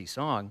 sexy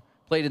song,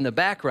 played in the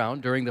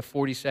background during the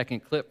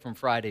 40-second clip from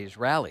Friday's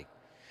rally.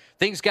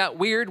 Things got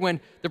weird when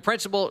the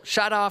principal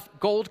shot off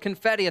gold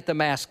confetti at the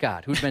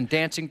mascot, who'd been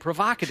dancing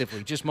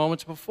provocatively just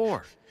moments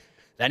before.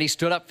 Then he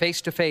stood up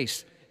face to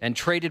face and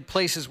traded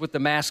places with the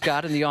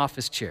mascot in the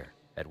office chair.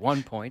 At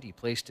one point, he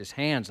placed his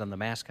hands on the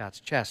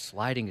mascot's chest,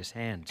 sliding his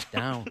hands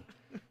down,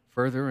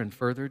 further and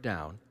further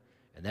down,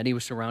 and then he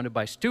was surrounded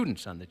by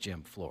students on the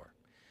gym floor.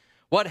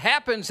 What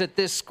happens at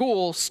this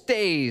school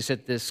stays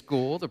at this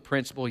school, the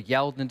principal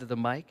yelled into the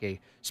mic, a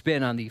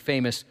spin on the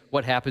famous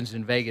 "what happens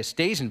in Vegas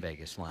stays in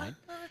Vegas" line.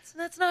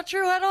 That's not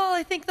true at all,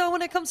 I think, though,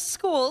 when it comes to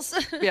schools.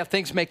 Yeah,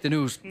 things make the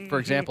news. For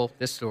example,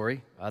 this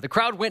story. The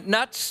crowd went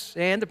nuts,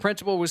 and the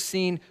principal was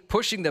seen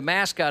pushing the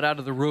mascot out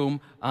of the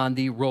room on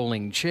the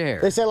rolling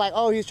chair. They said, like,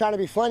 oh, he's trying to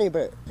be funny,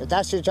 but if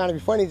that shit's trying to be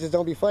funny, just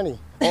don't be funny.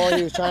 Or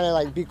he was trying to,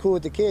 like, be cool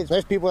with the kids.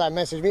 There's people that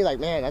message me like,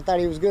 man, I thought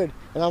he was good.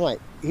 And I'm like,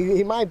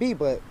 he might be,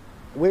 but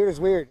weird is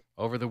weird.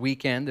 Over the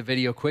weekend, the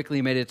video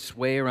quickly made its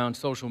way around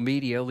social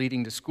media,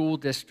 leading to school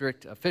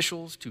district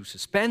officials to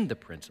suspend the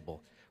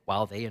principal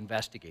while they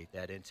investigate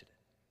that incident.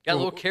 Got a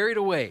little carried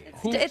away.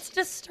 It's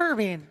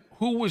disturbing.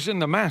 Who was in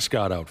the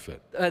mascot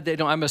outfit? They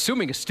don't. I'm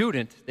assuming a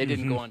student. They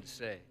didn't go on to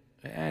say.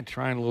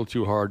 Trying a little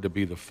too hard to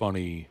be the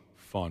funny,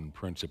 fun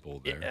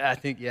principal there. I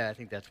think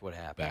that's what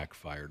happened.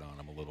 Backfired on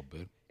him a little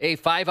bit. A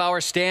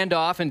 5-hour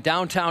standoff in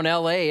downtown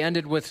L.A.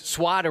 ended with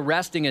SWAT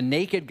arresting a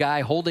naked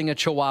guy holding a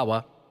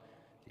chihuahua.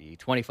 The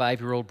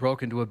 25-year-old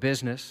broke into a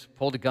business,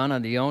 pulled a gun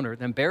on the owner,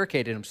 then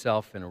barricaded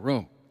himself in a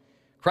room.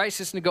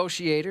 Crisis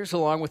negotiators,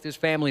 along with his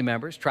family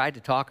members, tried to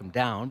talk him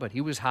down, but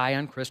he was high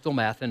on crystal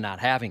meth and not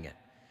having it.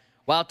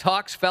 While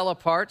talks fell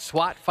apart,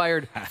 SWAT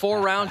fired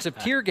 4 rounds of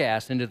tear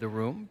gas into the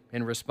room.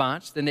 In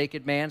response, the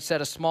naked man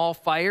set a small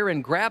fire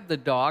and grabbed the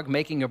dog,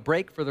 making a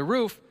break for the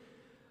roof.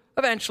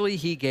 Eventually,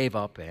 he gave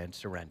up and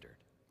surrendered.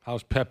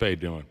 How's Pepe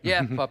doing?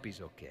 Yeah,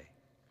 puppy's okay.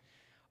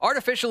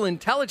 Artificial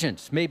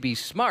intelligence may be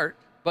smart,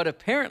 but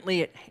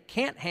apparently it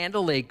can't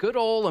handle a good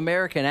old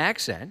American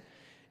accent.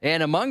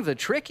 And among the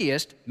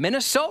trickiest,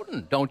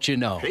 Minnesotan, don't you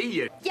know?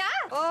 Yeah.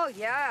 Oh,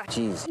 yeah.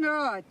 Jeez.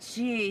 Oh,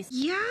 jeez.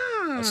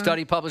 Yeah. A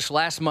study published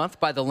last month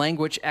by the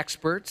language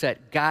experts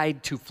at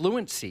Guide to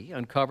Fluency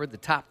uncovered the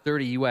top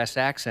 30 U.S.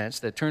 accents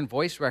that turned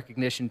voice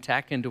recognition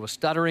tech into a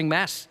stuttering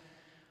mess.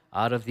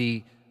 Out of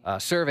the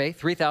survey,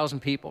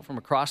 3,000 people from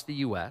across the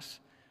U.S.,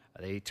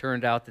 they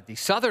turned out that the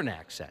Southern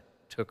accent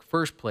took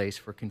first place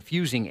for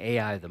confusing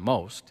AI the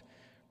most.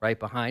 Right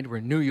behind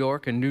were New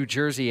York and New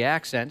Jersey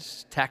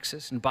accents.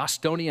 Texas and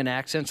Bostonian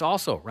accents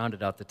also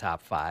rounded out the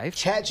top 5.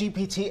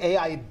 ChatGPT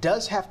AI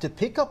does have to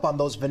pick up on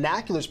those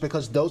vernaculars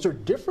because those are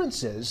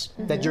differences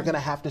that you're going to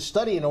have to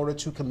study in order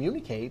to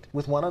communicate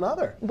with one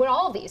another. What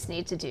all these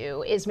need to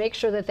do is make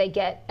sure that they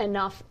get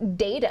enough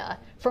data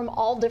from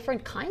all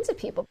different kinds of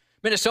people.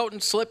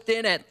 Minnesotans slipped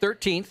in at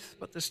 13th,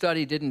 but the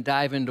study didn't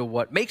dive into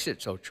what makes it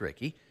so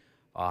tricky.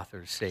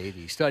 Authors say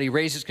the study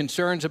raises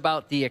concerns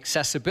about the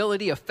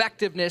accessibility,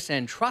 effectiveness,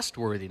 and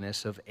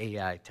trustworthiness of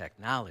AI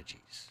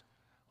technologies.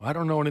 Well, I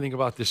don't know anything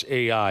about this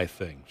AI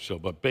thing,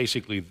 but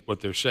basically what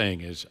they're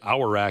saying is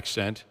our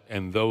accent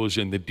and those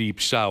in the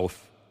Deep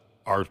South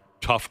are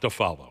tough to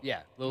follow. Yeah,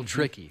 a little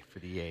tricky for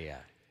the AI.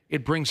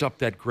 It brings up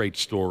that great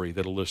story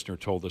that a listener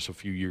told us a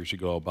few years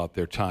ago about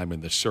their time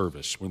in the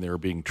service when they were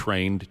being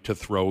trained to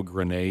throw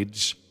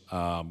grenades.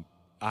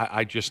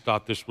 I just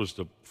thought this was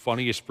the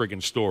funniest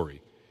friggin'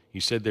 story. He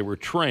said they were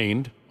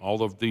trained,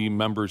 all of the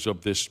members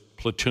of this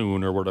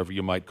platoon or whatever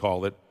you might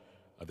call it,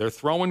 they're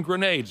throwing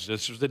grenades.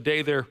 This was the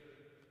day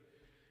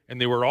and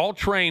they were all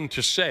trained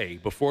to say,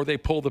 before they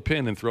pull the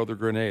pin and throw the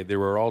grenade, they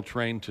were all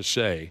trained to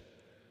say,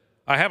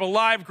 I have a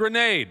live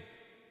grenade,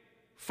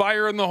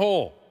 fire in the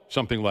hole,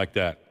 something like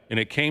that. And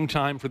it came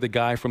time for the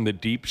guy from the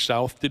Deep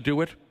South to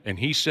do it, and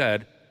he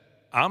said,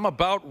 I'm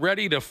about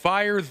ready to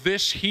fire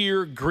this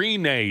here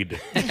grenade.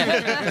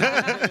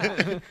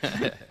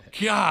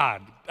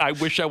 God, I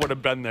wish I would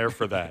have been there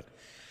for that.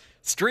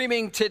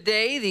 Streaming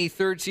today, the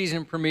 3rd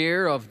season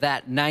premiere of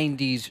That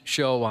 90s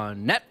Show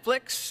on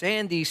Netflix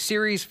and the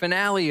series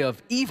finale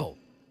of Evil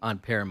on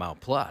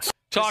Paramount+.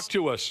 Talk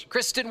to us.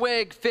 Kristen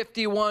Wiig,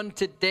 51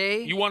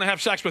 today. You want to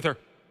have sex with her?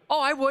 Oh,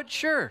 I would,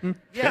 sure.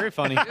 Yeah. Very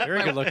funny.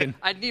 Very good looking.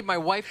 I'd need my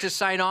wife to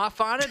sign off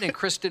on it and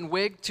Kristen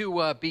Wiig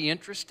to be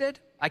interested.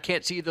 I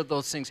can't see either of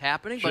those things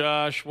happening. But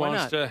Josh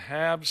wants to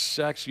have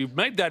sex. You've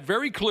made that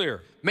very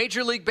clear.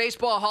 Major League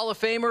Baseball Hall of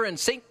Famer and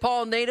St.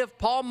 Paul native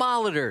Paul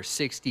Molitor,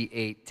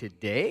 68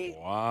 today.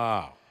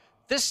 Wow.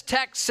 This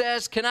text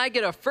says, can I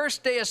get a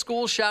first day of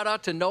school shout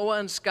out to Noah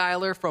and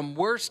Skylar from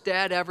Worst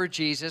Dad Ever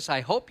Jesus? I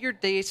hope your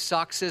day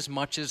sucks as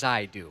much as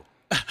I do.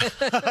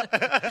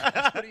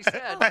 That's what he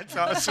said. That's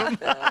awesome.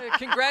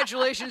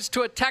 Congratulations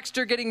to a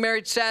texter getting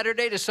married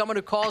Saturday to someone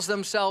who calls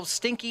themselves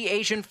Stinky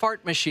Asian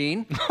Fart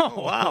Machine. Oh,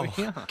 wow.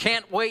 Yeah.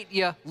 Can't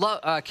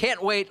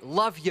wait,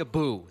 love ya,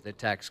 boo, the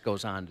text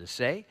goes on to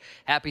say.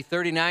 Happy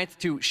 39th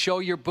to Show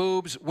Your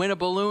Boobs, Win a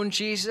Balloon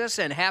Jesus,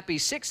 and happy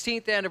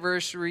 16th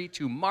anniversary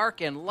to Mark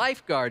and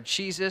Lifeguard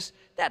Jesus.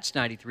 That's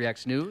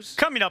 93X News.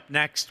 Coming up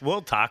next,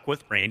 we'll talk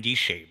with Randy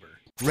Shaver.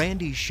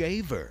 Randy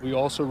Shaver. We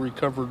also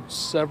recovered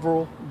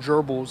several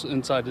gerbils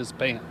inside his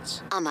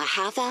pants. On the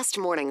Half-Assed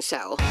Morning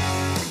Show.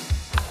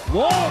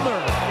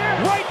 Wallner,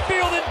 right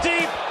field and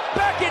deep.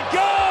 Back it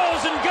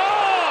goes and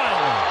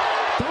gone.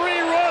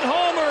 3-run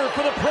homer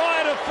for the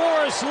pride of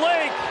Forest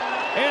Lake.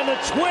 And the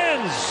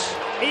Twins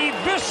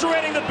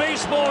eviscerating the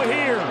baseball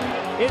here.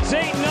 It's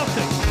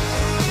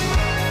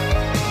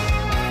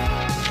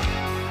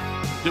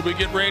 8-0. Did we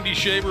get Randy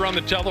Shaver on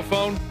the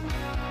telephone?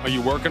 Are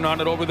you working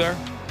on it over there?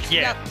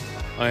 Yeah.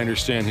 I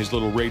understand his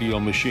little radio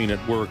machine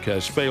at work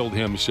has failed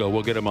him, so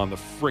we'll get him on the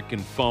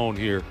frickin' phone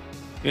here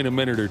in a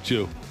minute or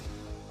two.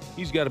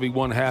 He's got to be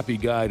one happy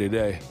guy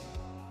today.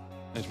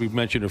 As we've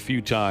mentioned a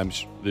few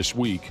times this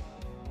week,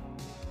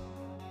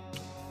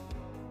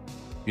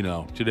 you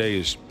know, today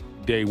is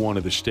day one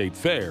of the state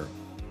fair.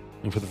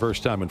 And for the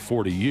first time in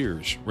 40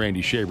 years,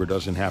 Randy Shaver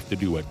doesn't have to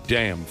do a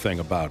damn thing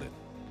about it.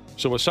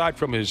 So aside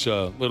from his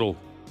little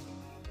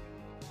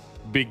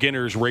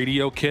beginner's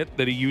radio kit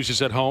that he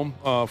uses at home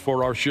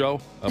for our show,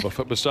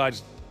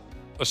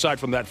 aside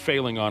from that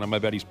failing on him, I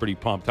bet he's pretty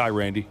pumped. Hi,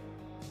 Randy.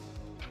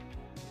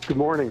 Good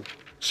morning.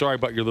 Sorry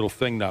about your little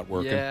thing not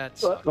working. Yeah,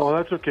 no,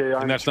 that's okay.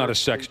 And that's not a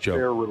sex joke.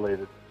 Fair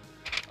related.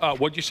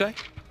 What'd you say?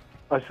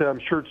 I said I'm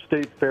sure it's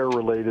state fair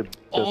related.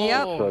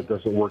 That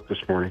doesn't work this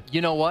morning.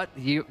 You know what?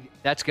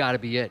 That's got to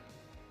be it.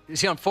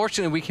 See,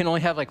 unfortunately, we can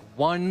only have like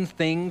one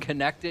thing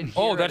connected here.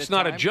 Oh, that's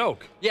not a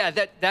joke. Yeah,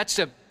 that's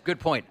a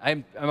good point.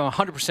 I'm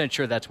 100%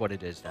 sure that's what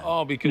it is then.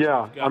 Oh, because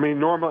I mean,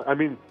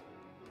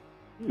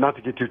 not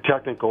to get too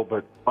technical,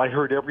 but I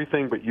heard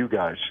everything but you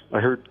guys. I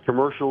heard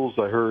commercials.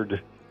 I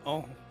heard.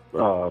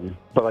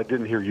 But I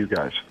didn't hear you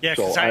guys. Yeah,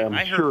 because so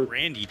I heard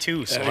Randy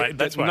too. So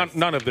that's why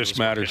none of this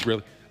matters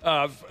really.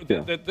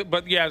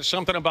 But yeah,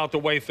 something about the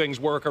way things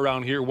work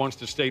around here once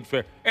the state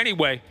fair.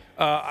 Anyway,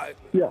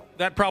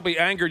 that probably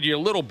angered you a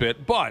little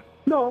bit, but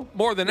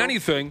more than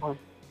anything,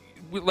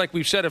 like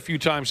we've said a few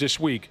times this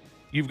week,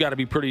 you've got to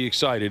be pretty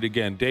excited.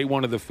 Again, day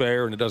one of the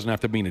fair, and it doesn't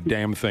have to mean a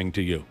damn thing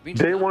to you.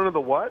 Day one of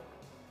the what?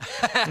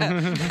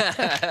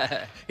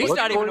 He's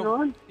not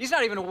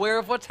even aware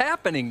of what's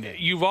happening there.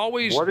 You've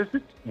always What is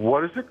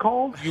it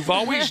called? You've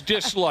always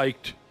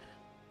disliked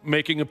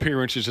making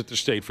appearances at the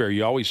state fair.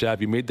 You always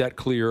have. You made that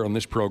clear on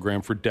this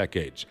program for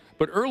decades.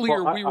 But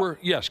earlier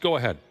yes, go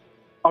ahead.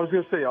 I was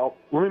going to say,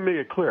 let me make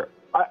it clear.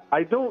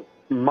 I don't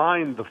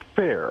mind the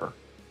fair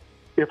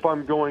if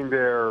I'm going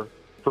there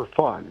for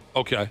fun.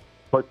 Okay.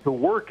 But to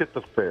work at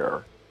the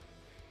fair,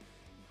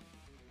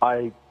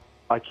 I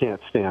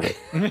can't stand it.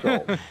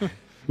 So,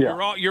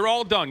 yeah. You're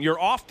all done. You're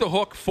off the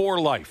hook for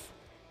life.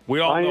 We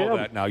all know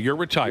that now. You're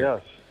retired.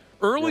 Yes.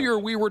 Earlier,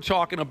 we were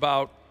talking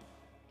about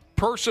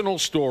personal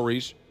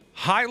stories,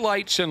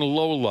 highlights and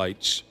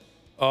lowlights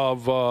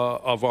of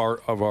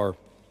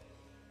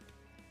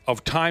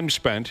time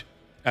spent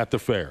at the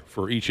fair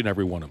for each and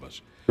every one of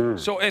us.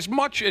 So, as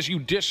much as you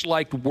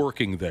disliked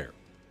working there,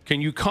 can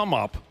you come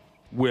up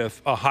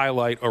with a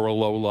highlight or a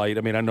low light?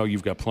 I mean, I know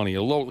you've got plenty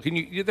of low.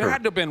 There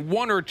had to have been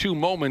one or two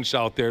moments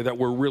out there that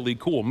were really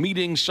cool.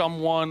 Meeting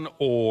someone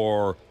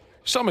or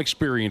some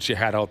experience you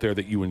had out there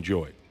that you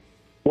enjoyed.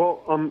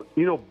 Well,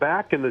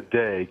 back in the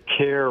day,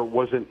 CARE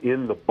wasn't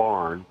in the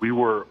barn. We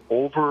were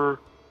over,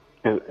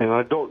 and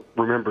I don't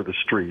remember the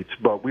streets,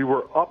 but we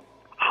were up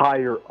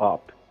higher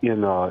up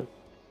in a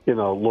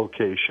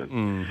location.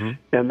 Mm-hmm.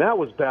 And that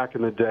was back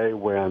in the day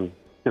when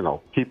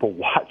people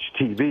watch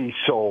TV.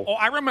 So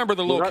I remember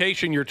the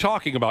location you're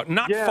talking about.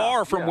 Not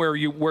far from where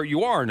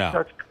you are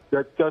now.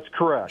 That's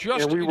correct.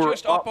 Just, and we were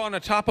just up on the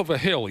top of a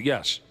hill.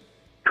 Yes.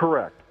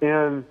 Correct.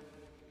 And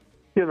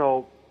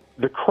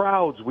the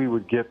crowds we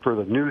would get for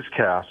the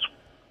newscasts,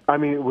 I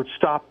mean, it would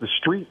stop the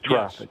street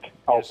traffic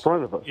out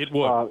front of us. It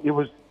would. It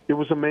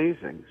was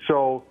amazing.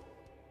 So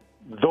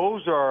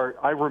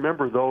I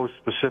remember those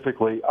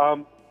specifically.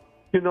 I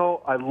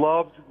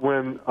loved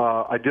when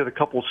I did a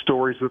couple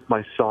stories with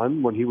my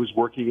son when he was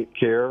working at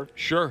CARE.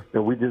 Sure.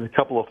 And we did a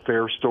couple of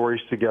fair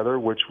stories together,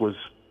 which was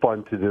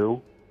fun to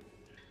do.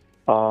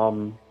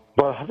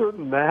 But other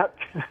than that,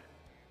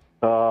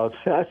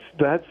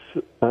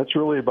 that's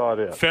really about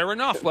it. Fair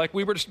enough. Like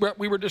we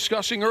were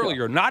discussing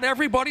earlier, not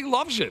everybody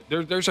loves it.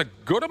 There's a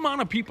good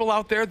amount of people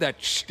out there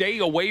that stay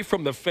away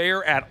from the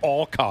fair at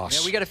all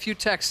costs. Yeah, we got a few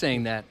texts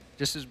saying that.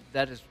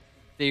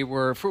 They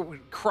were for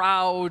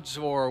crowds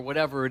or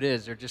whatever it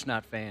is. They're just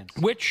not fans.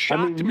 Which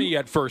shocked me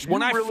at first.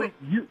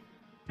 You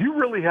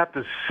really have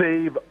to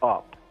save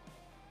up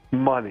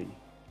money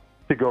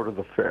to go to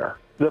the fair.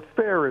 The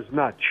fair is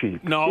not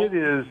cheap. No. It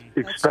is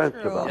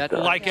expensive out there.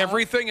 Like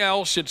everything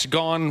else, it's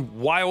gone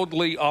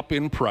wildly up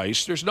in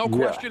price. There's no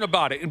question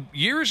about it.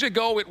 Years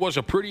ago, it was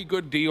a pretty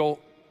good deal,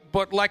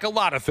 but like a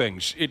lot of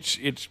things,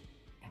 it's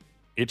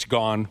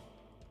gone.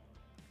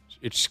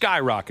 It's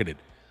skyrocketed.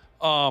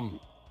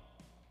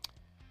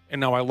 And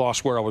now I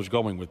lost where I was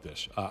going with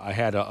this. I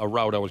had a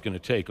route I was going to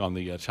take on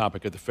the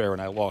topic of the fair, and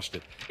I lost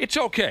it. It's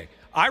okay.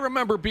 I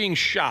remember being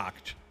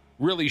shocked,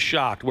 really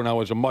shocked, when I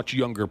was a much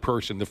younger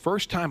person. The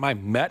first time I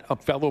met a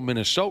fellow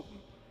Minnesotan,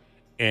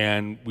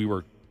 and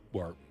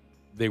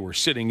they were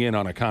sitting in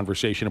on a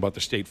conversation about the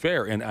state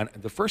fair. And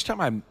the first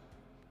time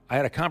I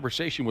had a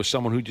conversation with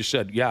someone who just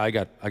said, yeah, I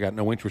got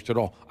no interest at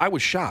all. I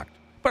was shocked,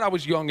 but I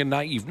was young and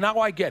naive. Now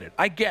I get it.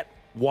 I get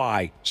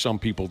why some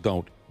people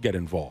don't get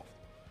involved.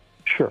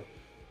 Sure.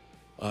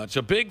 It's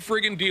a big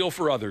friggin' deal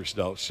for others,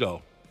 though.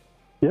 So.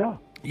 Yeah.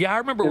 Yeah, I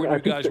remember when you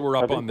guys were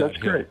up on that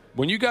hill. Great.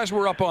 When you guys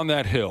were up on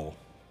that hill,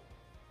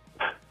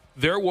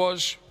 there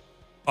was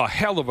a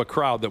hell of a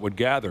crowd that would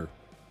gather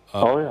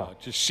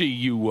to see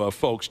you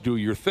folks do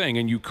your thing,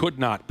 and you could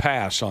not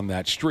pass on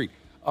that street.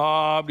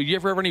 Did you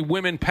ever have any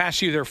women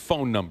pass you their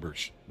phone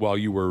numbers while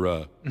you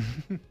were...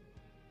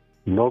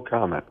 No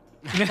comment.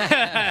 Did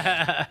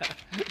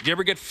you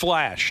ever get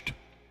flashed?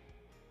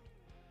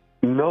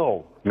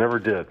 No, never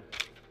did.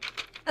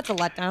 That's a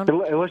letdown.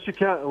 Unless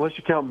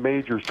you count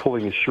Majors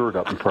pulling his shirt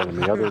up in front of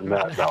me. Other than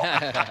that,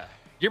 no.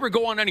 You ever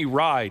go on any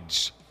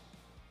rides?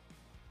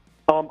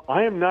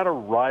 I am not a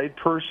ride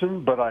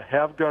person, but I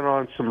have gone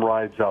on some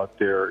rides out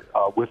there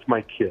with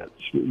my kids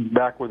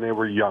back when they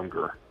were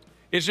younger.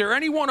 Is there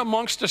anyone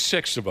amongst the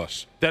six of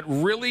us that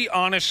really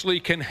honestly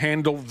can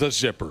handle the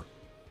zipper?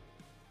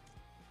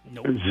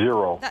 Nope.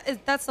 Zero.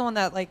 That's the one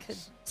that like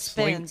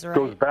spins, right?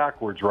 Goes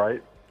backwards,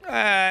 right?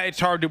 It's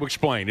hard to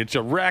explain. It's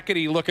a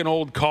rackety-looking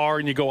old car,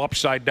 and you go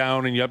upside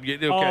down, and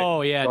okay.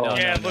 Oh, yeah. No,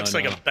 it looks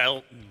like a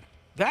belt.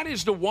 That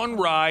is the one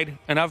ride,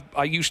 and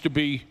I used to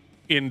be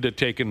into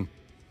taking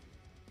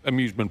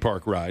amusement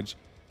park rides.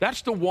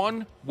 That's the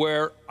one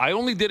where I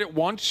only did it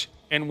once,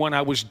 and when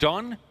I was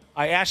done,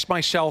 I asked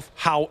myself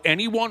how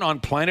anyone on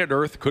planet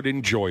Earth could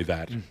enjoy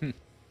that.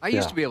 I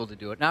used to be able to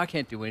do it. Now I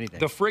can't do anything.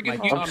 The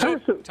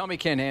friggin' Tummy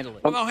can't handle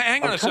it. Well, no,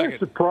 hang on a second.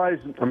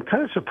 I'm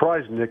kind of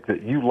surprised, Nick,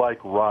 that you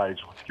like rides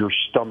with your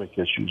stomach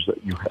issues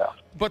that you have.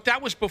 But that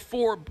was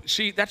before.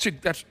 See,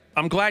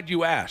 I'm glad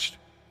you asked.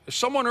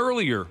 Someone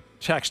earlier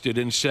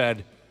texted and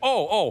said,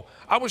 "Oh,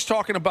 I was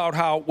talking about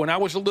how when I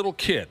was a little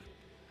kid,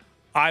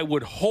 I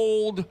would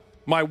hold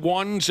my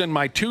ones and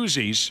my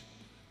twosies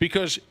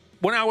because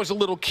when I was a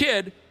little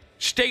kid,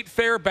 state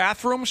fair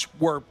bathrooms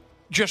were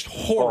just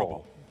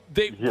horrible."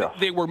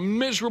 They were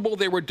miserable.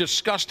 They were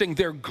disgusting.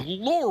 They're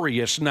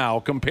glorious now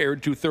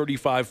compared to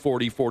 35,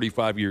 40,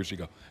 45 years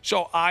ago.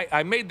 So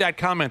I made that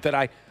comment that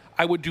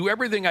I would do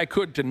everything I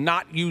could to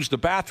not use the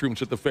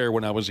bathrooms at the fair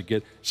when I was a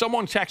kid.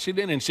 Someone texted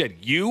in and said,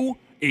 "You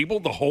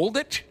able to hold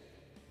it?"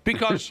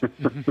 Because,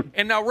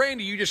 and now,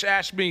 Randy, you just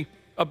asked me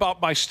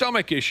about my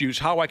stomach issues,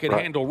 how I could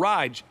handle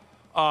rides.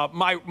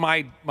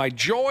 My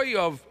joy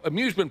of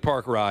amusement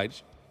park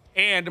rides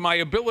and my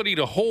ability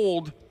to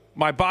hold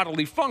my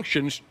bodily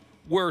functions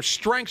were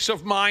strengths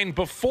of mine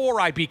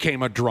before I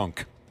became a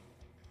drunk.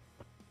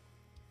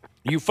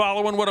 You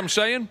following what I'm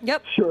saying?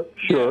 Yep.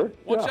 Sure.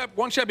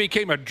 Once I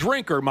became a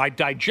drinker, my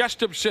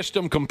digestive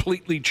system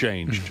completely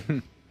changed.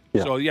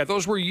 So,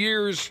 those were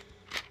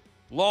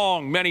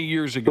many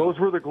years ago. Those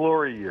were the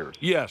glory years.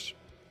 Yes.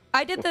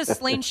 I did the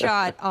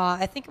slingshot,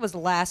 I think it was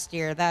last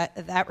year,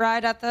 that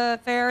ride at the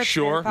fair. It's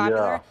Sure. very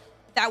popular. Yeah.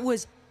 That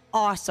was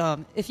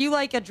awesome. If you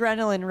like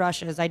adrenaline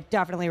rushes, I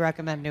definitely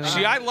recommend doing it.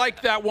 See, I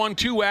like that one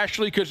too,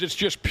 Ashley, because it's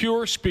just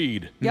pure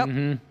speed.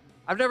 Yep.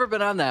 I've never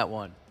been on that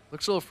one.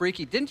 Looks a little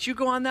freaky. Didn't you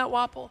go on that,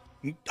 Wapple?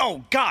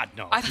 Oh, God,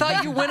 no. I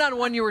thought you went on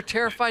one you were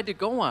terrified to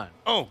go on.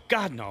 Oh,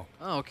 God, no.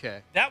 Oh,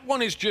 okay. That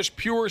one is just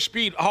pure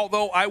speed,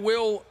 although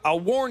I'll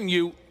warn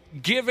you,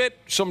 give it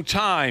some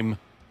time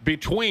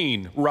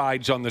between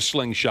rides on the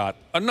slingshot.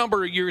 A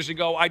number of years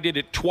ago, I did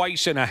it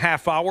twice in a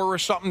half hour or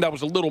something. That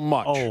was a little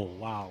much. Oh,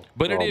 wow.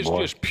 But it is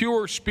just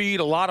pure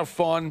speed, a lot of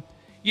fun.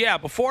 Yeah,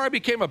 before I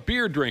became a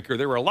beer drinker,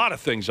 there were a lot of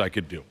things I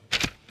could do.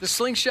 The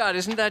slingshot,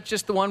 isn't that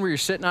just the one where you're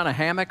sitting on a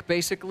hammock,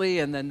 basically,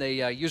 and then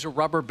they use a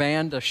rubber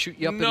band to shoot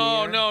you up in the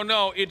air?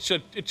 No. It's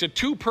a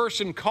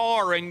two-person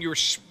car, and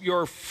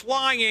you're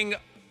flying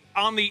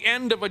on the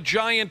end of a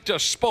giant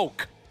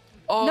spoke.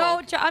 Oh.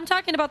 No, I'm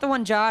talking about the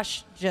one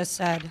Josh just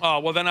said. Oh,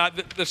 well, then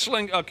the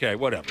sling, okay,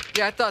 whatever.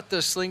 Yeah, I thought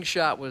the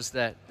slingshot was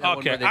that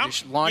one where they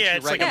just launch you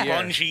it's right like in a the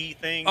air. bungee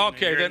thing.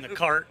 Okay, you're then in the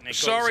cart and it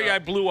sorry goes up. I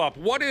blew up.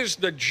 What is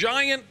the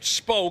giant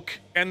spoke,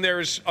 and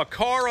there's a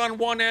car on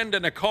one end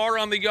and a car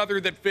on the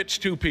other that fits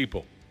two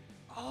people?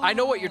 I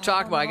know what you're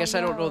talking about. I guess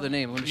I don't know the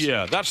name. Let me see.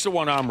 Yeah, that's the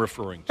one I'm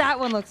referring to.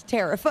 That one looks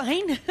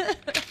terrifying.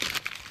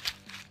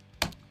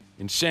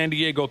 In San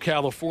Diego,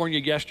 California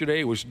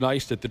yesterday, it was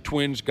nice that the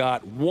Twins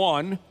got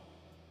one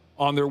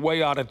on their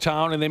way out of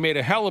town, and they made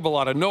a hell of a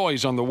lot of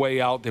noise on the way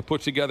out. They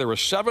put together a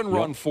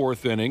 7-run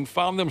fourth inning,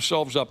 found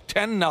themselves up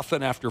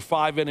 10-0 after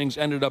 5 innings,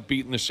 ended up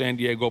beating the San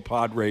Diego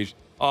Padres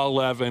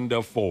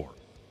 11-4.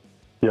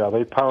 Yeah,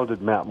 they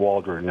pounded Matt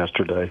Waldron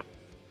yesterday.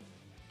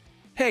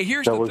 Hey,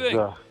 here's the thing.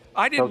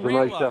 I didn't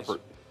realize. Nice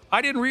effort.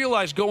 I didn't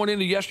realize going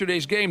into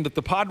yesterday's game that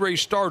the Padres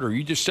starter,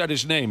 you just said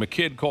his name, a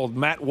kid called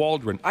Matt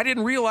Waldron, I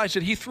didn't realize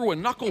that he threw a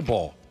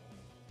knuckleball.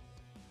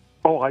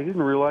 Oh, I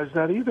didn't realize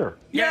that either.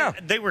 Yeah,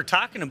 they were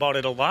talking about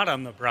it a lot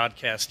on the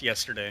broadcast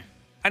yesterday.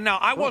 And now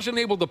I wasn't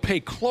able to pay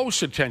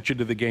close attention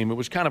to the game. It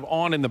was kind of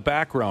on in the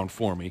background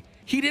for me.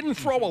 He didn't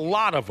throw a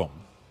lot of them,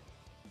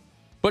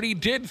 but he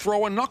did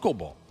throw a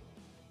knuckleball.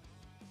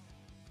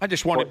 I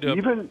just wanted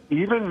to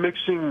even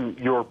mixing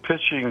your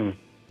pitching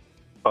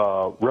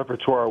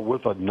repertoire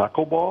with a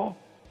knuckleball.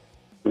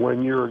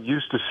 When you're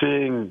used to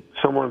seeing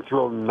someone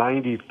throw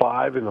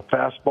 95 in a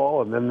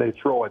fastball and then they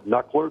throw a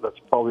knuckler that's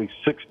probably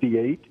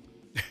 68,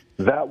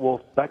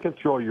 that can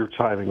throw your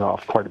timing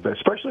off quite a bit,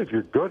 especially if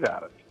you're good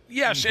at it.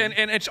 Yes, and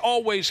it's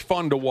always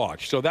fun to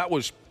watch. So that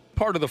was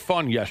part of the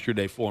fun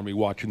yesterday for me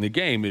watching the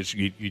game is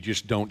you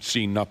just don't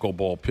see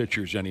knuckleball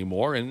pitchers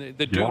anymore. And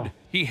the dude,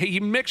 he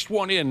mixed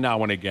one in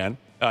now and again.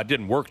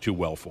 Didn't work too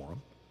well for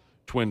him.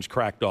 Twins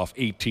cracked off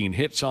 18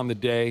 hits on the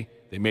day.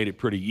 They made it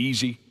pretty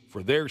easy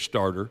for their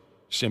starter,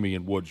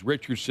 Simeon Woods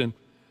Richardson.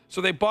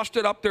 So they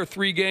busted up their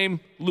 3-game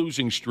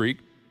losing streak.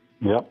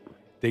 Yep.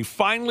 They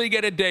finally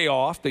get a day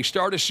off. They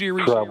start a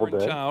series here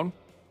in town.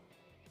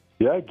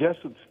 Yeah, I guess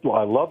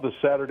I love the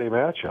Saturday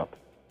matchup.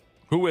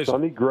 Who is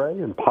Sonny Gray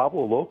and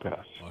Pablo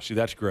Lopez. Oh, see,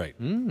 that's great.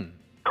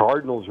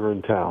 Cardinals are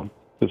in town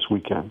this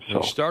weekend. So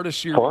they start a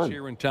series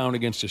here in town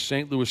against the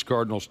St. Louis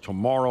Cardinals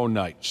tomorrow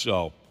night.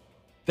 So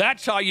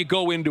that's how you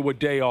go into a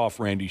day off,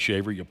 Randy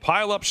Shaver. You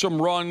pile up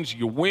some runs,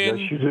 you win.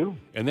 Yes, you do.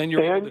 And then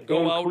you're able to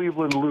go out.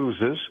 Cleveland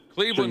loses.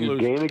 Cleveland so you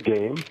loses. gain a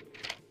game.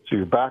 So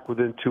you're back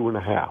within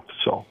 2.5.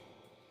 So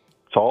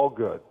it's all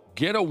good.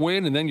 Get a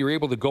win, and then you're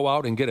able to go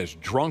out and get as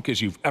drunk as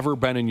you've ever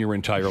been in your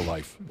entire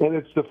life. And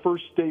it's the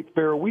first State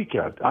Fair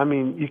weekend. I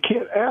mean, you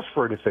can't ask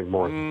for anything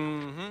more.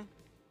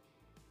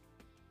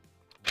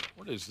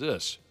 What is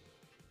this?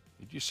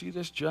 Did you see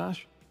this,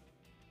 Josh?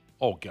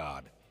 Oh,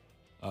 God.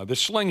 The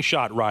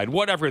slingshot ride,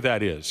 whatever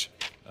that is.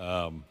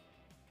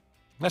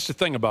 That's the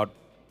thing about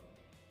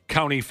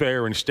county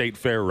fair and state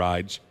fair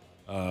rides.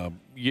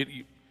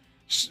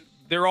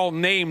 They're all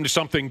named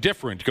something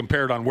different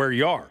compared on where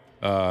you are.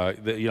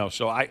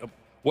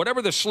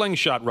 Whatever the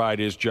slingshot ride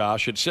is,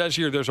 Josh, it says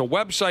here there's a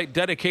website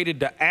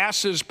dedicated to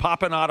asses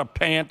popping out of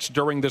pants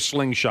during the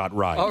slingshot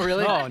ride. Oh,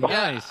 really? Oh, nice.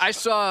 Yeah, I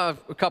saw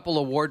a couple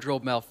of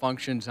wardrobe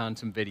malfunctions on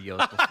some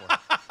videos before.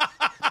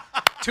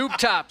 Tube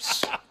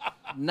tops,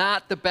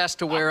 not the best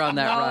to wear on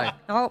that ride.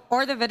 No,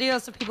 or the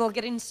videos of people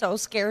getting so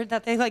scared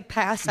that they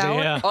pass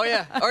out. Yeah. Oh,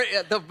 yeah. Or,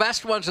 the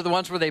best ones are the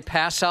ones where they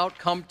pass out,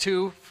 come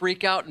to,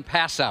 freak out, and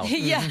pass out.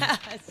 Yes.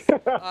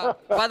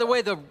 By the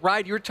way, the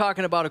ride you're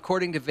talking about,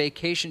 according to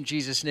Vacation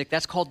Jesus Nick,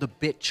 that's called the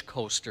bitch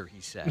coaster,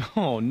 he said.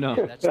 Oh, no.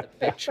 That's the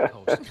bitch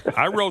coaster.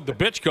 I rode the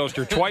bitch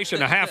coaster twice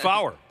in a half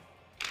hour.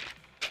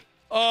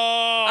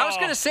 I was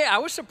going to say, I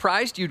was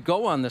surprised you'd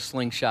go on the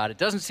slingshot. It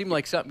doesn't seem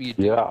like something you'd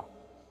do. Yeah.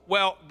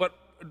 Well, but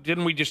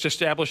didn't we just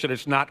establish that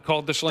it's not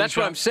called the slingshot? That's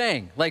what I'm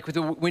saying. Like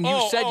when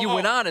you said you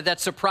went on it, that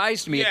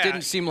surprised me. Yeah. It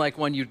didn't seem like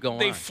one you'd go on.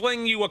 They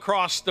fling you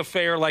across the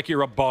fair like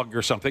you're a bug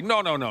or something.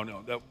 No.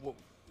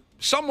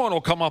 Someone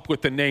will come up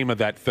with the name of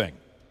that thing.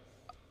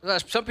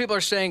 Some people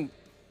are saying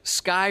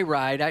Sky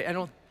Ride. I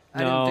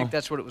didn't think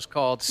that's what it was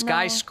called.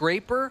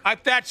 Skyscraper?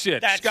 That's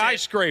it.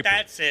 Skyscraper.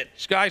 That's it.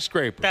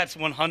 Skyscraper. That's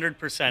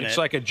 100% It's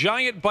like a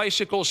giant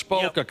bicycle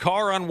spoke, a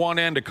car on one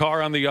end, a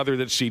car on the other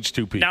that seats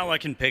two people. Now I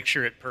can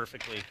picture it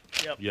perfectly.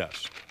 Yep.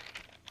 Yes.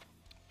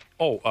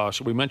 So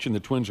we mentioned the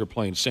Twins are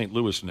playing St.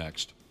 Louis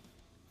next.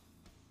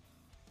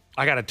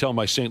 I got to tell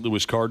my St.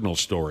 Louis Cardinals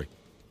story.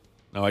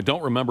 Now, I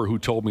don't remember who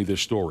told me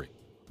this story,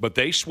 but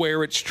they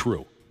swear it's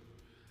true.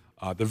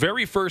 The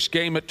very first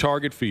game at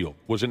Target Field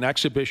was an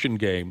exhibition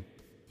game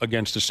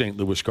against the St.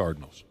 Louis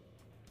Cardinals.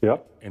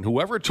 Yep. And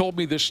whoever told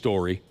me this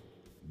story,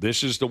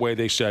 this is the way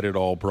they said it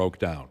all broke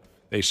down.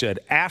 They said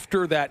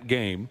after that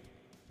game,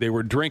 they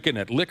were drinking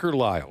at Liquor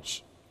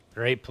Lyle's.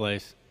 Great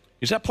place.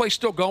 Is that place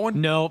still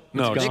going? No,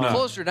 They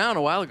closed her down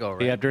a while ago,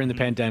 right? Yeah, during the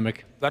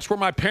pandemic. That's where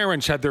my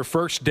parents had their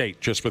first date,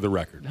 just for the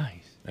record.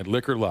 Nice. At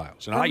Liquor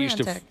Lyle's. And I used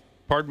to, Romantic.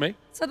 pardon me?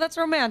 So that's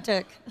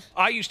romantic.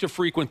 I used to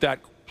frequent that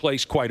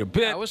place quite a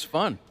bit. That was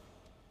fun.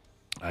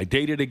 I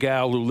dated a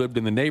gal who lived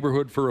in the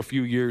neighborhood for a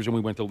few years, and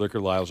we went to Liquor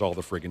Lyle's all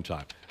the friggin'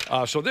 time.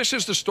 So this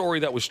is the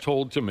story that was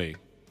told to me.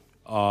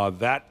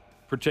 That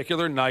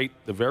particular night,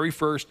 the very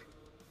first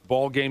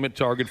ball game at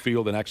Target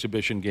Field, an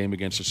exhibition game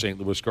against the St.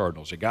 Louis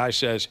Cardinals. A guy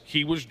says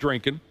he was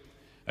drinking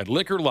at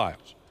Liquor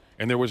Lyle's,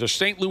 and there was a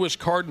St. Louis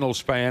Cardinals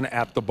fan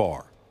at the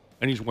bar,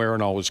 and he's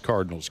wearing all his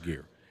Cardinals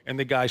gear. And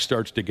the guy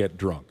starts to get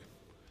drunk.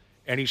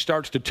 And he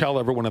starts to tell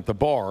everyone at the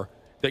bar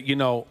that,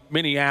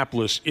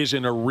 Minneapolis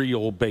isn't a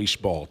real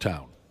baseball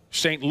town.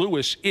 St.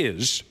 Louis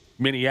is.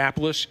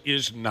 Minneapolis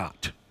is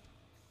not.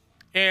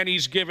 And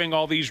he's giving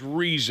all these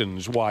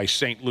reasons why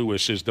St.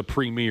 Louis is the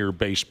premier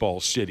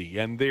baseball city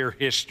and their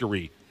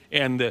history.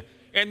 And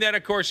then,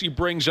 of course, he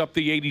brings up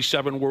the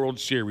 87 World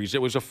Series.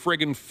 It was a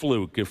friggin'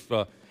 fluke.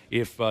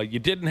 If you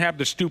didn't have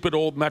the stupid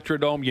old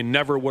Metrodome, you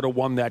never would have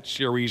won that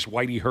series.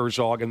 Whitey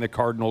Herzog and the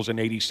Cardinals in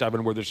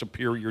 87 were the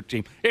superior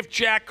team. If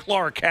Jack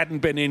Clark hadn't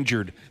been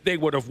injured, they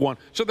would have won.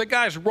 So the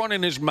guy's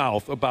running his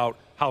mouth about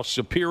how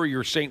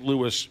superior St.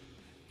 Louis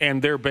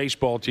and their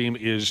baseball team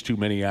is to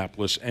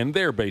Minneapolis and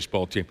their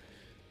baseball team.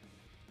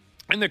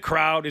 And the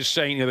crowd is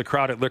saying, the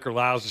crowd at Liquor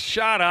Lyle's,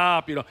 shut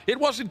up. It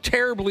wasn't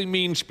terribly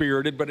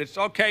mean-spirited, but it's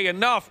okay,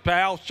 enough,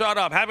 pal. Shut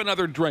up. Have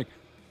another drink.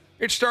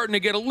 It's starting to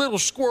get a little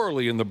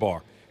squirrely in the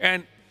bar.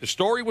 And The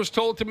story was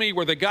told to me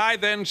where the guy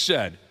then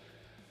said,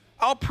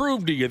 I'll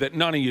prove to you that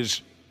none of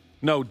you's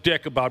no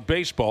dick about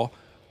baseball.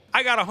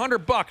 I got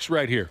 $100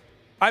 right here.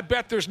 I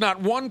bet there's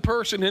not one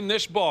person in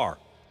this bar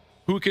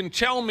who can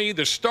tell me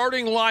the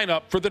starting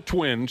lineup for the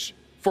Twins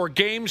for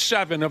Game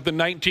 7 of the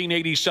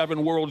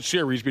 1987 World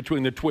Series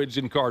between the Twins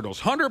and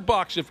Cardinals.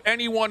 $100 if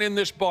anyone in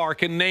this bar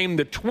can name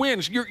the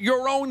Twins,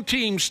 your own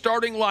team's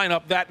starting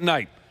lineup that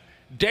night.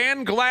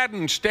 Dan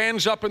Gladden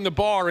stands up in the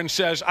bar and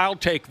says, I'll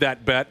take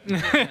that bet.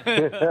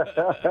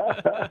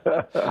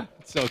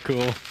 So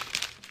cool.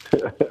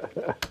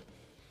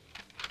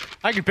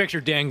 I can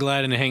picture Dan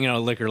Gladden hanging out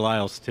at Liquor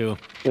Lyle's, too.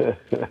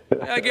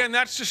 Again,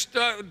 that's just,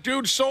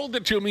 dude sold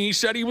it to me. He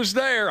said he was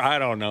there. I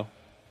don't know.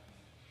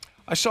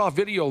 I saw a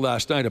video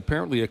last night.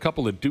 Apparently, a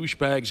couple of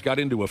douchebags got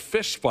into a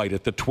fist fight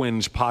at the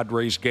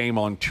Twins-Padres game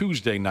on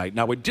Tuesday night.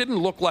 Now, it didn't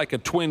look like a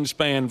Twins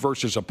fan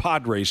versus a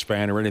Padres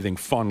fan or anything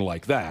fun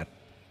like that.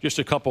 Just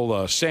a couple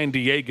of San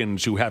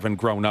Diegans who haven't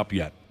grown up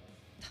yet.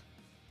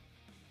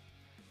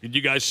 Did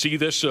you guys see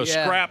this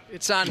scrap?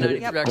 It's on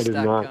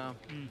 93x.com.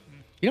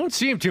 You don't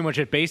see him too much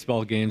at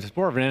baseball games. It's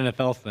more of an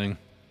NFL thing.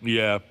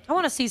 Yeah. I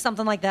want to see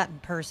something like that in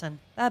person.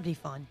 That'd be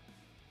fun.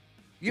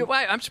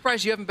 I'm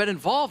surprised you haven't been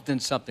involved in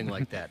something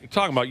like that. You're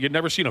talking about you'd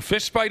never seen a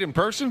fist fight in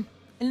person?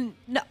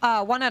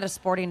 One at a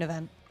sporting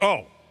event.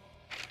 Oh.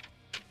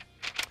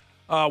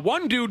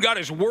 One dude got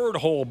his word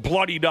hole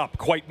bloodied up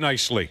quite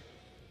nicely.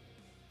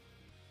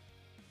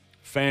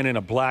 Fan in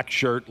a black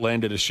shirt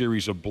landed a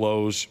series of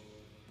blows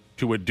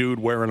to a dude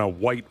wearing a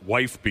white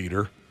wife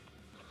beater.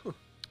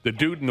 The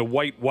dude in the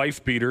white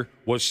wife beater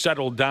was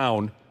settled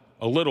down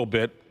a little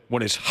bit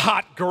when his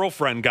hot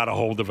girlfriend got a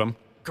hold of him.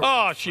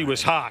 Oh, she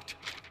was hot.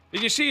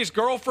 Did you see his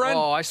girlfriend?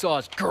 Oh, I saw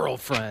his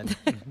girlfriend.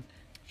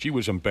 She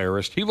was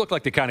embarrassed. He looked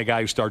like the kind of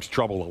guy who starts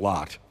trouble a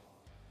lot,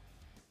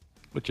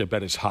 which I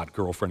bet his hot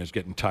girlfriend is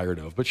getting tired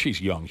of. But she's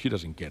young. She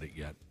doesn't get it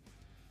yet.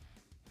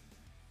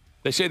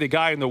 They say the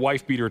guy in the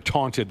wife beater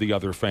taunted the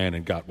other fan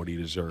and got what he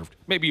deserved.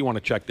 Maybe you want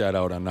to check that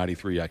out on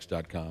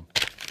 93x.com.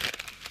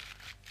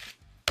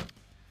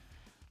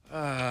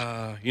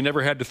 You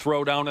never had to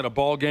throw down at a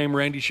ball game,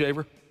 Randy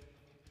Shaver?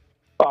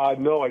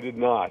 No, I did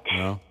not.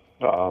 No?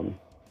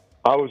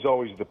 I was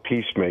always the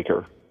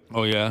peacemaker.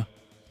 Oh, yeah?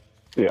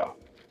 Yeah.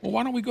 Well,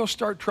 why don't we go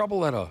start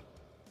trouble at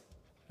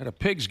a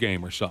Pigs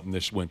game or something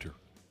this winter?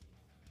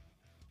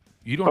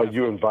 You don't. Are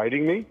you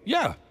inviting me?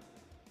 Yeah.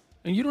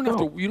 And you don't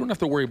have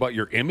to worry about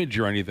your image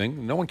or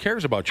anything. No one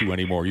cares about you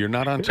anymore. You're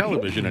not on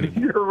television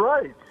anymore. You're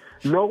right.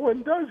 No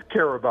one does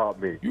care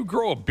about me. You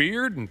grow a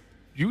beard and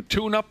you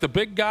tune up the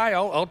big guy.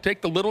 I'll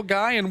take the little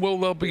guy, and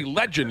we'll be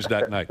legends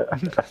that night.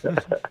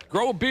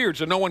 Grow a beard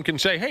so no one can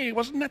say, "Hey,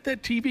 wasn't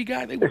that TV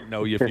guy?" They wouldn't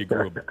know you if you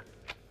grew a beard.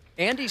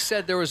 Andy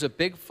said there was a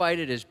big fight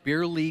at his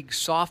beer league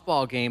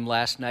softball game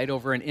last night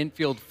over an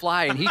infield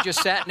fly, and he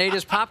just sat and ate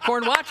his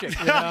popcorn watching.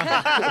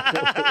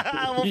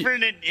 Over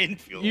an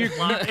infield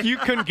fly. You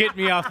couldn't get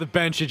me off the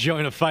bench to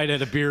join a fight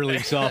at a beer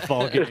league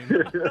softball game.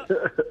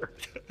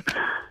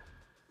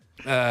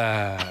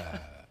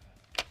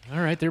 All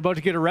right, they're about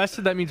to get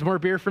arrested. That means more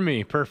beer for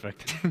me.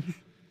 Perfect.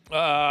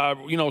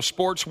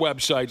 Sports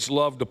websites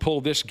love to pull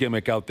this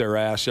gimmick out their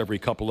ass every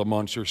couple of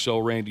months or so.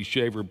 Randy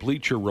Shaver,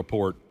 Bleacher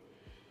Report.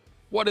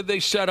 What did they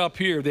set up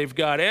here? They've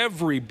got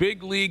every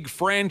big league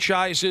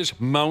franchise's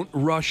Mount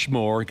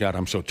Rushmore. God,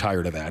 I'm so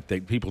tired of that.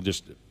 People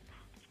just,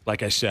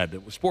 like I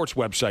said, sports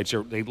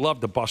websites, they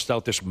love to bust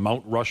out this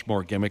Mount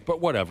Rushmore gimmick,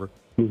 but whatever.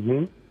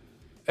 Mm-hmm.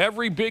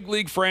 Every big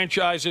league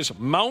franchise's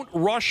Mount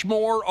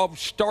Rushmore of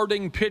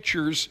starting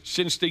pitchers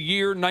since the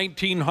year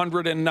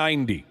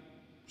 1990.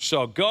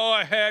 So go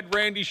ahead,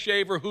 Randy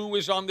Shaver. Who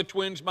is on the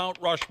Twins' Mount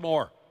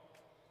Rushmore?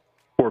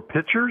 For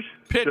pitchers?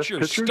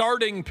 Pitchers,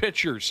 starting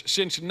pitchers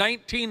since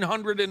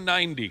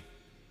 1990.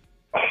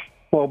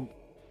 Well,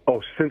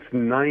 since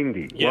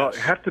 90. Yes.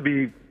 Well, have to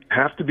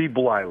be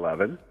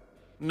Blyleven.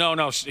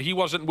 No, he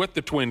wasn't with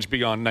the Twins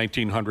beyond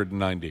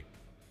 1990.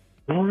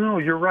 Oh, no,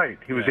 you're right.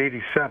 He was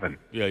 87.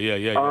 Yeah.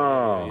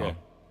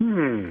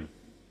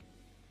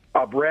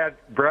 Brad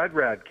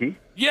Radke.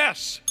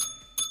 Yes.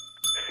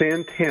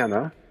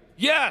 Santana.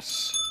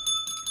 Yes.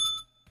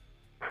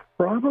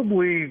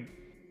 Probably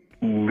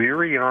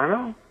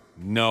Liriano?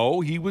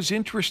 No, he was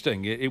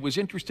interesting. It was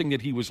interesting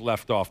that he was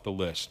left off the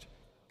list.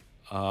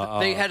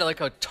 They had like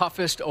a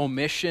toughest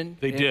omission.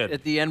 They did.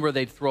 At the end where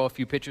they'd throw a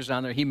few pitchers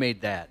on there. He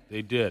made that.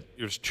 They did.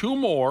 There's two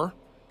more.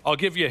 I'll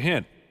give you a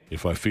hint.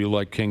 If I feel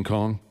like King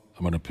Kong,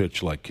 I'm going to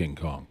pitch like King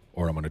Kong,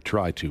 or I'm going to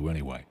try to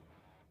anyway.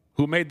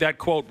 Who made that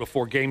quote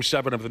before Game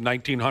 7 of the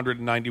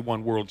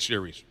 1991 World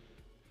Series?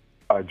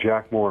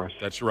 Jack Morris.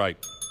 That's right.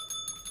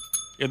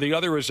 And the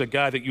other is a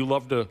guy that you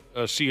love to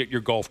see at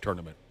your golf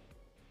tournament.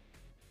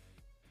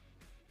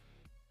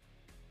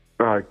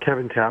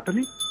 Kevin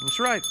Tapani? That's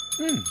right.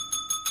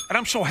 And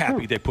I'm so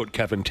happy they put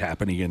Kevin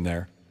Tapani in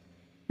there.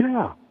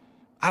 Yeah.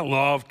 I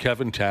love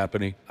Kevin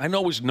Tapani. I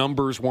know his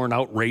numbers weren't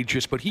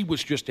outrageous, but he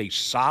was just a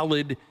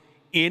solid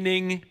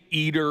inning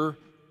eater.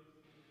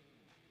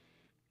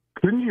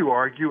 Couldn't you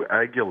argue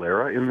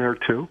Aguilera in there,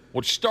 too?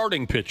 What,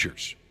 starting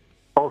pitchers?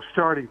 Oh,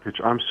 starting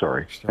pitcher. I'm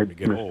sorry. Starting to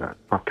get old. That.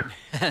 Okay.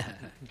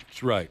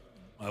 That's right.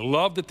 I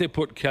love that they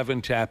put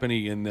Kevin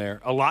Tapani in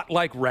there. A lot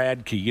like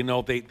Radke. You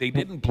know, they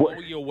didn't blow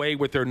you away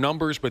with their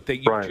numbers, but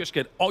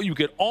you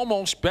could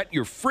almost bet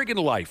your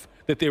friggin' life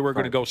that they were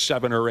going to go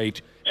 7 or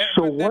 8.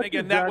 So but then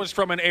again, that was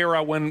from an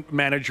era when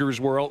managers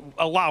were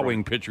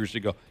allowing pitchers to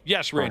go.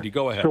 Yes, Randy,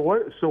 go ahead.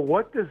 So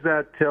what does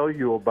that tell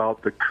you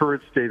about the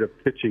current state of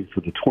pitching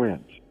for the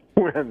Twins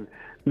when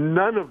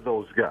none of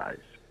those guys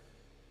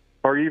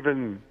are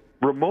even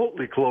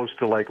remotely close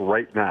to like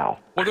right now?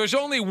 Well, there's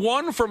only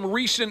one from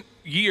recent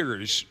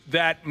years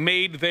that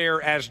made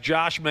their, as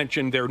Josh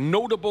mentioned, their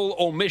notable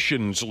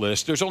omissions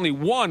list. There's only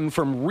one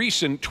from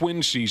recent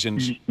Twin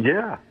seasons.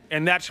 Yeah.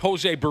 And that's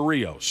Jose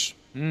Barrios.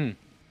 And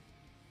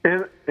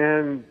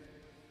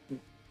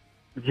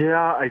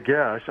yeah, I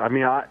guess. I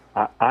mean,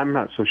 I'm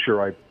not so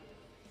sure.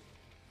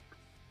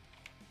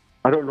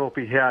 I don't know if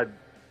he had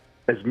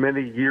as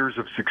many years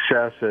of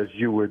success as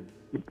you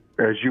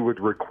would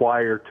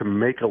require to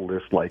make a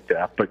list like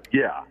that. But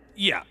yeah.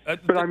 Yeah.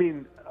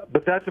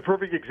 But that's a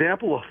perfect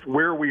example of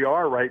where we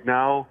are right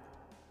now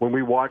when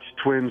we watch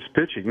Twins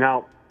pitching.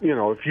 Now, you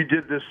know, if you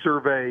did this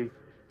survey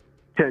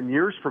 10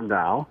 years from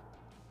now,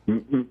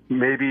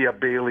 maybe a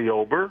Bailey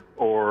Ober,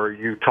 or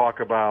you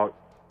talk about,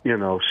 you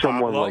know,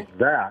 someone Pablo? like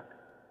that.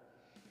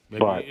 Maybe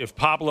but if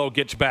Pablo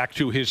gets back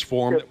to his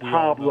form. That we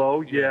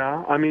Pablo,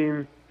 yeah. I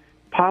mean,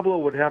 Pablo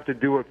would have to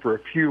do it for a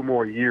few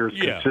more years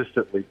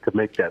consistently to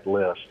make that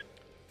list.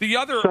 The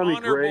other Sonny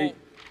honorable...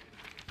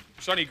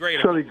 Sonny Gray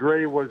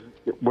was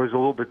a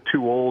little bit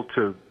too old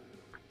to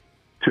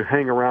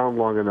hang around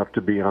long enough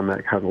to be on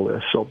that kind of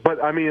list. So,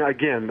 but I mean,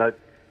 again,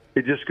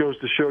 it just goes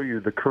to show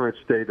you the current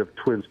state of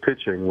Twins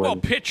pitching. Well,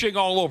 pitching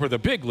all over the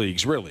big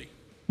leagues, really.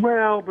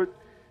 Well, but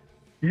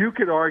you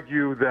could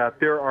argue that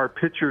there are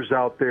pitchers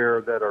out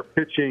there that are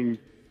pitching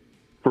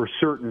for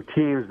certain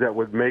teams that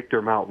would make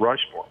their Mount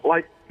Rushmore,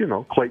 like, you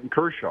know, Clayton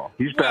Kershaw.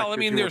 He's back. Well, I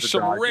mean, there's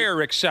some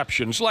rare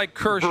exceptions, like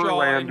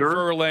Kershaw and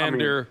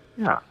Verlander. I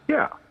mean,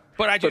 yeah.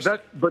 But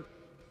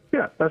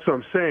that's what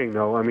I'm saying,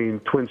 though. I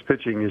mean, Twins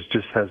pitching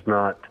has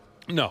not.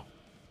 No.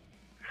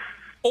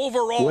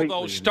 Overall, lately,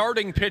 though,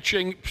 starting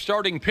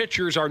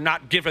pitchers are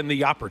not given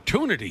the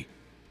opportunity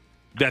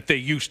that they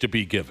used to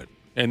be given,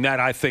 and that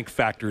I think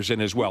factors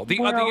in as well.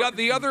 The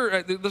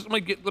other. Let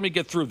me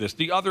get through this.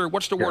 The other.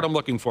 What's the word I'm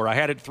looking for? I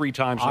had it 3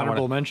 times.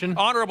 Honorable mention.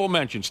 Honorable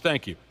mentions.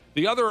 Thank you.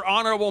 The other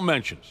honorable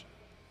mentions.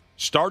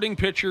 Starting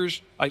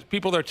pitchers.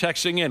 People are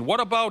texting in. What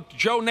about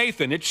Joe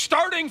Nathan? It's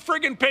starting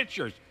friggin'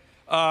 pitchers.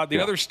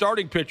 Other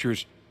starting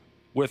pitchers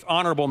with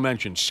honorable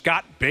mentions.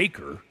 Scott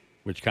Baker,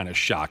 which kind of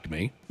shocked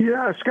me.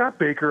 Yeah, Scott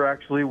Baker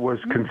actually was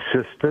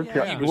consistent.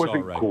 Yeah, he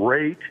wasn't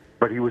great,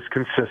 but he was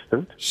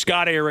consistent.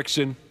 Scott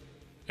Erickson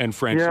and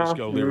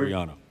Francisco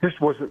Liriano.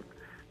 Just wasn't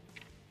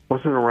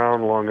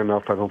around long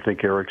enough. I don't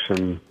think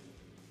Erickson.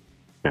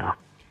 Yeah.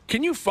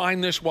 Can you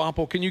find this,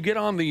 Wapple? Can you get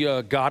on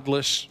the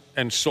godless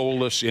and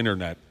soulless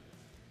internet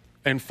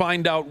and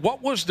find out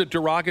what was the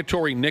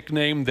derogatory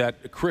nickname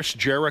that Chris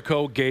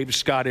Jericho gave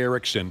Scott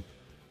Erickson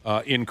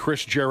in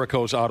Chris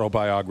Jericho's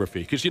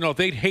autobiography? Because, you know,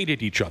 they'd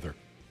hated each other.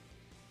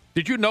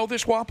 Did you know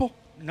this, Wapple?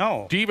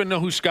 No. Do you even know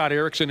who Scott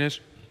Erickson is?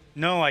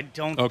 No, I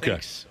don't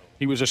think so.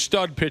 He was a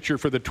stud pitcher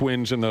for the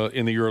Twins in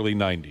the early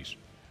 90s.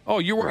 Oh,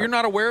 you're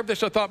not aware of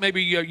this? I thought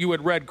maybe you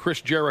had read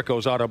Chris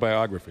Jericho's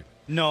autobiography.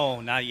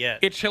 No, not yet.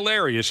 It's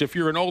hilarious if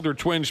you're an older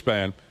Twins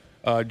fan.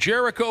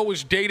 Jericho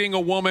was dating a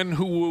woman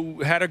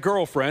who had a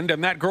girlfriend,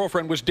 and that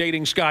girlfriend was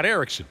dating Scott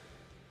Erickson.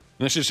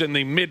 And this is in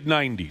the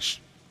mid-'90s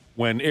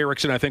when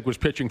Erickson, I think, was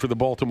pitching for the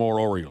Baltimore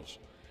Orioles.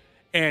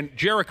 And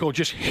Jericho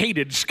just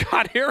hated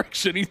Scott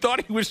Erickson. He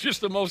thought he was just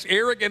the most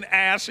arrogant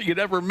ass he had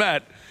ever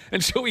met,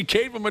 and so he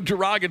gave him a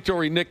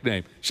derogatory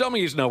nickname. Some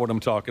of you know what I'm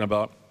talking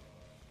about.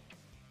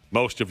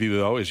 Most of you,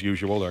 though, as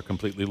usual, are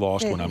completely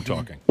lost when I'm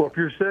talking. Well, if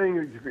you're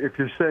saying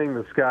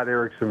that Scott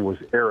Erickson was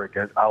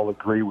arrogant, I'll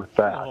agree with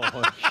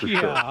that.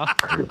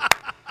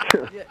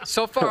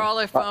 So far, all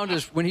I found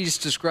is when he's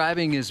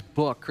describing his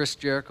book, Chris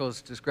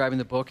Jericho's describing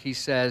the book, he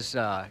says,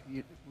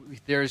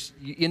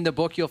 in the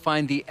book you'll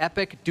find the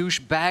epic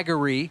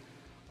douchebaggery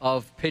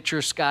of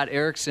pitcher Scott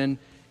Erickson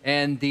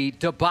and the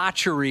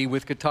debauchery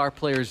with guitar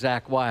player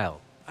Zach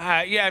Wilde.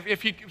 I'm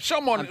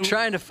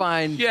trying to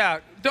find. Yeah,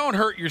 don't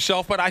hurt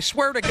yourself, but I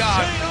swear to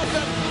God,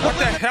 what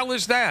the hell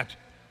is that?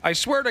 I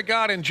swear to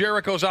God, in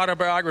Jericho's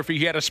autobiography,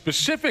 he had a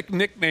specific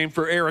nickname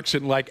for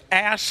Erickson, like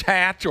ass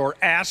hat or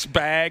ass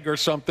bag or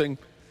something.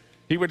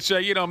 He would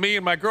say, you know, me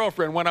and my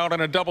girlfriend went out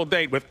on a double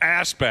date with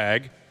ass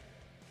bag.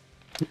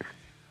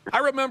 I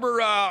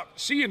remember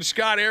seeing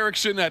Scott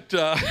Erickson at.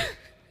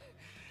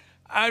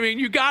 I mean,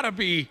 you gotta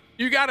be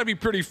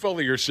pretty full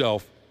of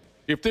yourself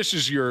if this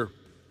is your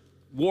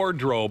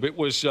wardrobe. It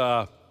was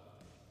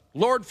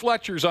Lord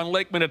Fletcher's on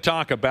Lake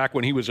Minnetonka back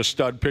when he was a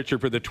stud pitcher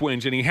for the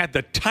Twins, and he had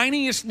the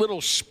tiniest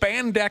little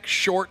spandex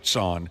shorts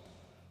on.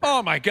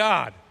 Oh, my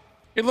God.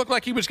 It looked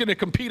like he was going to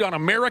compete on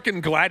American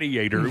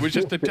Gladiator. It was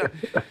just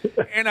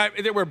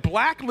there were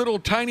black little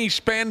tiny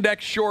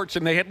spandex shorts,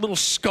 and they had little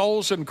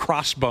skulls and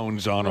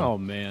crossbones on them. Oh,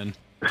 man.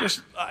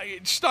 Just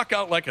it stuck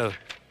out like a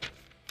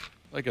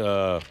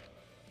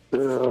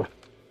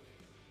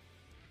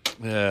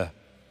yeah.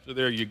 So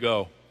there you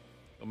go.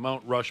 The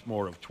Mount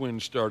Rushmore of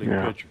Twins starting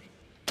pitchers.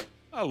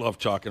 I love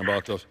talking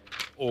about those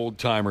old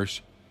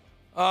timers.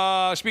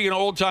 Speaking of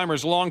old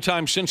timers,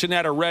 longtime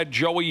Cincinnati Red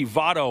Joey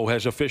Votto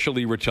has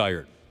officially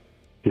retired.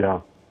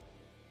 Yeah.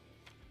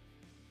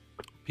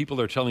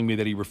 People are telling me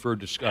that he referred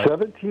to Scott.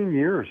 17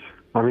 years.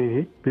 I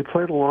mean, he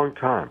played a long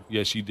time.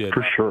 Yes, he did.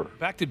 For sure.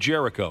 Back to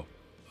Jericho.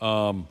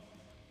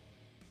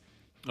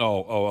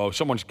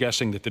 Someone's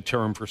guessing that the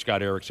term for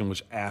Scott Erickson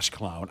was ass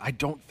clown. I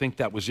don't think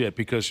that was it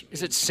because...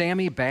 Is it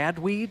Sammy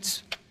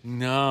Badweeds?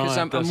 No, because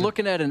I'm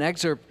looking at an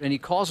excerpt, and he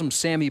calls him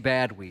Sammy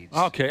Badweeds.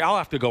 Okay, I'll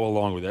have to go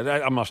along with it.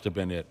 That must have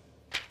been it.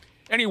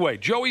 Anyway,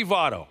 Joey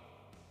Votto.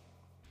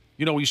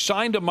 You know, he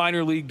signed a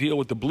minor league deal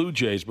with the Blue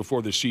Jays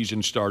before the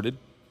season started.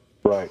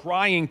 Right.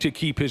 Trying to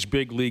keep his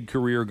big league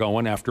career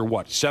going after,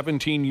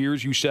 17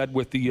 years, you said,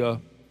 with the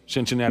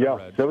Cincinnati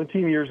Reds?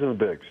 17 years in the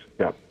bigs,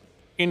 yeah.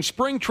 In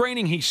spring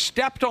training, he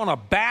stepped on a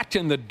bat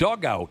in the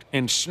dugout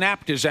and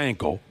snapped his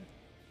ankle.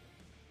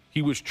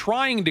 He was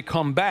trying to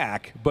come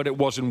back, but it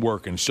wasn't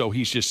working, so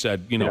he's just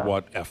said, you know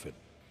what, F it.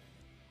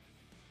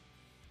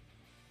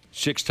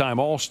 6-time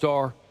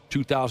All-Star,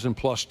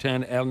 2000-plus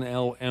 10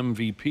 NL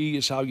MVP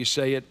is how you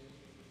say it.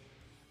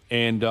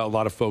 And a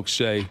lot of folks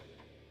say,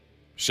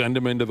 send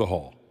him into the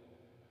Hall.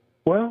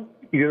 Well,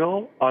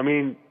 I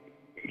mean,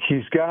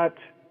 he's got,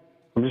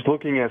 I'm just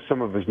looking at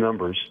some of his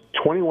numbers,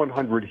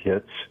 2,100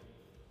 hits.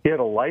 He had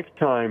a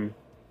lifetime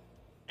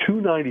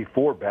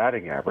 294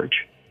 batting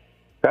average.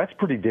 That's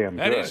pretty damn good.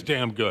 That is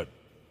damn good.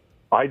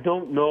 I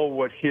don't know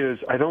what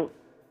the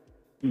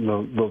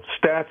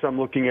stats I'm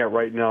looking at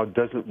right now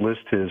doesn't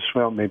list his,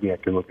 well, maybe I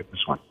can look at this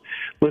one.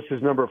 List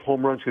his number of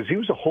home runs because he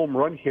was a home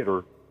run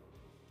hitter.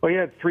 Well, he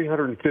had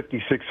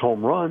 356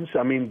 home runs.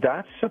 I mean,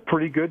 that's a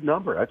pretty good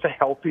number. That's a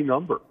healthy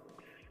number.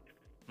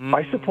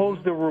 I suppose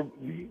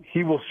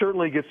he will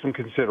certainly get some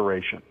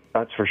consideration.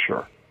 That's for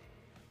sure.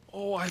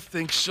 Oh, I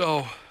think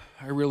so.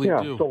 I really do.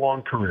 Yeah, it's a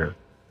long career.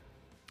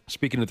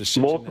 Speaking of the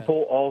Cincinnati.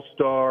 Multiple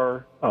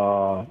All-Star,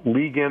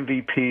 league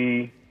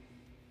MVP,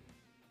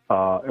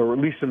 or at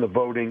least in the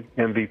voting,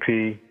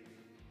 MVP.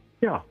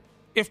 Yeah.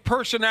 If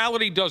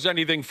personality does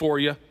anything for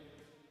you,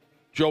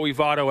 Joey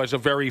Votto has a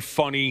very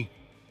funny,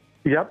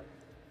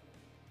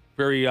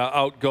 very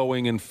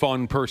outgoing and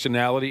fun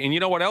personality. And you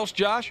know what else,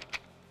 Josh?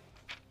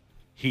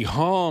 He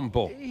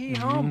humble. He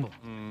humble.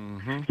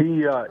 Mm-hmm.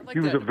 He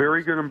was a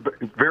very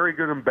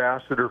good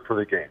ambassador for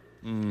the game.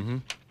 Mm-hmm.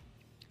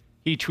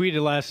 He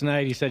tweeted last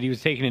night, he said he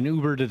was taking an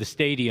Uber to the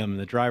stadium.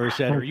 The driver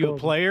said, "Are you a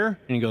player?"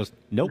 And he goes,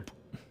 "Nope."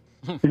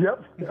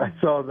 Yep, I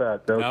saw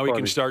that. That was now funny. he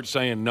can start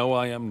saying, "No,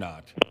 I am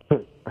not."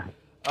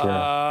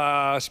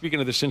 Speaking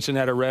of the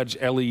Cincinnati Reds,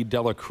 Ellie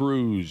De La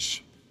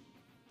Cruz.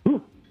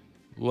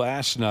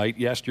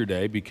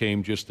 Yesterday,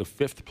 became just the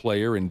 5th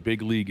player in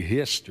big league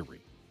history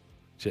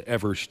to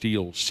ever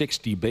steal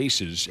 60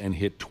 bases and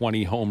hit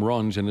 20 home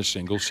runs in a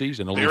single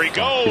season. There he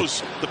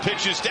goes. The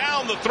pitch is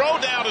down. The throw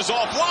down is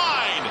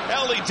offline.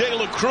 Ellie De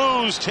La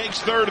Cruz takes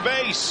third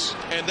base.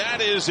 And that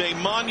is a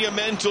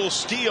monumental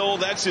steal.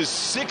 That's his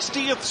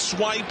 60th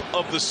swipe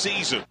of the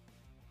season.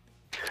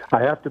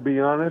 I have to be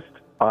honest.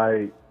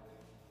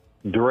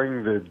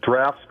 During the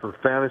drafts for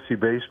fantasy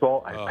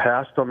baseball, I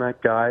passed on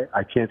that guy.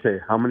 I can't tell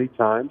you how many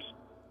times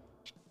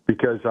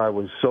because I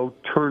was so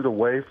turned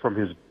away from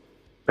his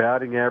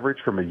batting average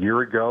from a year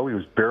ago. He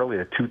was barely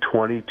a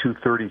 220,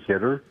 230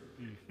 hitter.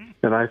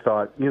 And I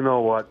thought, you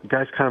know what? The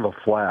guy's kind of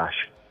a flash.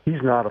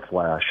 He's not a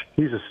flash.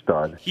 He's a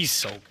stud. He's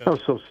so good. That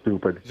was so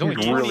stupid. He's only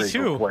really 22.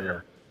 a good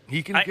player.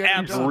 He can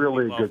get He's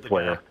really a good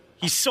player.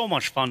 He's so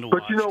much fun to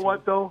watch. But you know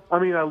what, though? I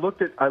mean, I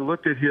looked at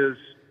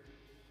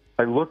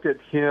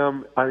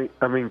him.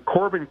 I mean,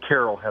 Corbin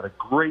Carroll had a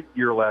great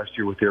year last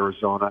year with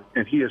Arizona,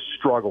 and he has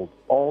struggled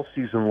all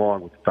season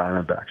long with the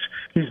Diamondbacks.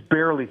 He's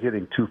barely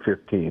hitting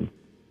 215.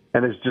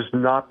 And has just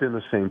not been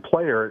the same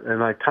player.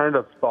 And I kind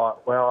of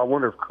thought, well, I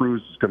wonder if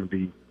Cruz is going to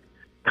be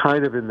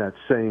kind of in that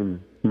same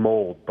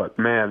mold. But,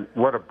 man,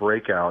 what a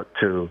breakout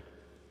to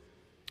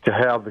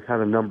have the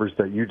kind of numbers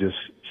that you just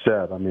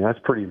said. I mean, that's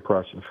pretty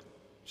impressive.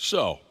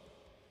 So,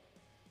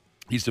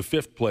 he's the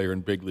 5th player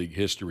in big league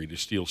history to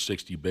steal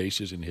 60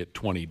 bases and hit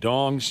 20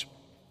 dongs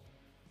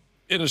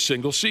in a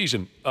single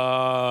season.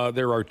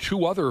 There are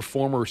 2 other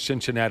former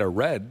Cincinnati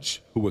Reds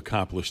who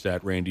accomplished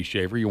that, Randy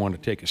Shaver. You want to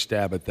take a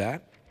stab at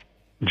that?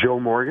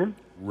 Joe Morgan.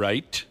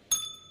 Right.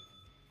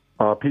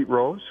 Pete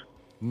Rose.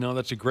 No,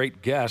 that's a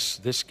great guess.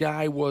 This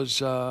guy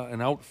was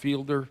an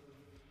outfielder,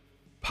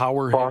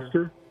 power Foster.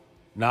 hitter.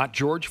 Not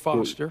George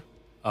Foster.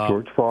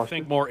 George Foster.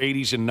 Think more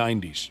 80s and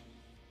 90s.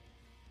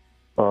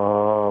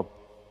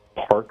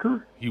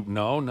 Parker?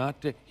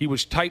 He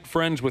was tight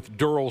friends with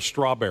Durrell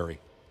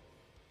Strawberry.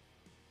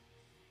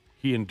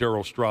 He and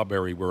Durrell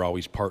Strawberry were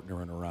always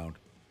partnering around.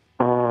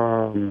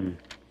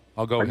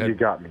 I'll go ahead. You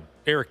got me.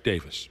 Eric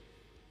Davis.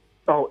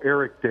 Oh,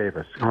 Eric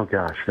Davis. Oh,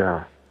 gosh,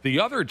 yeah. The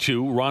other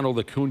 2, Ronald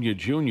Acuna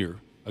Jr.,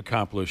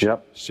 accomplished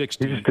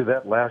 60. He just did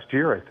that last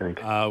year, I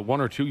think.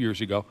 1 or 2 years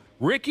ago.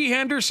 Ricky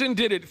Henderson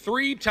did it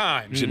 3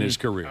 times in his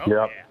career.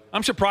 Yep.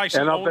 I'm surprised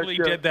he And I'll bet only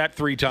you- did that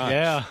 3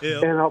 times.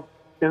 Yeah.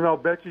 And I'll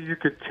bet you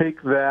could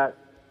take that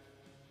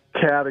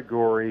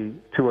category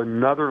to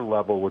another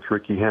level with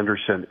Ricky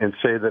Henderson and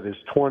say that his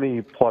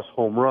 20-plus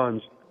home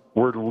runs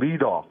were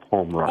leadoff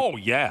home runs. Oh,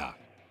 yeah.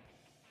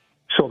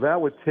 So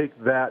that would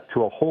take that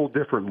to a whole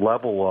different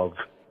level of,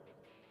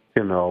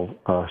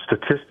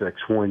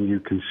 statistics when you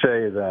can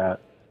say that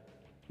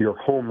your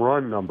home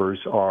run numbers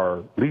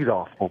are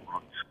leadoff home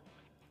runs.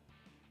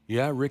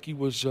 Yeah, Ricky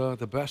was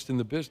the best in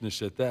the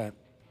business at that.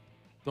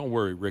 Don't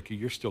worry, Ricky,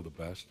 you're still the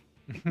best.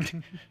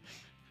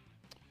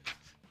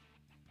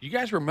 You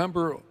guys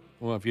remember,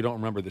 well, if you don't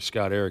remember the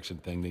Scott Erickson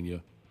thing, then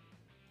you,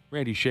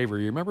 Randy Shaver,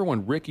 you remember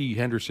when Ricky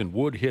Henderson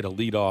would hit a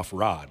leadoff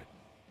rod?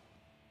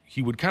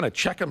 He would kind of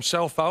check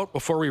himself out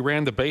before he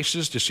ran the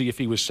bases to see if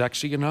he was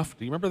sexy enough.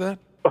 Do you remember that?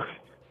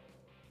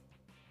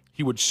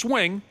 He would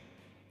swing,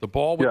 the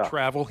ball would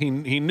travel. He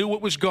knew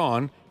it was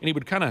gone, and he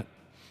would kind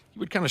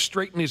of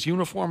straighten his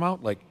uniform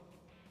out like,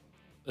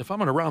 if I'm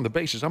going to round the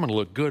bases, I'm going to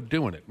look good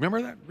doing it.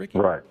 Remember that, Ricky?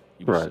 Right.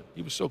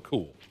 He was so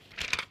cool.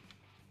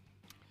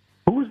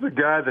 Who was the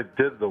guy that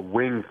did the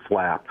wing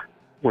flap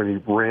when he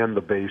ran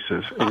the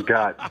bases and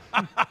got?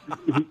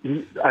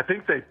 I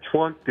think they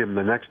flunked him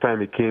the next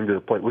time he came to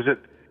the plate. Was it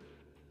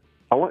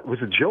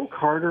Joe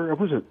Carter? It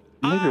wasn't.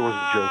 Maybe it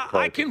wasn't Joe Carter.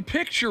 I can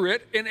picture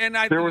it, and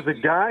there was a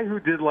guy who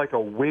did like a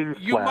wing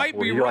flap. You might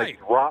be right.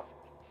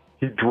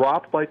 He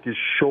dropped like his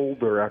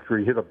shoulder after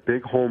he hit a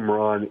big home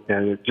run,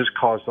 and it just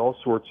caused all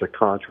sorts of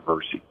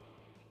controversy.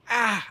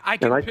 I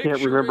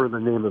can't remember the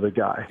name of the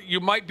guy. You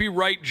might be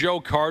right, Joe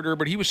Carter,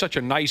 but he was such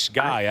a nice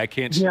guy. I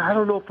can't see. Yeah, I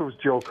don't know if it was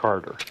Joe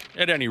Carter.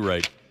 At any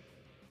rate,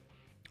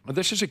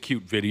 this is a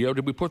cute video.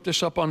 Did we put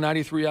this up on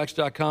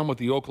 93x.com what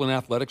the Oakland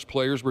Athletics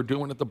players were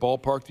doing at the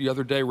ballpark the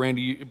other day?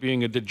 Randy,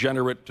 being a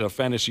degenerate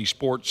fantasy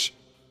sports.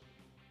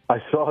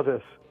 I saw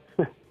this.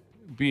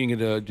 Being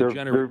a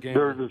degenerate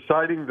They're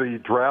deciding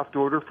the draft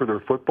order for their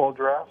football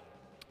draft?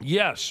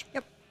 Yes.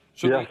 Yep.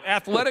 So the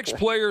Athletics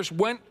players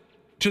went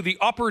to the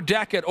upper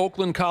deck at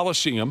Oakland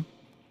Coliseum,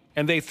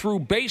 and they threw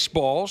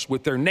baseballs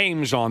with their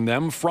names on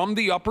them from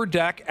the upper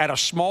deck at a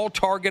small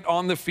target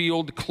on the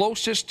field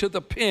closest to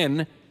the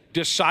pin,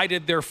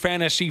 decided their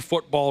fantasy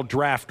football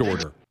draft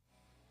order.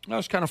 That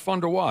was kind of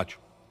fun to watch.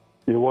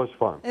 It was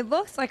fun. It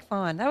looks like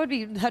fun. That'd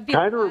be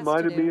kind of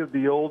reminded me of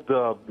the old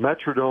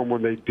Metrodome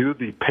when they do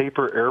the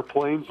paper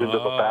airplanes into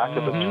the back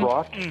of the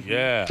truck.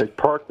 Yeah. They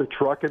park the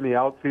truck in the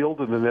outfield,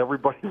 and then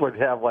everybody would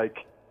have,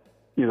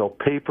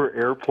 paper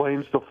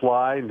airplanes to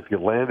fly, and if you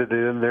landed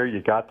it in there,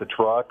 you got the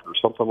truck or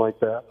something like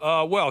that.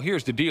 Well,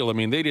 here's the deal. I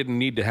mean, they didn't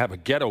need to have a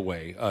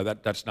getaway.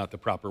 That's not the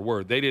proper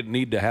word. They didn't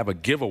need to have a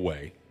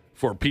giveaway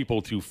for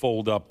people to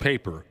fold up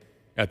paper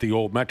at the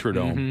old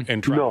Metrodome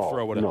and try to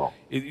throw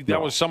it.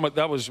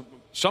 That was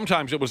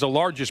sometimes it was the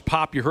largest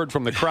pop you heard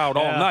from the crowd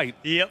all night.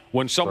 Yep.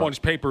 When someone's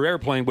paper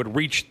airplane would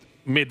reach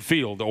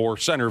midfield or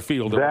center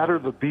field. That or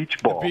the beach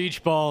ball. The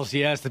beach balls,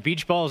 yes. The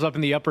beach balls up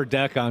in the upper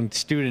deck on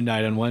student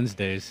night on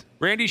Wednesdays.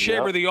 Randy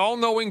Shaver, the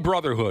all-knowing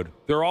brotherhood.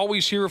 They're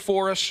always here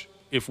for us.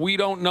 If we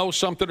don't know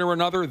something or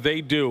another,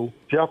 they do.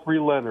 Jeffrey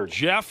Leonard.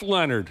 Jeff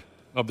Leonard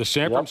of the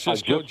San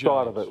Francisco I just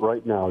thought of it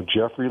right now.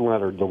 Jeffrey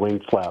Leonard, the wing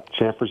flap,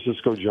 San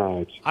Francisco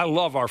Giants. I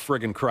love our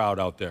friggin' crowd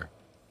out there.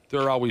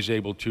 They're always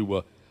able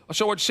to.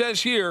 So it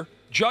says here,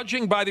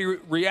 judging by the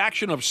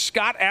reaction of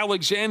Scott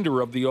Alexander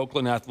of the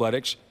Oakland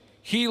Athletics,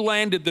 he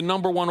landed the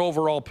 #1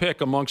 overall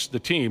pick amongst the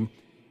team.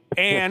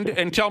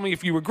 And tell me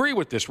if you agree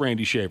with this,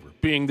 Randy Shaver,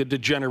 being the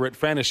degenerate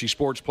fantasy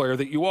sports player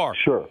that you are.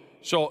 Sure.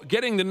 So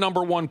getting the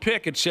 #1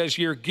 pick, it says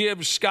here,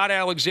 gives Scott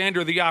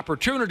Alexander the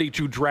opportunity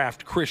to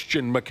draft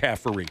Christian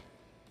McCaffrey.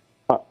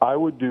 I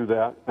would do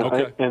that,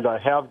 and I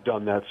have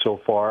done that so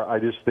far. I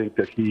just think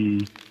that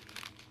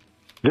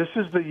this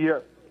is the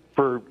year,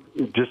 for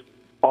just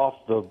off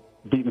the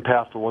beaten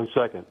path for 1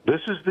 second,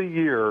 this is the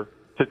year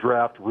to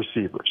draft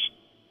receivers.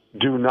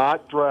 Do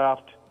not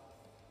draft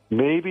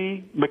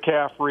maybe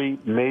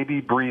McCaffrey, maybe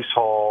Breece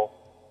Hall,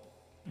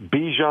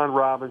 Bijan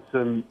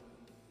Robinson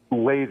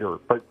later,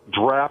 but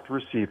draft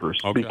receivers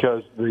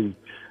because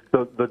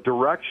the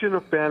direction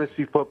of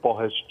fantasy football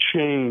has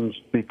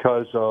changed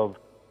because of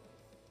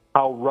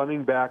how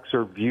running backs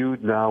are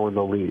viewed now in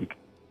the league.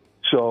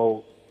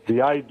 So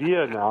the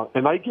idea now,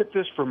 and I get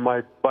this from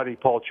my buddy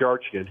Paul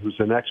Charchian, who's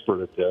an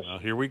expert at this.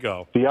 Here we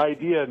go. The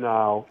idea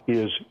now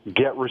is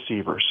get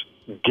receivers.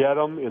 Get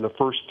them in the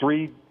first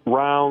 3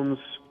 rounds,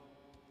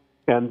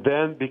 and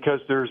then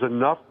because there's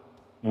enough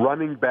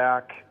running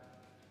back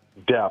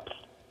depth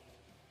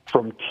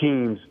from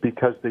teams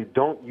because they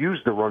don't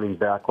use the running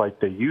back like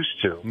they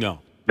used to,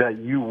 that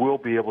you will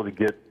be able to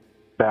get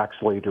backs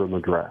later in the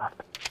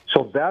draft.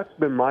 So that's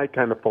been my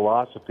kind of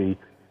philosophy,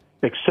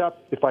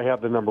 except if I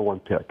have the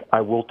 #1 pick.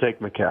 I will take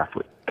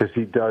McCaffrey because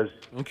he does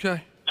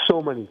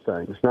so many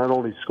things. Not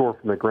only score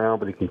from the ground,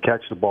 but he can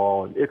catch the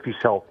ball, and if he's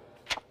healthy.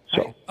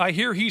 So I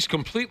hear he's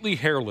completely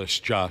hairless,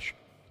 Josh.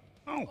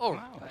 Oh,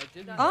 I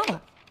did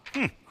not.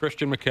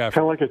 Christian McCaffrey. Kind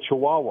of like a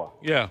chihuahua.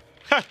 Yeah.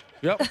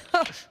 Yep.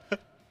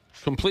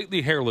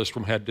 Completely hairless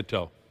from head to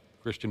toe.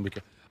 Christian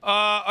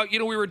McCaffrey.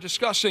 We were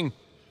discussing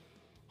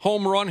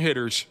home run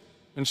hitters,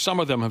 and some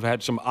of them have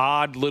had some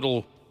odd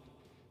little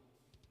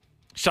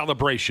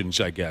celebrations,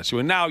 I guess.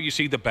 And now you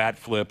see the bat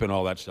flip and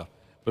all that stuff.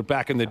 But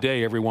back in the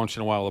day, every once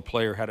in a while, a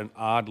player had an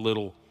odd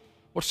little,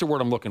 what's the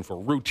word I'm looking for,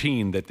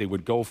 routine that they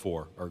would go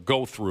for or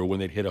go through when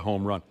they'd hit a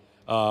home run.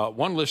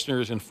 One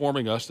listener is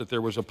informing us that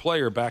there was a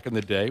player back in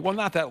the day, well,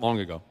 not that long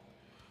ago.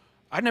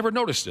 I never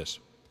noticed this.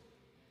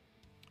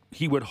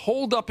 He would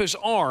hold up his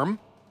arm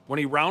when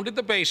he rounded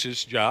the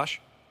bases,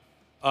 Josh,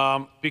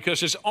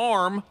 because his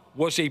arm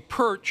was a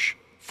perch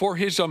for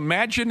his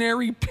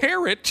imaginary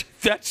parrot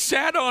that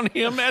sat on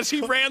him as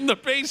he ran the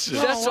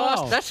bases. That's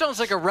awesome. That sounds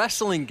like a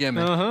wrestling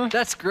gimmick.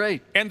 That's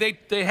great. And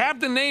they have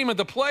the name of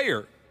the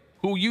player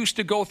who used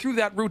to go through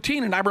that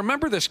routine. And I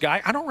remember this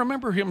guy. I don't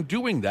remember him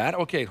doing that.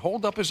 Okay,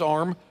 hold up his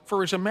arm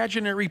for his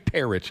imaginary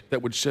parrot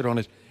that would sit on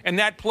his... And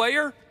that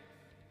player...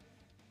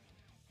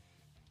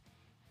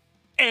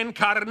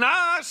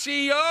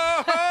 Encarnacion!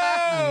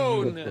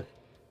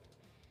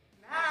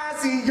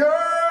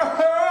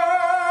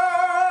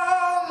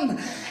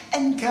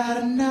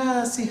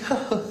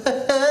 Encarnacion.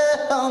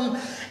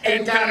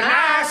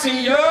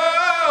 Encarnacion.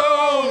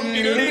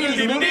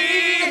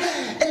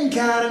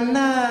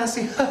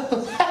 Encarnacion.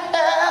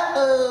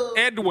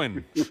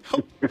 Edwin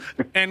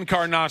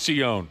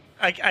Encarnacion.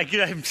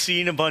 I've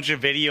seen a bunch of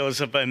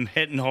videos of him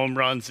hitting home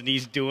runs, and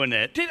he's doing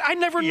it. I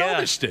never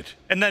noticed it.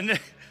 And then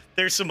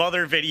there's some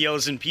other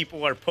videos, and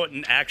people are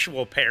putting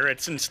actual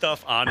parrots and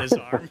stuff on his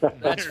arm.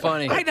 That's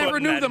funny. I never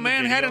knew the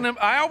man had an.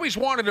 I always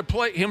wanted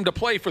to him to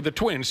play for the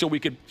Twins so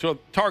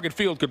Target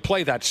Field could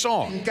play that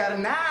song.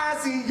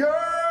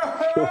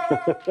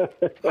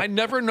 I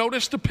never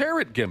noticed the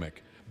parrot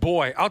gimmick.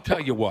 Boy, I'll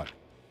tell you what.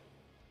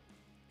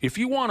 If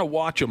you want to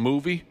watch a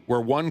movie where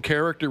one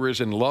character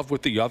is in love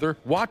with the other,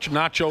 watch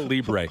Nacho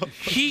Libre.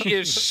 He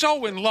is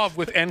so in love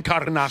with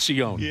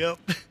Encarnacion. Yep.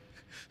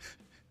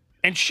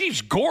 And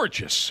she's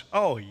gorgeous.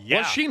 Oh, yeah.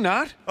 Was she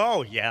not?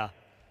 Oh, yeah.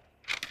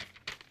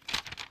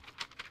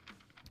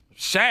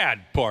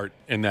 Sad part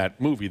in that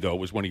movie, though,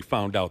 was when he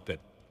found out that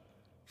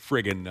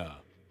friggin'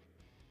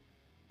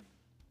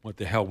 what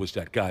the hell was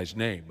that guy's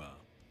name?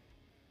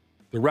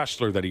 The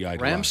wrestler that he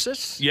idolized.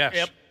 Ramses? Yes.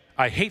 Yep.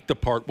 I hate the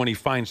part when he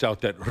finds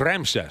out that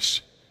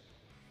Ramses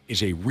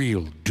is a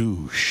real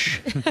douche.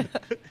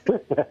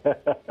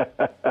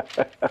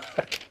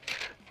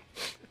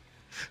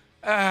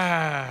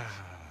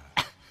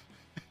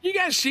 You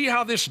guys see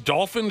how this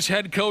Dolphins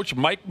head coach,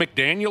 Mike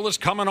McDaniel, is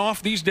coming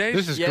off these days?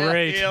 This is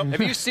great. Yep.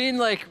 Have you seen,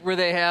 where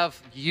they have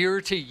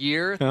year to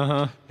year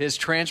his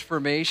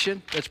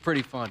transformation? That's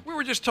pretty fun. We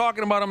were just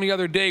talking about him the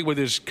other day with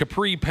his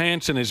capri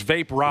pants and his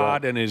vape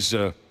rod and his...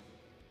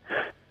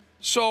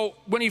 So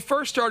when he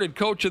first started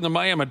coaching the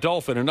Miami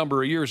Dolphin a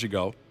number of years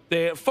ago,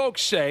 the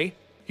folks say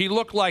he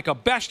looked like a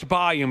Best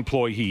Buy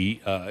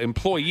employee.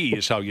 Employee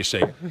is how you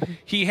say it.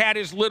 He had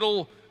his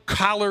little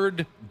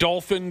collared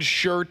Dolphins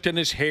shirt and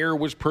his hair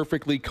was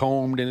perfectly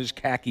combed and his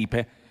khaki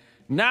pants.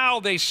 Now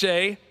they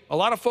say, a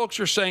lot of folks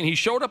are saying he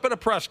showed up at a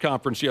press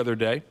conference the other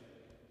day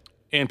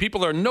and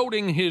people are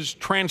noting his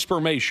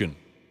transformation.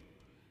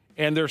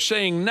 And they're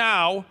saying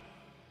now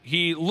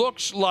he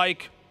looks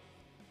like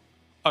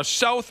a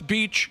South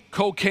Beach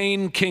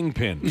cocaine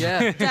kingpin.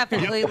 Yeah.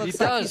 Definitely looks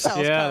like he sells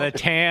Yeah, coke. the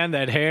tan,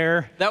 that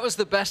hair. That was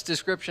the best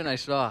description I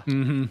saw.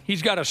 Mm-hmm.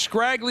 He's got a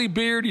scraggly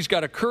beard. He's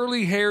got a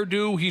curly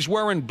hairdo. He's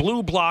wearing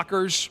blue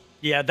blockers.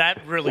 Yeah,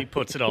 that really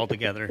puts it all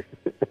together.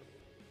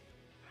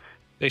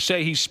 They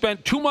say he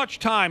spent too much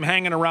time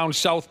hanging around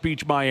South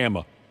Beach,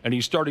 Miami, and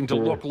he's starting to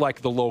look like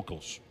the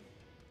locals.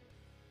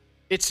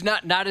 It's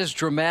not as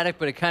dramatic,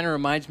 but it kind of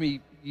reminds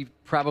me, you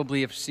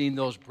probably have seen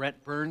those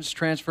Brent Burns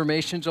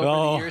transformations over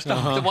the years.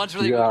 The ones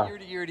where they go year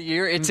to year to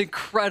year. It's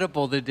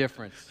incredible, the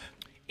difference.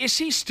 Is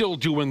he still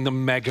doing the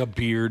mega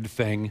beard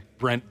thing,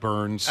 Brent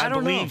Burns? I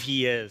believe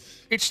he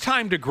is. It's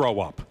time to grow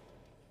up.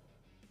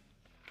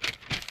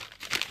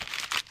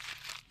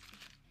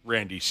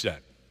 Randy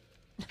said.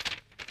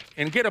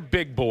 And get a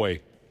big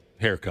boy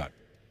haircut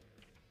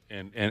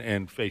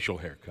and facial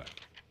haircut.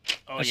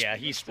 Oh, yeah,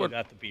 he's still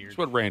got the beard. That's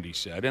what Randy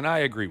said, and I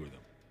agree with him.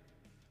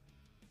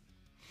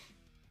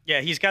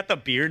 Yeah, he's got the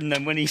beard, and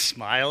then when he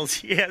smiles,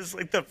 he has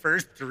the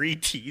first 3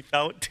 teeth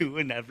out, too,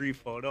 in every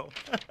photo.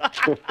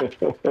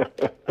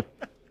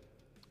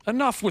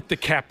 Enough with the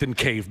Captain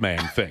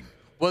Caveman thing.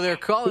 Well, they're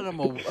calling him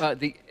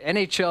the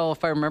NHL,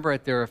 if I remember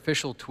at their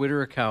official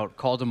Twitter account,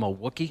 called him a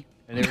Wookiee.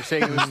 And they were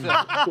saying it was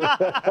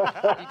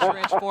he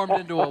transformed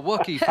into a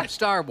Wookiee from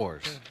Star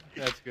Wars.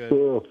 That's good.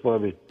 Oh,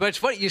 funny. But it's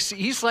funny. You see,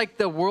 he's like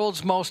the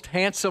world's most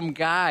handsome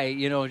guy,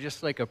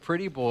 just like a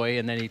pretty boy,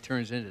 and then he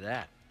turns into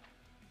that.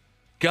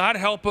 God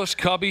help us,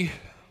 Cubby.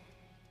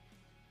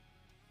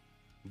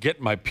 Get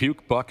my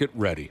puke bucket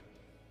ready.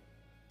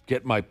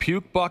 Get my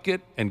puke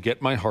bucket and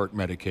get my heart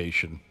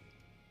medication.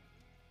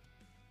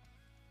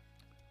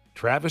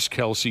 Travis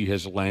Kelce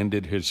has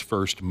landed his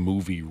first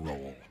movie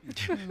role.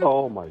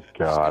 Oh, my He's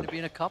God. going to be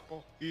in a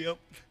couple. Yep.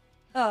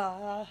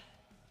 I'm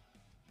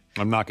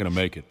not going to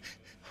make it.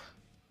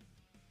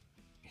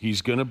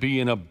 He's going to be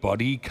in a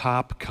buddy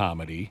cop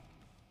comedy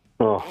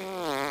Oh.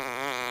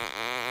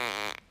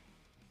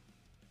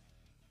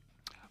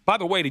 By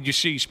the way, did you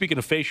see, speaking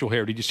of facial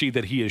hair, did you see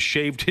that he has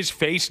shaved his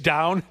face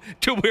down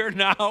to where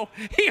now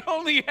he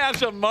only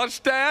has a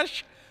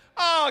mustache?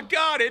 Oh,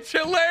 God, it's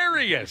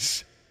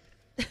hilarious.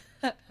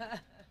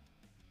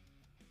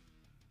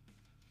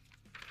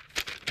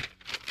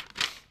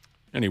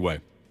 Anyway,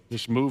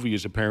 this movie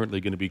is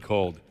apparently going to be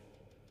called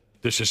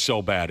This Is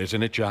So Bad,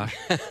 isn't it, Josh?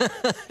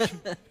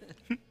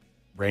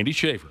 Randy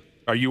Shaver,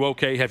 are you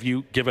okay? Have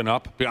you given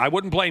up? I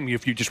wouldn't blame you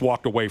if you just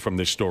walked away from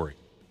this story.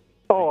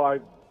 Oh,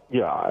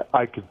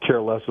 I could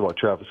care less about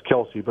Travis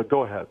Kelce, but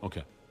go ahead.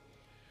 Okay.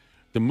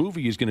 The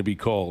movie is going to be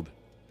called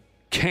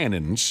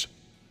Cannons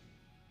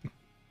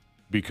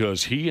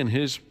because he and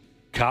his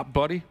cop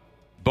buddy,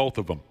 both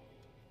of them,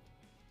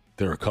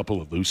 they're a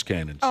couple of loose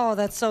cannons. Oh,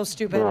 that's so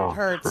stupid. It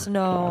hurts.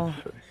 No.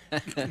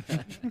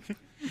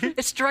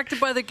 It's directed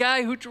by the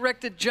guy who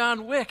directed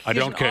John Wick. I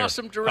don't He's care. an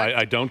awesome director.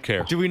 I don't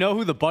care. Do we know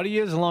who the buddy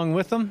is along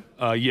with them?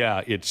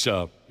 Yeah, it's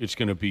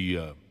going to be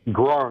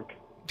Gronk.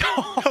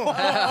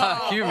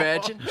 Can you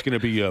imagine? It's going to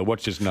be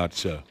what's his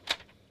nuts?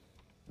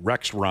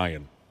 Rex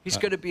Ryan. He's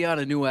going to be on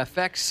a new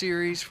FX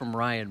series from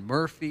Ryan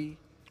Murphy.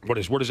 What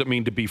does it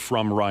mean to be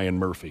from Ryan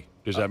Murphy?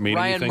 Does that mean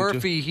Ryan anything?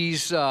 Murphy,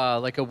 he's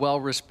like a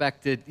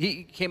well-respected.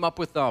 He came up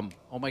with oh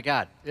my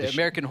God,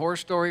 American Horror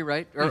Story,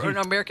 right? Or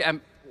no,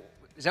 American.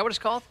 Is that what it's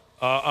called?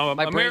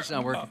 My brain's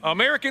not working.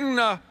 American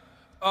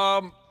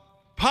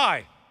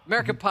Pie.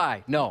 American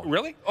Pie. No.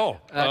 Really? Oh,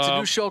 it's a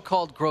new show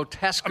called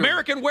Grotesque.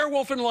 American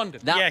Werewolf in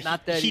London.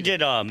 Not that. He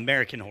did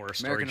American Horror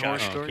Story. American Horror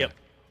Story. Yep.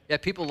 Yeah,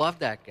 people love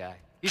that guy.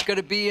 He's going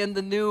to be in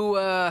the new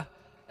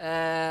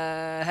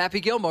Happy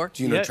Gilmore.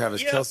 Do you know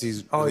Travis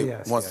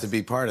Kelce wants to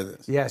be part of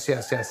this? Yes.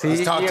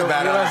 He's talked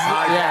about it on the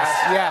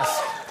podcast.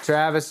 Yes.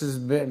 Travis has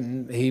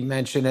been, he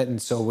mentioned it,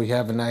 and so we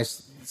have a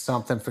nice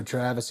something for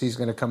Travis. He's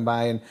going to come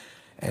by,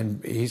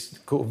 and he's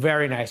cool.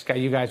 Very nice guy.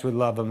 You guys would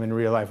love him in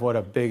real life. What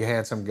a big,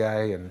 handsome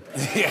guy. And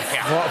funny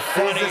and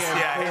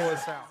cool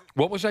as hell.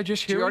 What was I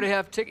just Do hearing? you already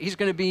have tickets? He's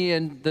going to be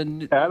in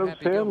the Adam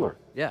Happy Sandler. Gilmore.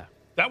 Yeah.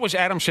 That was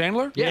Adam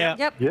Sandler? Yeah.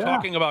 Yep. Yeah.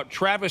 Talking about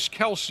Travis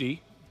Kelce.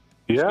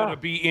 He's going to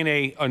be in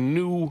a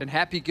new... And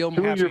Happy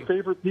Gilmore. Two of your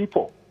favorite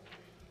people.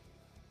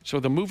 So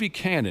the movie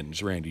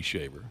Cannons, Randy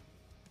Shaver.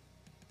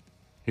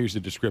 Here's the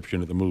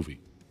description of the movie.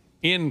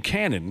 In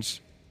Cannons,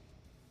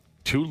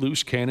 two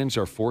loose cannons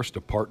are forced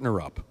to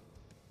partner up.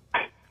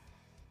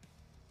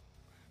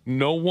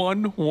 No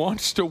one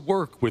wants to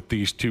work with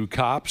these two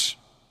cops,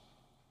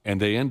 and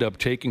they end up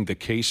taking the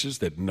cases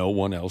that no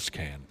one else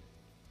can.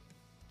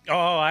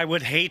 Oh, I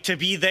would hate to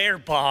be their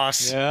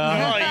boss.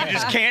 Yeah. Oh, you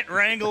just can't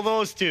wrangle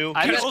those two.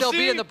 I guess they'll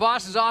be in the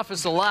boss's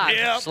office a lot,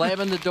 Yep.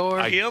 slamming the door.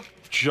 I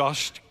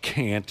just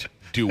can't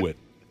do it.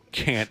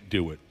 Can't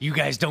do it. You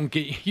guys don't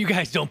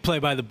play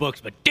by the books,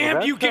 but damn,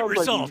 Well, you get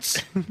that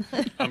sounds like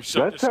results. I'm so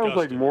That sounds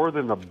like more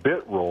than a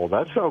bit role.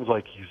 That sounds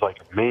like he's like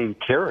a main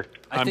character.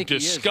 I think he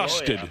is.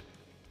 disgusted. Oh, yeah.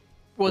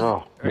 Well,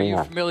 Oh, are you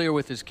man. familiar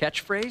with his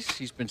catchphrase?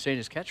 He's been saying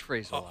his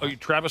catchphrase a lot.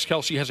 Travis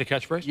Kelce has a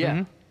catchphrase?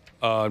 Yeah.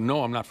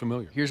 No, I'm not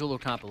familiar. Here's a little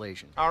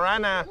compilation. All right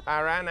now.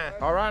 All right now.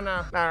 All right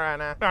now. All right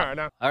now. All right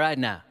now. All right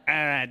now. All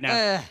right,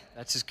 now.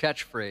 That's his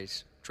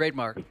catchphrase.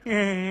 Trademark.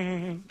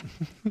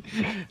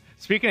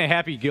 Speaking of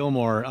Happy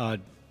Gilmore,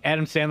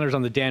 Adam Sandler's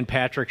on the Dan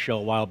Patrick Show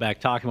a while back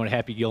talking about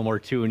Happy Gilmore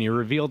 2, and he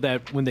revealed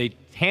that when they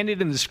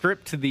handed in the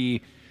script to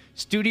the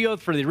studio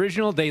for the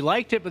original, they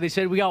liked it, but they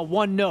said, we got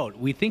one note.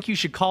 We think you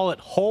should call it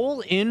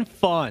Hole in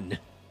Fun.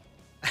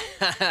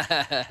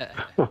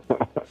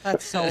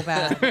 That's so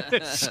bad.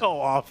 It's so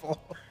awful.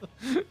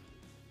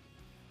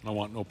 I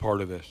want no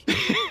part of this.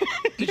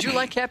 Did you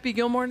like Happy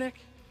Gilmore, Nick?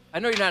 I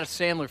know you're not a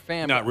Sandler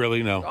fan. Not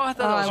really, no. Oh, I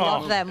thought I it was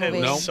love that movie.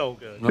 It was No. so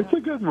good. It's a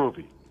good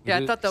movie. Yeah,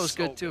 I thought that was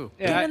good too.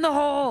 Get in the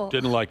hole.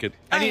 Didn't like it.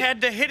 I had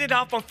to hit it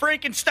off of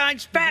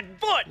Frankenstein's fat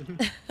foot.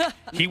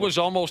 He was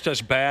almost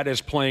as bad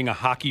as playing a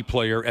hockey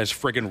player as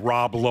friggin'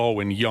 Rob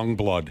Lowe in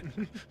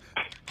Youngblood.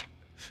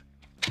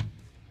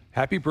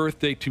 Happy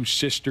birthday to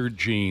Sister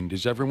Jean.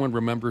 Does everyone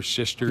remember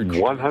Sister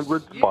Jean?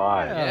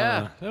 105.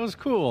 Yeah. That was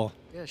cool.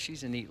 Yeah,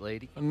 she's a neat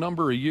lady. A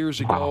number of years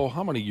ago.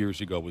 How many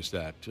years ago was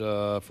that?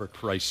 For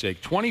Christ's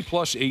sake. 20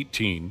 plus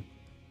 18.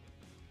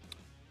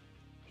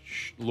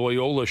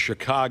 Loyola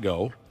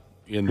Chicago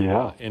in the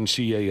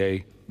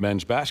NCAA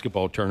men's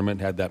basketball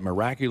tournament had that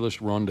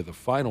miraculous run to the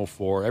Final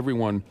Four.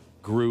 Everyone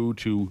grew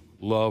to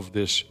love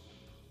this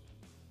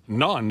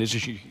nun. Is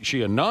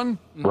she a nun?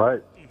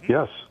 Right.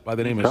 Yes. By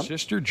the name of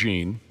Sister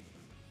Jean.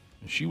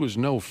 She was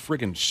no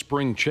friggin'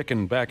 spring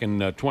chicken back in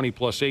 20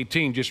 plus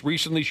 18. Just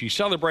recently, she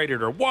celebrated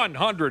her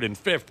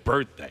 105th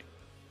birthday.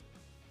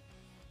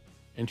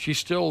 And she's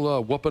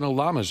still whooping a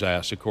llama's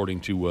ass,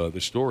 according to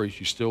the story.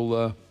 She's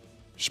still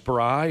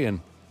spry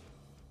and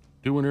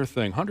doing her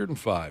thing.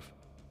 105.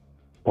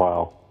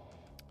 Wow.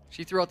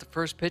 She threw out the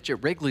first pitch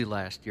at Wrigley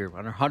last year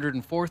on her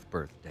 104th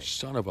birthday.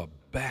 Son of a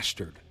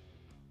bastard.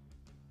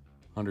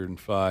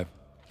 105.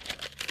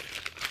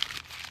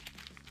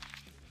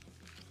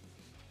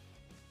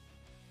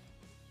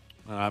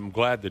 I'm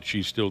glad that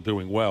she's still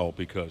doing well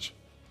because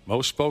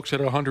most folks at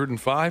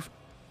 105,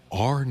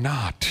 are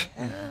not.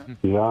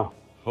 Yeah.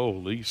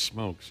 Holy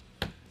smokes.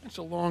 That's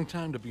a long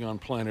time to be on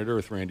planet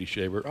Earth, Randy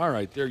Shaver. All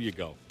right, there you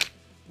go.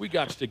 We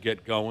got to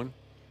get going.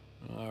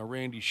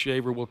 Randy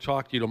Shaver, we'll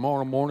talk to you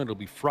tomorrow morning. It'll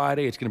be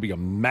Friday. It's going to be a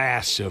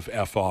massive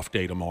F-off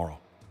day tomorrow.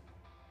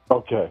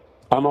 Okay.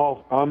 I'm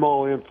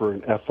all in for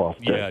an F-off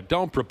day. Yeah,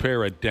 don't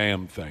prepare a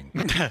damn thing.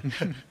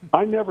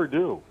 I never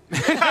do.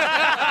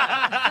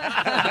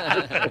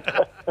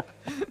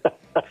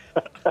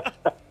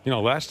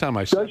 Last time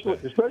I said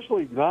that.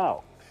 Especially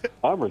now.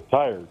 I'm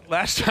retired.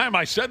 Last time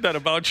I said that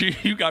about you,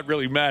 you got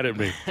really mad at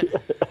me.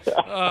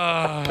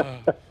 All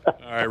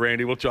right,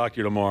 Randy, we'll talk to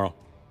you tomorrow.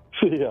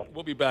 See ya.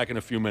 We'll be back in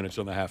a few minutes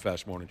on the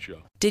Half-Assed Morning Show.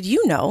 Did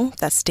you know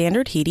that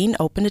Standard Heating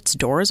opened its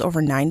doors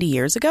over 90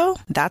 years ago?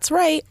 That's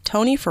right.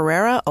 Tony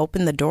Ferreira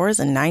opened the doors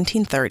in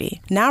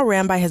 1930, now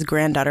ran by his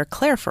granddaughter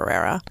Claire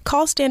Ferreira.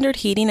 Call Standard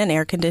Heating and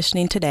Air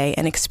Conditioning today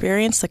and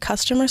experience the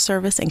customer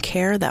service and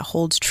care that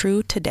holds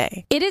true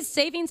today. It is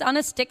savings on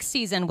a stick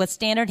season with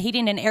Standard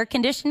Heating and Air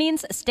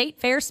Conditioning's State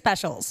Fair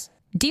specials.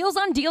 Deals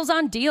on deals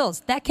on deals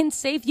that can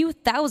save you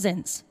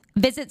thousands.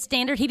 Visit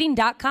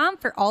standardheating.com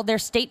for all their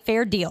State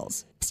Fair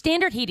deals.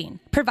 Standard Heating,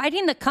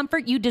 providing the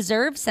comfort you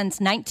deserve since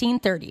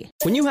 1930.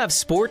 When you have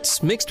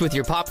sports mixed with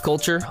your pop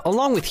culture,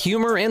 along with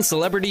humor and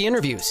celebrity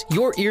interviews,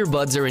 your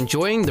earbuds are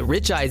enjoying The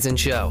Rich Eisen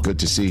Show. Good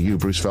to see you,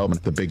 Bruce Feldman,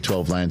 the Big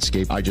 12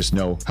 landscape. I just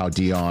know how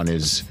Dion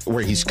is,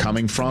 where he's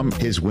coming from.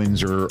 His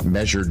wins are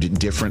measured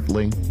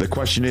differently. The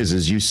question is,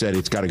 as you said,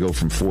 it's got to go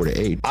from 4 to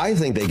 8. I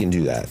think they can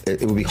do that.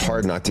 It would be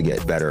hard not to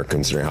get better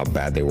considering how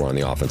bad they were on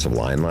the offensive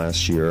line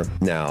last year.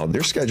 Now,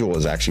 their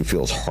schedule actually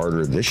feels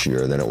harder this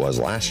year than it was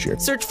last year.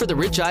 Search for The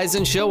Rich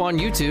Eisen Show on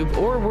YouTube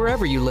or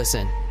wherever you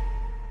listen.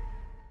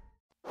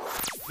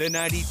 The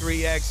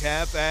 93X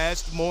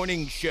Half-Assed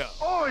Morning Show.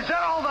 Oh, is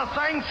that all the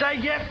thanks I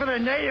get for the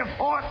native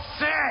hot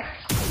sex?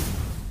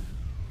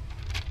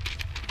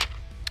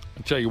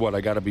 I'll tell you what,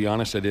 I got to be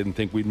honest, I didn't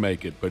think we'd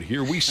make it. But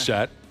here we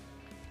sat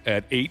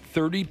at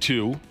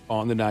 8:32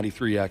 on the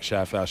 93X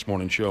Half-Assed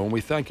Morning Show, and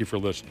we thank you for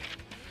listening.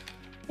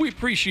 We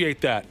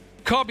appreciate that.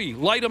 Cubby,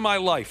 light of my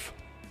life.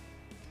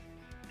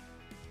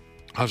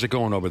 How's it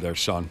going over there,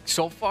 son?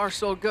 So far,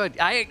 so good.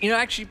 I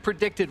actually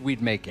predicted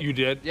we'd make it. You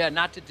did? Yeah,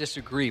 not to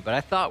disagree, but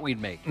I thought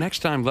we'd make it. Next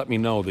time, let me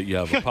know that you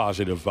have a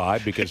positive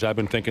vibe, because I've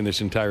been thinking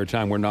this entire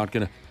time we're not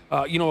going to.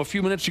 A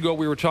few minutes ago,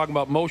 we were talking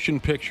about motion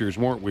pictures,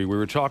 weren't we? We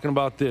were talking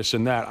about this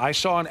and that. I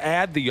saw an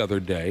ad the other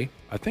day.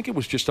 I think it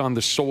was just on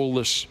the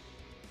soulless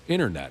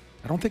internet.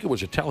 I don't think it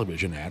was a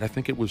television ad. I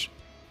think it was.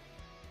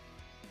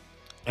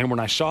 And when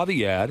I saw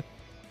the ad,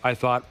 I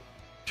thought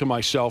to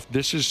myself,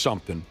 this is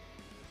something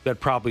that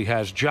probably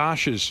has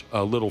Josh's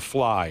little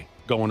fly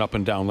going up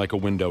and down like a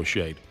window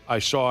shade. I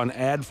saw an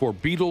ad for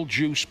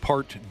Beetlejuice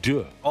Part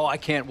 2. Oh, I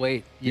can't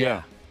wait.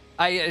 Yeah.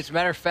 As a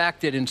matter of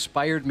fact, it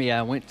inspired me.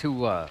 I went to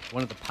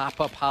one of the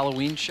pop-up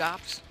Halloween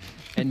shops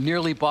and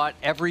nearly bought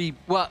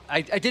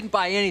I didn't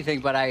buy anything,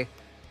 but I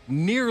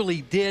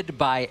nearly did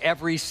buy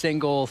every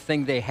single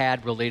thing they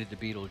had related to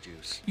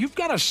Beetlejuice. You've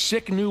got a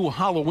sick new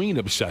Halloween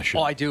obsession.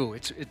 Oh, I do.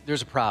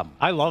 There's a problem.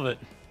 I love it.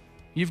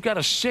 You've got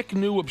a sick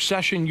new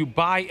obsession. You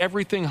buy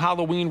everything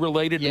Halloween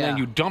related, and then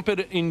you dump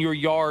it in your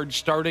yard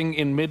starting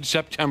in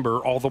mid-September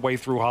all the way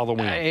through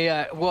Halloween.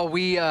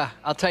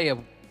 I'll tell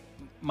you,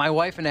 my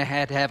wife and I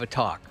had to have a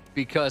talk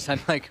because I'm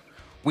like,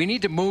 we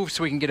need to move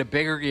so we can get a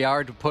bigger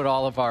yard to put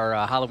all of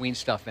our Halloween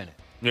stuff in it.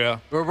 Yeah.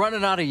 We're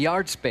running out of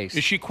yard space.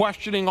 Is she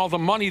questioning all the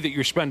money that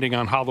you're spending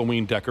on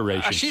Halloween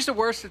decorations? She's the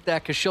worst at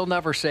that because she'll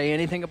never say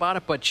anything about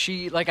it, but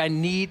I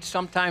need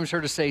sometimes her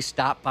to say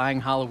stop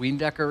buying Halloween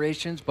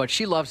decorations, but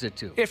she loves it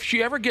too. If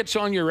she ever gets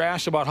on your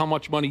ass about how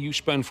much money you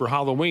spend for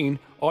Halloween,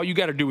 all you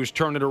got to do is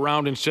turn it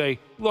around and say,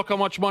 look how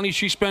much money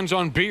she spends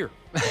on beer.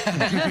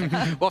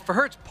 Well, for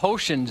her, it's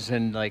potions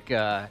and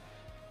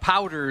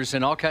powders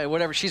and all kind of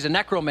whatever. She's a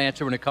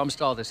necromancer when it comes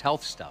to all this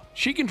health stuff.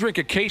 She can drink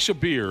a case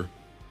of beer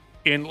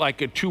in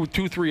like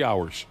 3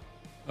 hours,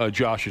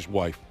 Josh's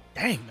wife.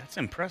 Dang, that's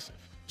impressive.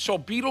 So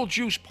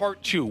Beetlejuice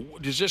Part 2,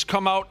 does this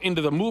come out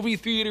into the movie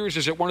theaters?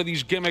 Is it one of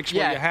these gimmicks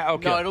where you have...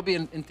 Okay. No, it'll be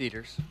in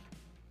theaters.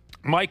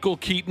 Michael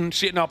Keaton.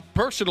 See, now,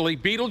 personally,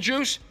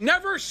 Beetlejuice,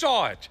 never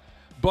saw it.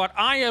 But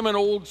I am an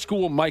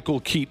old-school Michael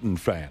Keaton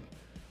fan.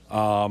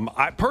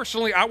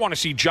 I want to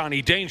see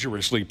Johnny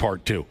Dangerously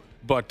Part 2.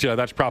 But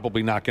that's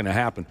probably not going to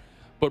happen.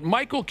 But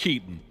Michael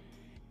Keaton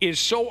is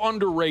so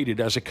underrated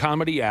as a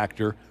comedy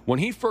actor. When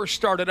he first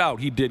started out,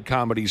 he did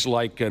comedies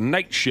like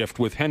Night Shift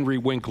with Henry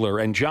Winkler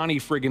and Johnny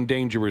Friggin'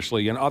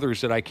 Dangerously and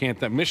others that I can't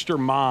think. Mr.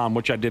 Mom,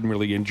 which I didn't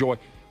really enjoy.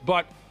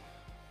 But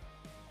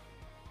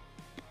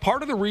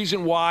part of the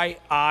reason why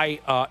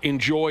I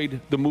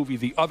enjoyed the movie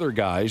The Other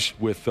Guys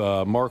with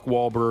Mark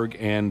Wahlberg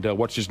and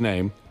what's his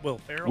name? Will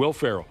Ferrell. Will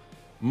Ferrell.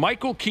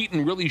 Michael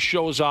Keaton really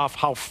shows off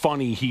how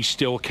funny he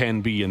still can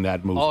be in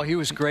that movie. Oh, he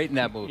was great in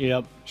that movie.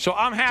 Yep. So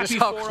I'm happy just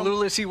how for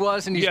clueless he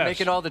was, and he's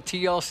making all the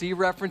TLC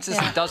references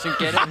and doesn't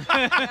get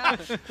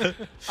it.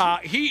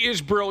 He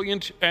is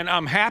brilliant, and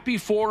I'm happy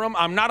for him.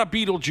 I'm not a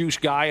Beetlejuice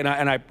guy, and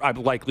I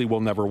likely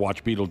will never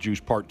watch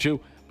Beetlejuice Part 2,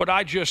 but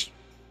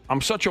I'm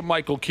such a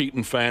Michael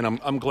Keaton fan.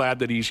 I'm glad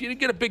that he's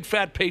get a big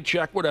fat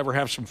paycheck, whatever.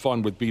 Have some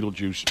fun with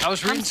Beetlejuice. I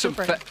was reading some.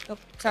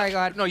 Sorry, go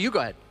ahead. No, you go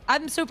ahead.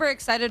 I'm super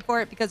excited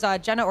for it because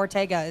Jenna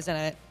Ortega is in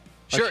it.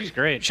 Sure, she's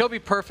great. She'll be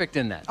perfect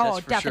in that. Oh,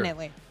 that's for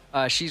definitely.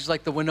 Sure. She's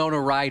like the Winona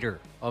Ryder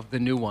of the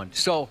new one.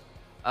 So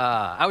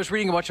I was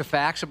reading a bunch of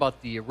facts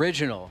about the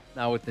original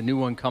now with the new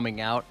one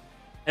coming out.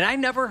 And I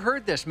never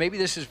heard this. Maybe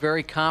this is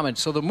very common.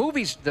 So the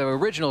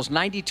original is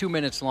 92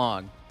 minutes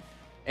long.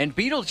 And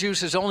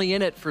Beetlejuice is only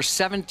in it for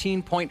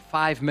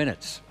 17.5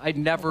 minutes. I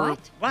never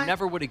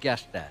would have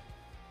guessed that.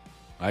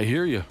 I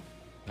hear you.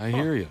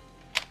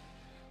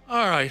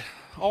 All right.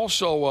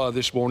 Also,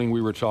 this morning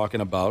we were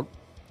talking about,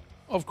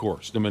 of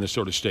course, the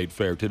Minnesota State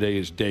Fair. Today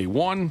is day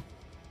one.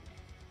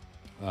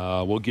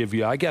 We'll give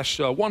you, I guess,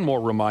 one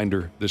more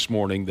reminder this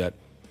morning that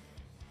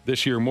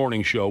this here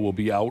morning show will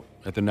be out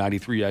at the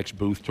 93X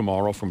booth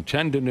tomorrow from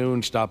 10 to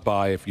noon. Stop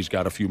by if he's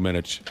got a few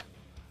minutes.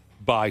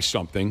 Buy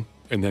something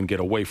and then get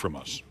away from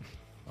us.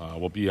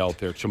 We'll be out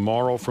there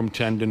tomorrow from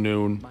 10 to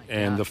noon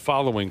and the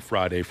following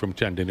Friday from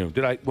 10 to noon.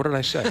 What did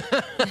I say?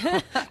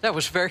 That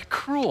was very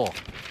cruel.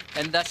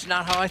 And that's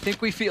not how I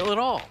think we feel at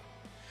all.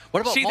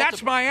 What about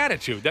that's my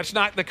attitude. That's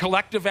not the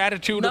collective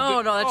attitude No,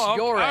 of the... that's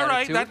your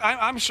attitude. All right,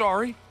 I'm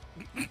sorry.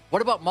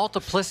 What about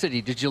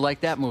Multiplicity? Did you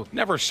like that movie?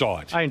 Never saw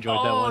it. I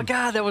enjoyed that one. Oh,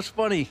 God, that was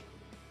funny.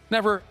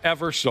 Never,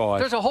 ever saw it.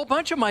 There's a whole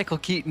bunch of Michael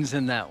Keatons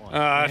in that one.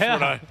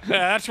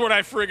 That's what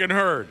I friggin'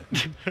 heard.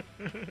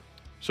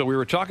 So we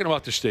were talking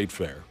about the State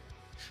Fair.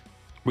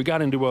 We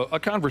got into a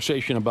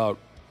conversation about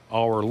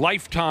our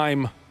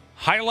lifetime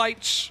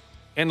highlights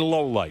and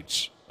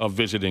lowlights of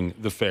visiting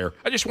the fair.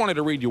 I just wanted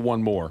to read you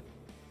one more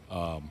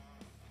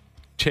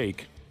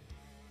take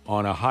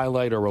on a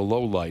highlight or a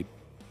lowlight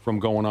from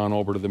going on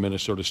over to the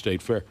Minnesota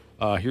State Fair.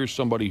 Here's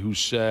somebody who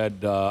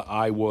said,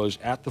 I was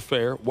at the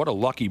fair. What a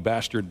lucky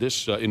bastard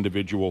this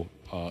individual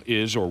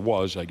is or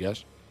was, I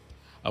guess.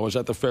 I was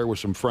at the fair with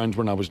some friends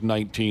when I was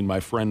 19.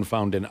 My friend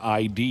found an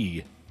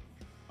ID,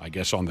 I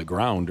guess on the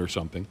ground or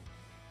something,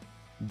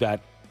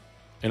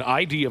 an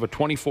ID of a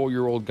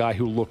 24-year-old guy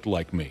who looked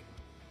like me.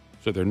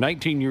 So they're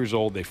 19 years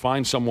old. They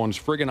find someone's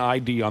friggin'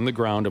 ID on the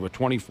ground of a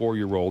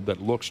 24-year-old that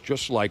looks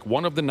just like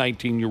one of the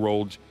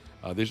 19-year-olds.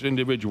 This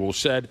individual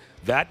said,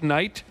 that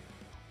night,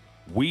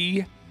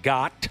 we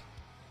got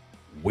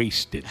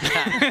wasted. You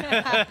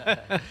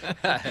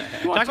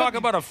want to talk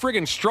about a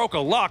friggin' stroke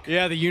of luck?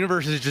 Yeah, the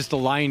universe is just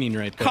aligning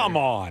right there. Come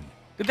on.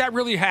 Did that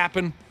really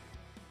happen?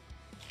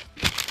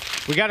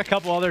 We got a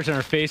couple others on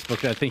our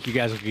Facebook that I think you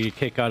guys will get a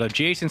kick out of.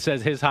 Jason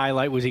says his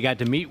highlight was he got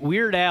to meet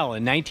Weird Al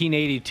in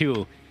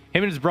 1982.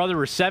 Him and his brother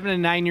were 7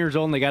 and 9 years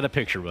old, and they got a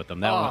picture with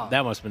him.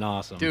 That must have been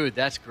awesome. Dude,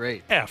 that's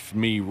great. F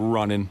me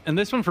running. And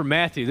this one from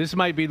Matthew. This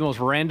might be the most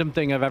random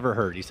thing I've ever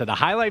heard. He said, the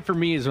highlight for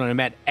me is when I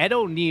met Ed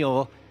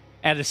O'Neill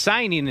at a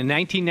signing in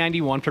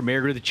 1991 for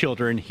Married with the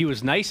Children. He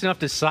was nice enough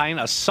to sign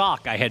a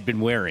sock I had been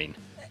wearing.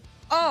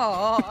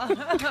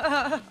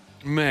 Oh.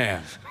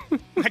 Man.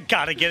 I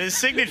got to get his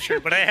signature,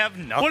 but I have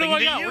nothing to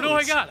use. What do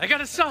I got? I got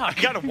a sock.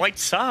 I got a white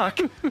sock.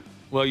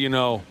 Well, you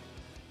know,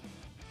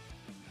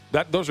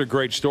 those are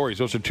great stories.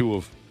 Those are two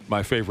of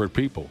my favorite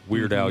people,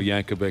 Weird Al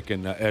Yankovic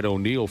and Ed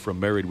O'Neill from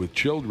Married with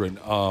Children.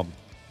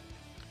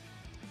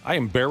 I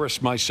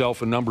embarrassed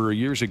myself a number of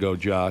years ago,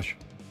 Josh.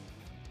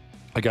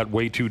 I got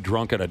way too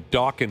drunk at a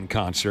Dawkins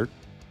concert,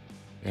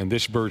 and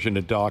this version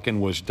of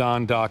Dawkins was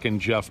Don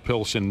Dawkins, Jeff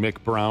Pilson,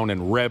 Mick Brown,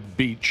 and Reb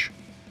Beach.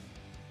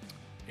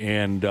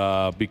 And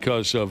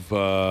because of,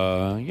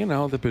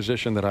 the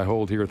position that I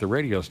hold here at the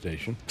radio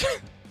station,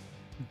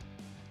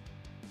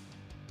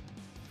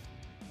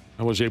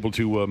 I was able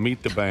to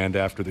meet the band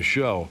after the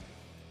show.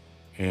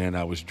 And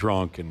I was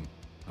drunk, and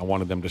I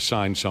wanted them to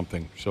sign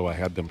something, so I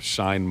had them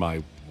sign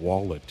my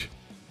wallet.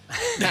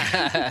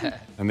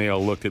 And they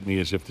all looked at me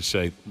as if to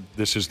say,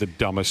 this is the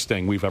dumbest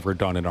thing we've ever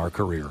done in our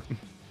career.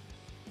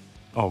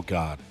 Oh,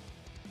 God.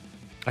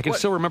 I can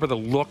still remember the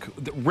look.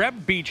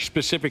 Reb Beach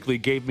specifically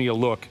gave me a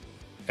look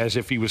as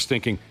if he was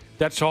thinking,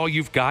 that's all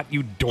you've got,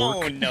 you dork?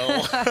 Oh,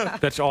 no.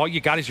 That's all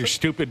you got is your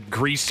stupid,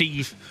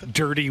 greasy,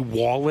 dirty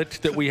wallet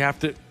that we have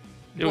to...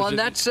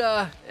 That's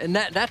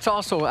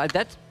also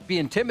that's be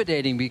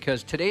intimidating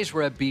because today's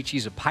Reb Beach,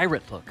 he's a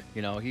pirate look.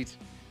 You know, he's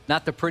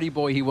not the pretty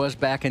boy he was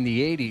back in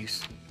the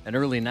 80s and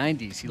early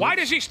 90s. Why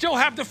does he still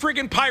have the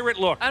friggin' pirate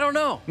look? I don't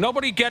know.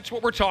 Nobody gets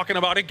what we're talking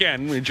about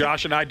again. When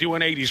Josh and I do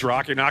an 80s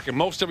rock, you're knocking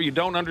most of you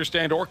don't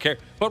understand or care.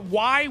 But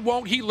why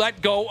won't he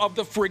let go of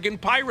the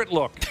friggin' pirate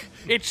look?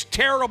 It's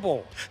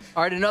terrible.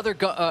 All right,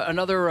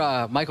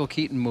 another Michael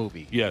Keaton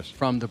movie. Yes.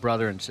 From the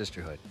Brother and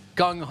Sisterhood.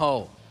 Gung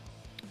Ho.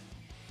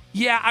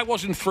 Yeah, I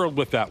wasn't thrilled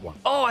with that one.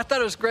 Oh, I thought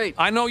it was great.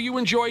 I know you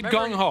enjoyed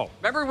Gung Ho.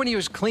 Remember when he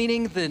was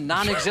cleaning the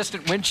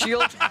non-existent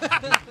windshield?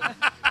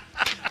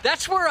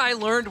 That's where I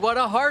learned what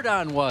a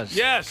hard-on was.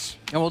 Yes.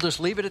 And we'll just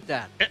leave it at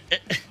that.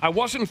 I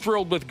wasn't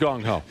thrilled with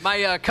Gung Ho.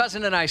 My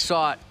cousin and I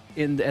saw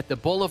it at the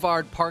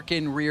Boulevard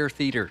Park-In Rear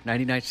Theater,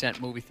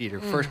 99-cent movie theater.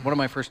 One of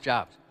my first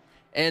jobs.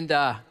 And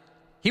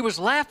he was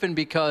laughing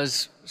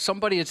because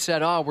somebody had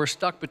said, we're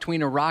stuck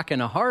between a rock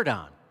and a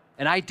hard-on.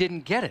 And I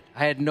didn't get it.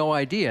 I had no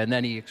idea. And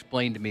then he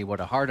explained to me what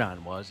a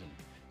hard-on was and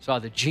saw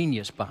the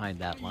genius behind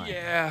that line.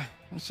 Yeah,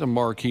 it's a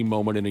marquee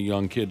moment in a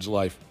young kid's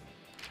life.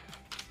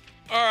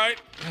 All right.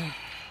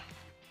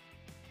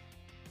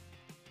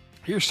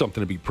 Here's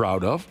something to be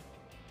proud of.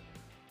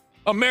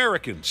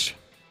 Americans.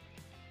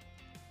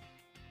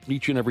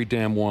 Each and every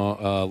damn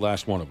one,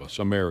 last one of us,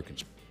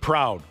 Americans.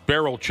 Proud,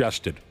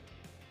 barrel-chested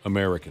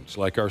Americans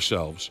like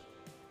ourselves.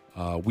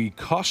 We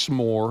cuss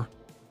more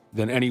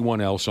than anyone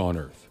else on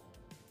earth.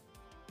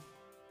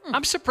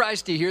 I'm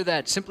surprised to hear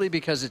that simply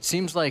because it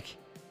seems like,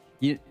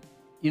 the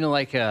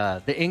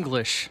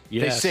English,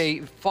 Yes. they say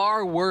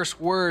far worse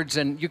words,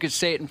 and you could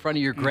say it in front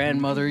of your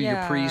grandmother,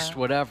 your priest,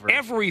 whatever.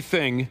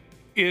 Everything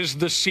is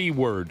the C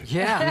word.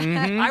 Yeah,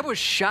 I was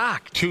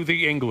shocked. To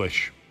the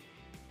English.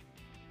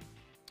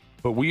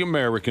 But we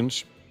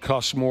Americans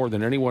cuss more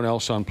than anyone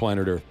else on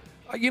planet Earth.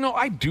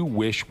 I do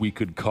wish we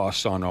could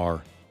cuss on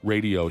our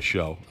radio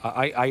show.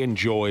 I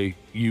enjoy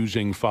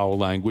using foul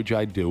language.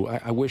 I do.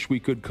 I wish we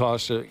could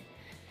cuss.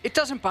 It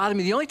doesn't bother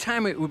me. The only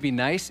time it would be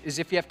nice is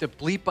if you have to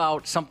bleep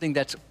out something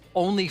that's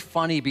only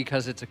funny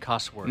because it's a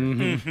cuss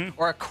word.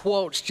 Or a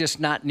quote's just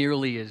not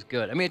nearly as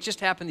good. I mean, it just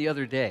happened the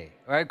other day.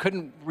 Or I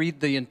couldn't read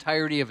the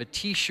entirety of a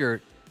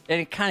T-shirt,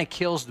 and it kind of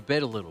kills the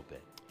bit a little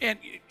bit.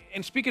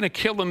 And speaking of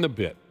killing the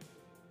bit,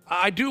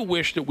 I do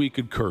wish that we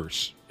could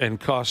curse and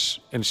cuss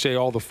and say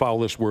all the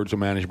foulest words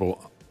imaginable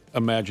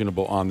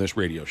on this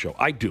radio show.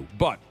 I do.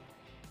 But,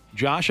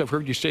 Josh, I've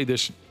heard you say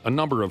this a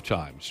number of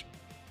times.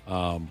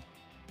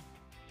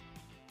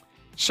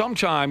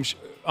 Sometimes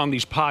on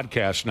these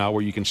podcasts now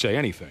where you can say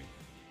anything,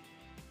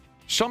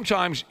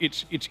 sometimes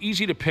it's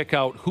easy to pick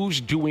out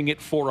who's doing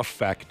it for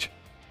effect,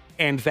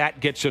 and that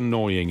gets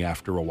annoying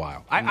after a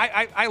while.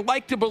 I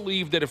like to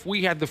believe that if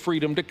we had the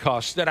freedom to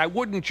cuss, that I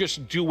wouldn't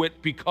just do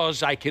it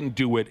because I can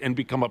do it and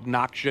become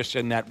obnoxious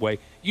in that way.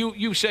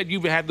 You said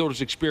you've had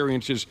those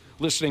experiences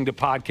listening to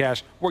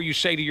podcasts where you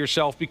say to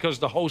yourself, because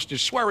the host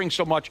is swearing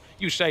so much,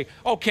 you say,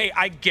 okay,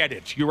 I get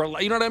it. You know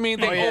what I mean?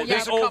 They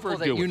There's a couple overdo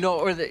that it.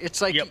 or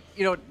it's like,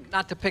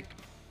 not to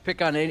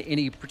pick on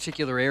any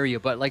particular area,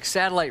 but like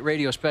satellite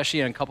radio,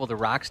 especially on a couple of the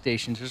rock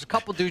stations, there's a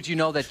couple dudes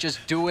that just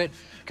do it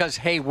because,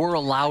 hey, we're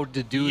allowed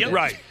to do this.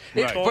 Right.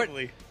 But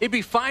it'd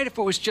be fine if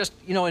it was just,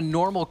 a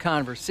normal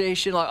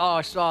conversation, like, oh,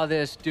 I saw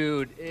this,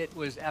 dude, it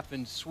was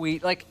effing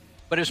sweet.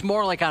 But it's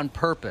more like on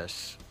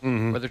purpose,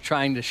 where they're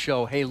trying to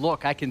show, hey,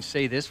 look, I can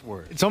say this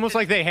word. It's almost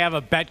like they have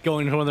a bet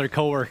going to one of their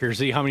coworkers,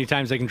 see how many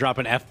times they can drop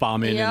an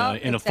F-bomb in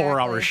a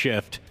 4-hour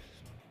shift.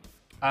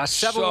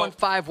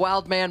 715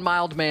 Wild Man,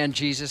 Mild Man,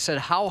 Jesus said,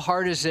 how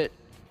hard is it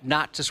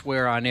not to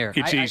swear on air?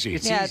 It's easy.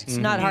 It's Yeah, easy. it's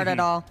not hard at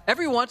all.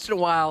 Every once in a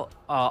while,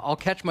 I'll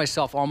catch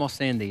myself almost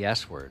saying the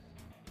S word.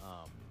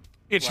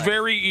 It's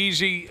very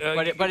easy.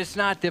 But it's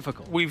not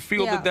difficult. We've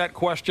fielded that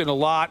question a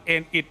lot,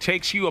 and it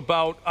takes you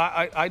about,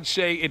 I'd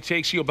say it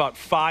takes you about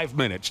 5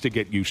 minutes to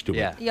get used to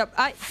it.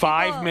 Yep.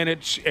 5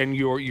 minutes, and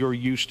you're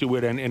used to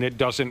it, and it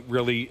doesn't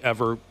really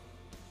ever,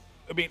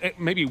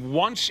 maybe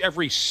once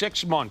every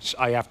 6 months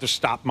I have to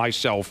stop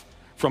myself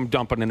from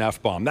dumping an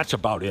F-bomb. That's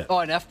about it. Oh,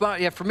 an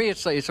F-bomb? Yeah, for me,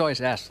 it's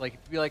always S. Like,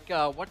 you'd be like,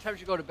 what time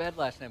did you go to bed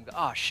last night?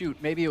 Oh, shoot,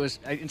 maybe it was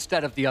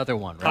instead of the other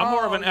one, right? I'm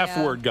more of an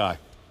F-word guy.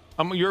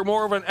 You're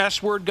more of an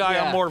S-word guy.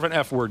 Yeah. I'm more of an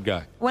F-word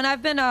guy. When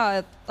I've been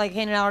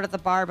hanging out at the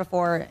bar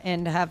before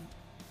and have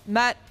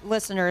met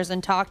listeners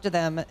and talked to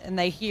them, and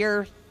they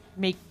hear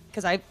me,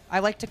 because I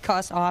like to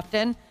cuss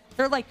often,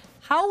 they're like,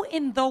 how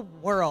in the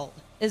world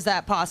is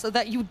that possible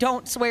that you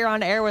don't swear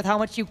on air with how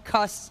much you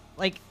cuss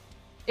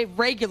it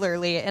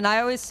regularly? And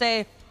I always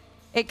say,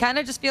 it kind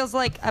of just feels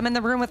like I'm in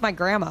the room with my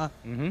grandma.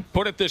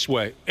 Put it this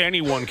way,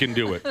 anyone can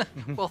do it.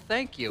 Well,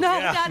 thank you.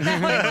 No, not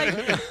that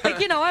way.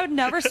 I would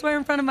never swear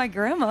in front of my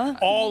grandma.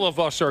 All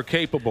of us are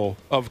capable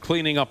of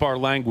cleaning up our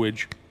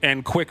language,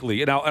 and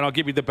quickly. And I'll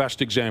give you the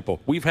best example.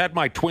 We've had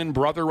my twin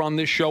brother on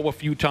this show a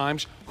few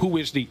times, who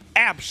is the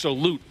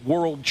absolute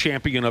world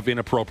champion of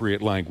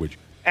inappropriate language.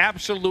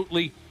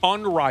 Absolutely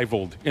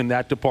unrivaled in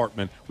that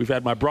department. We've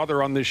had my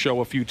brother on this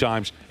show a few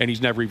times, and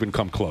he's never even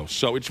come close.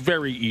 So it's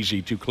very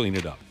easy to clean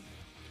it up.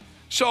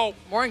 So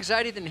more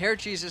anxiety than hair.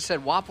 Jesus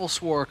said Wapple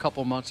swore a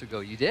couple months ago.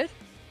 You did?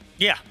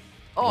 Yeah.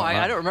 Oh,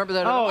 I don't remember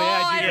that. At all.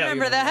 I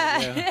remember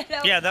that.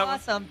 That was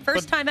awesome.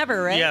 First time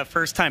ever, right? Yeah,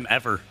 first time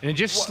ever. And it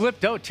just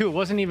slipped out, too. It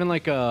wasn't even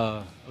like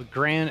a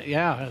grand...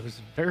 Yeah, it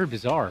was very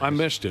bizarre. I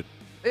missed it.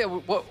 Yeah,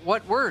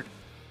 what word?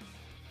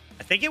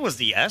 I think it was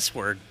the S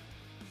word.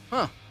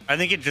 Huh. I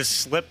think it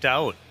just slipped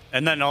out.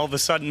 And then all of a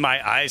sudden,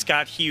 my eyes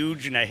got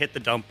huge, and I hit the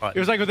dump button. It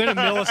was like within a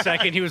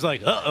millisecond, he was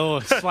like,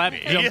 uh-oh, slap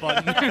jump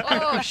button.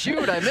 Oh,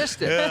 shoot, I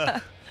missed it. Yeah.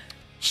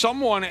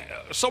 Someone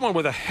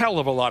with a hell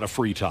of a lot of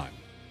free time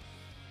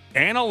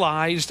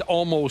analyzed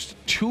almost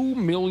 2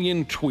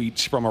 million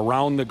tweets from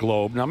around the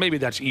globe. Now, maybe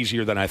that's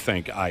easier than I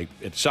think.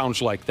 It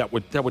sounds like that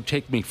would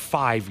take me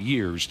 5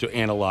 years to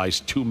analyze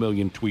 2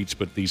 million tweets,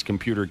 but these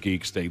computer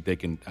geeks, they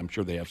can, I'm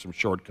sure they have some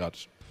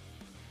shortcuts.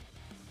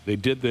 They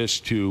did this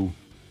to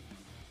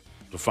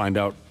find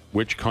out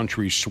which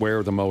countries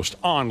swear the most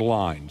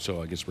online.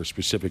 So I guess we're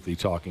specifically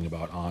talking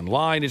about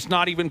online. It's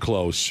not even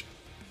close.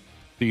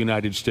 The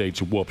United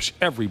States whoops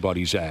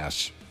everybody's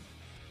ass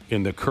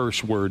in the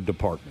curse word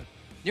department.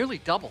 Nearly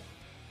double.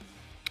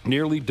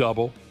 Nearly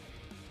double.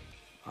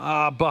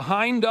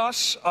 Behind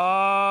us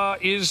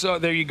is,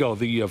 there you go,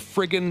 the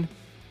friggin'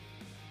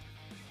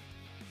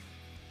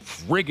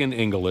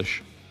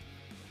 English.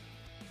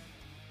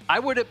 I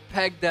would have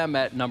pegged them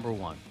at number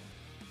 1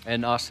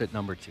 and us at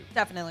number 2.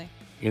 Definitely.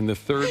 In the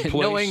third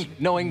place.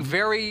 knowing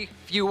very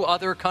few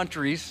other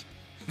countries.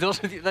 Those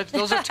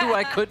are 2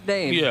 I could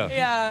name.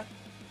 Yeah.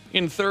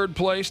 In third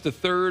place, the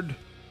third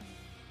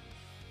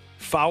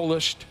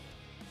foulest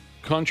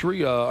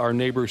country, our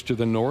neighbors to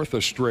the north,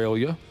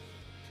 Australia.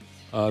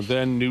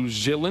 Then New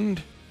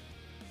Zealand.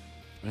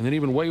 And then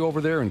even way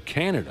over there in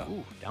Canada.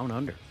 Ooh, down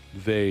under.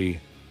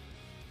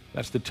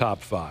 That's the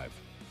top 5.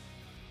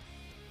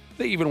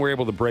 They even were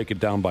able to break it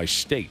down by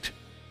state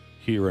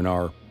here in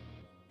our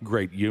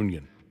great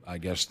union. I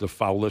guess the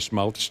foulest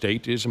mouthed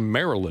state is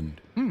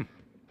Maryland.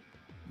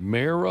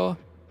 Mara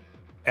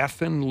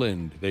effin'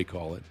 Lind, they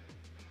call it.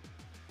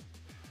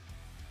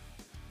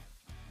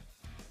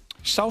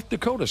 South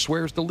Dakota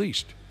swears the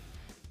least.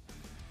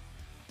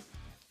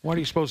 Why do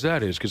you suppose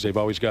that is? Because they've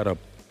always got a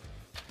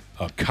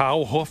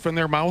cow hoof in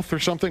their mouth or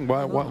something?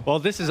 Why? Well,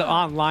 this is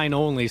online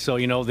only, so,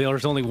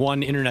 there's only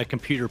one internet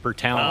computer per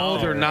town. Oh,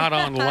 they're not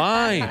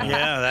online.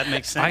 Yeah, that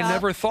makes sense. I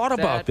never thought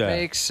about that. That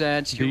makes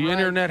sense. The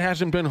internet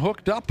hasn't been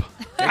hooked up.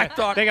 I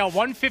thought they got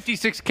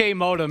 156K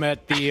modem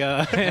at the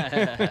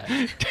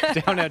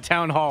down at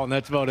Town Hall, and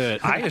that's about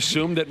it. I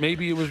assumed that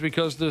maybe it was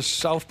because the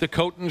South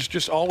Dakotans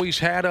just always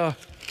had a...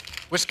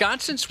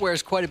 Wisconsin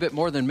swears quite a bit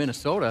more than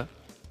Minnesota.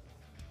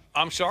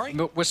 I'm sorry?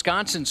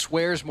 Wisconsin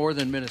swears more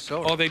than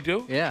Minnesota. Oh, they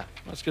do? Yeah.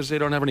 That's because they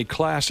don't have any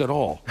class at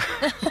all.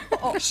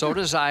 So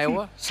does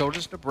Iowa. So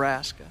does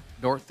Nebraska.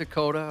 North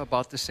Dakota,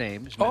 about the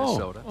same as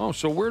Minnesota. Oh,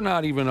 so we're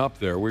not even up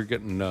there. We're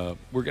getting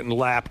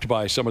lapped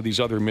by some of these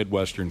other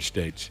Midwestern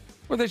states.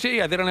 Where they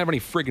say, they don't have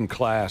any friggin'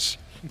 class.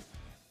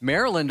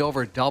 Maryland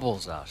over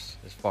doubles us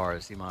as far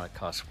as the amount of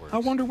cuss words. I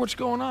wonder what's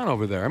going on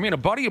over there. I mean, a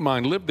buddy of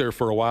mine lived there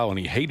for a while, and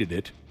he hated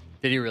it.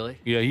 Did he really?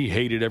 Yeah, he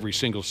hated every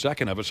single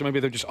second of it. So maybe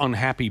they're just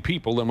unhappy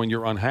people, and when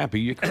you're unhappy,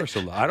 you curse a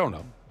lot. I don't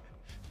know.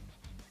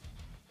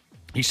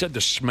 He said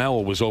the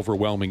smell was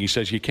overwhelming. He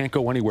says you can't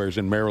go anywhere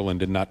in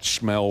Maryland and not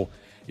smell.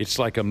 It's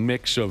like a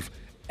mix of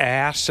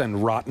ass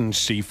and rotten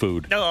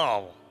seafood.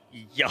 Oh,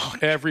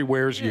 yuck.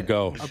 Everywhere you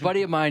go. A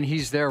buddy of mine,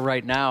 he's there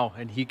right now,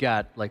 and he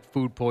got like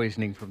food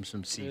poisoning from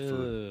some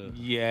seafood.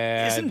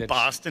 Yeah. Doesn't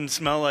Boston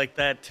smell like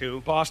that,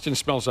 too? Boston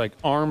smells like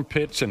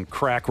armpits and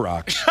crack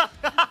rocks.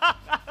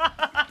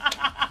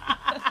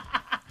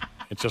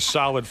 It's a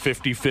solid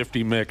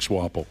 50-50 mix,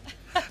 Wapple.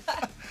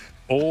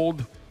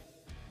 Old,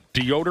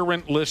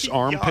 deodorant-less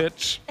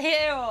armpits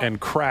and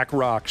crack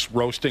rocks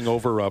roasting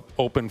over a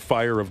open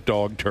fire of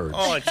dog turds.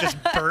 Oh, it just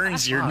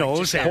burns your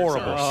nose.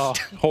 Horrible.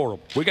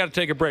 Horrible. We got to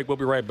take a break. We'll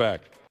be right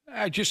back.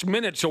 Just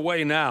minutes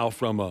away now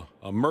from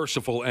a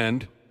merciful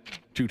end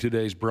to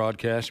today's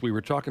broadcast. We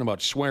were talking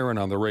about swearing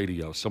on the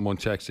radio. Someone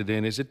texted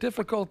in, is it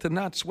difficult to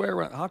not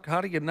swear?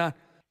 How do you not?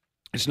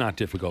 It's not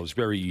difficult. It's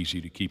very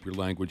easy to keep your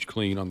language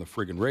clean on the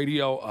friggin'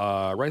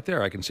 radio. Right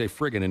there, I can say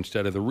friggin'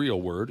 instead of the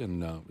real word,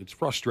 and it's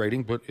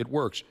frustrating, but it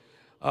works.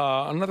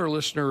 Another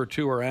listener or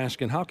two are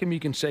asking, how come you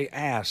can say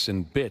ass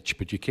and bitch,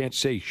 but you can't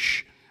say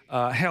shh?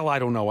 Hell, I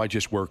don't know. I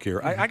just work here.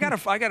 I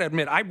gotta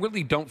admit, I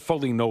really don't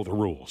fully know the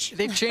rules.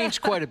 They've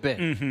changed quite a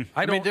bit.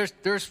 I mean,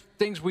 there's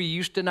things we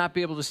used to not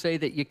be able to say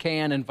that you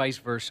can, and vice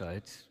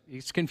versa.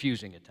 It's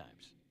confusing at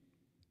times.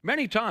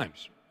 Many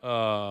times.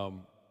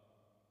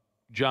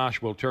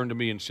 Josh will turn to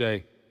me and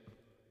say,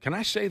 can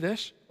I say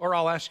this? Or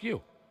I'll ask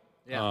you.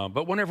 Yeah.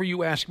 But whenever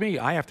you ask me,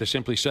 I have to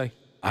simply say,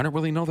 I don't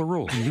really know the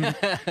rules.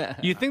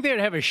 You'd think they'd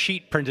have a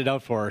sheet printed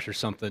out for us or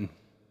something.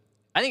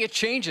 I think it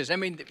changes. I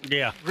mean,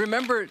 yeah.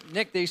 Remember,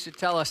 Nick, they used to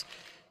tell us,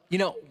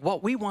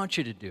 what we want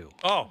you to do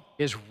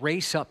is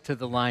race up to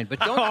the line, but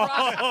don't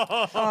cross it.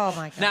 Oh,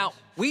 my God. Now,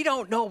 we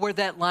don't know where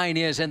that line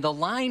is, and the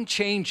line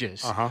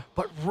changes,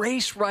 but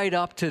race right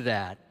up to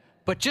that.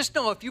 But just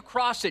know if you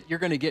cross it, you're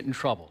going to get in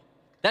trouble.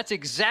 That's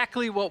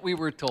exactly what we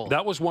were told.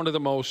 That was one of the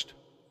most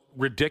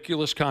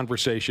ridiculous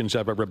conversations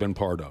I've ever been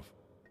part of.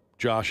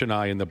 Josh and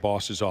I in the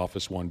boss's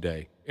office one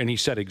day, and he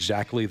said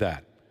exactly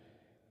that.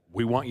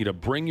 We want you to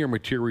bring your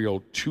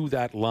material to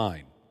that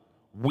line.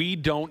 We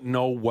don't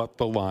know what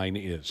the line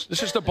is.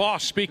 This is the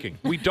boss speaking.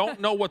 We don't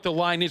know what the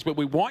line is, but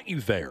we want you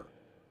there.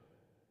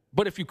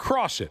 But if you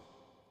cross it,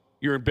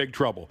 you're in big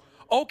trouble.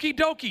 Okie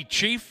dokie,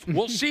 Chief.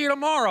 We'll see you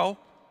tomorrow.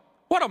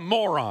 What a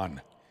moron.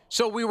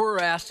 So we were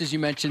asked, as you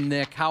mentioned,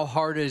 Nick, how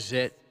hard is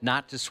it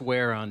not to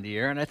swear on the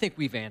air? And I think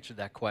we've answered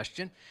that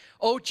question.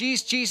 Oh,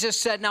 geez, Jesus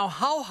said, now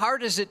how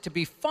hard is it to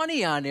be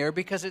funny on air?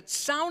 Because it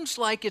sounds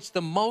like it's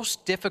the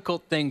most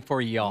difficult thing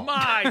for y'all.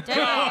 My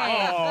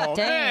God.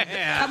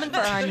 Dang. Coming for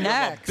our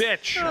necks.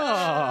 Bitch.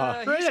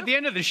 Right at the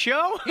end of the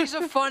show? He's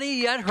a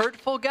funny yet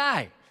hurtful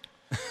guy.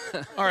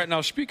 All right, now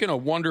speaking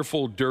of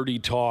wonderful, dirty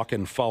talk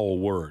and foul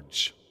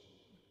words,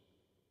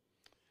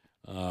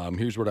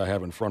 Here's what I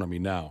have in front of me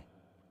now.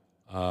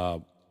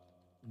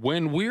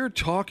 When we're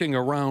talking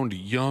around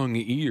young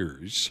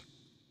ears,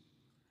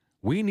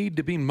 we need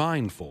to be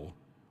mindful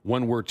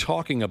when we're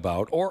talking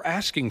about or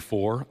asking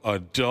for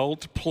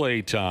adult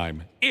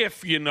playtime,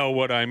 if you know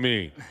what I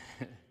mean.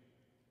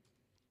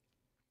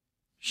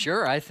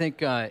 Sure, I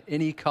think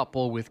any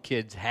couple with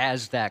kids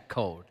has that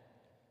code.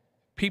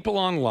 People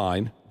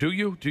online, do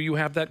you? Do you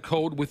have that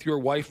code with your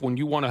wife when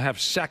you want to have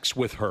sex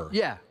with her?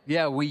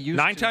 Yeah, we used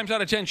 9 times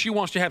out of 10, she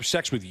wants to have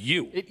sex with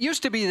you. It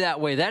used to be that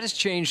way. That has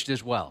changed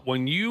as well.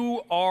 When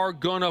you are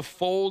going to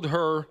fold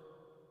her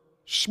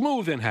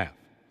smooth in half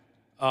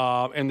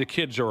and the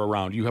kids are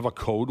around, you have a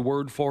code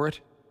word for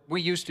it?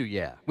 We used to,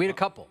 yeah. We had a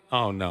couple.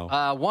 Oh, no.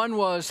 One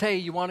was, hey,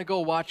 you want to go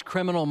watch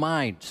Criminal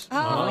Minds?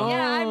 Oh,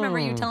 yeah, I remember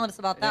you telling us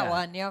about that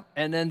one. Yep.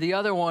 And then the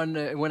other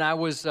one, when I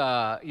was,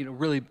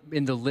 really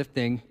into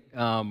lifting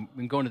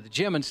and going to the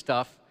gym and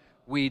stuff,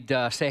 we'd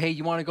say, hey,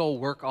 you want to go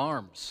work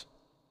arms?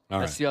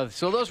 That's the other.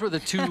 So those were the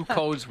two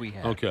codes we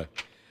had. Okay.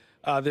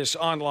 This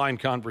online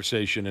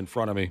conversation in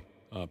front of me,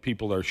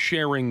 people are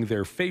sharing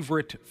their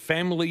favorite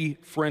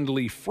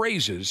family-friendly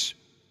phrases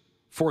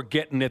for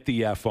getting it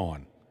the F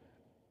on.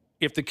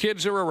 If the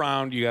kids are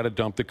around, you got to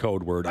dump the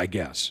code word, I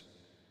guess.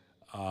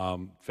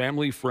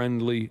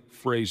 Family-friendly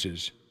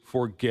phrases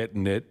for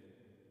getting it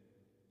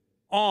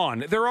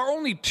on. There are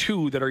only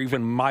 2 that are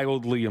even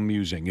mildly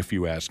amusing, if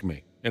you ask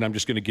me. And I'm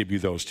just going to give you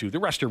those 2. The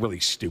rest are really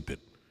stupid.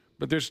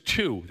 But there's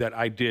 2 that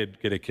I did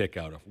get a kick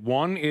out of.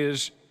 One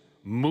is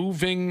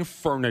moving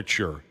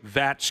furniture.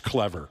 That's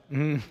clever.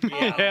 That's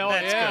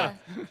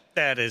good.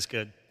 That is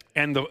good.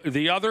 And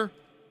the other,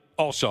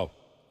 also,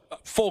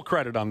 full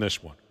credit on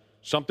this one.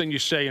 Something you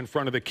say in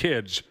front of the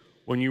kids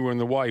when you and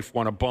the wife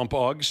want to bump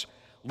Uggs.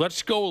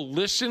 Let's go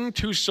listen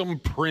to some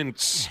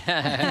Prince.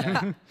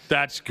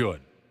 That's good.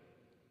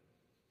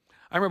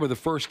 I remember the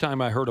first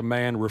time I heard a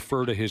man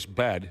refer to his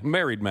bed,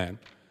 married man,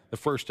 the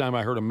first time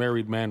I heard a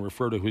married man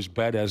refer to his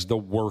bed as the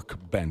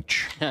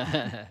workbench.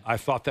 I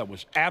thought that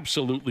was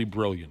absolutely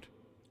brilliant.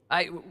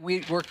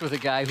 We worked with a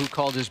guy who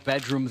called his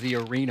bedroom the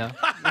arena.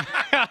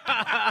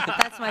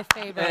 That's my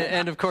favorite.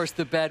 And of course,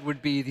 the bed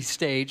would be the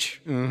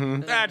stage.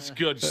 Mm-hmm. That's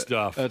good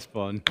stuff. That's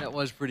fun. That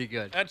was pretty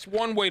good. That's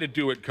one way to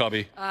do it,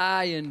 Cubby.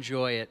 I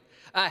enjoy it.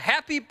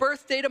 Happy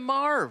birthday to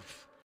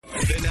Marv.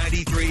 The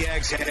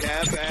 93X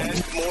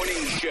Half-Ass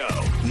Morning Show.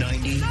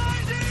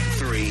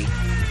 93.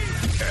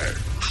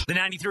 The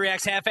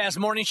 93X Half-Ass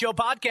Morning Show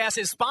podcast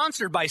is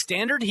sponsored by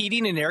Standard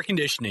Heating and Air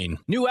Conditioning.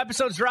 New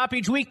episodes drop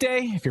each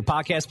weekday. If your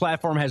podcast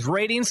platform has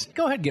ratings,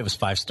 go ahead and give us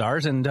 5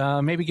 stars and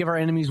maybe give our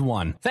enemies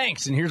 1.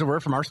 Thanks, and here's a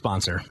word from our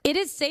sponsor. It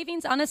is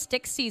savings on a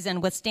stick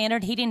season with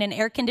Standard Heating and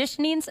Air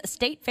Conditioning's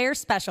State Fair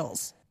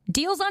specials.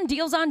 Deals on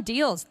deals on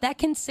deals that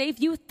can save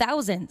you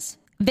thousands.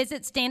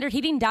 Visit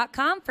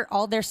standardheating.com for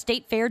all their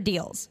State Fair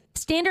deals.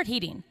 Standard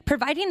Heating,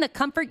 providing the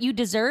comfort you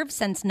deserve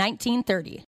since 1930.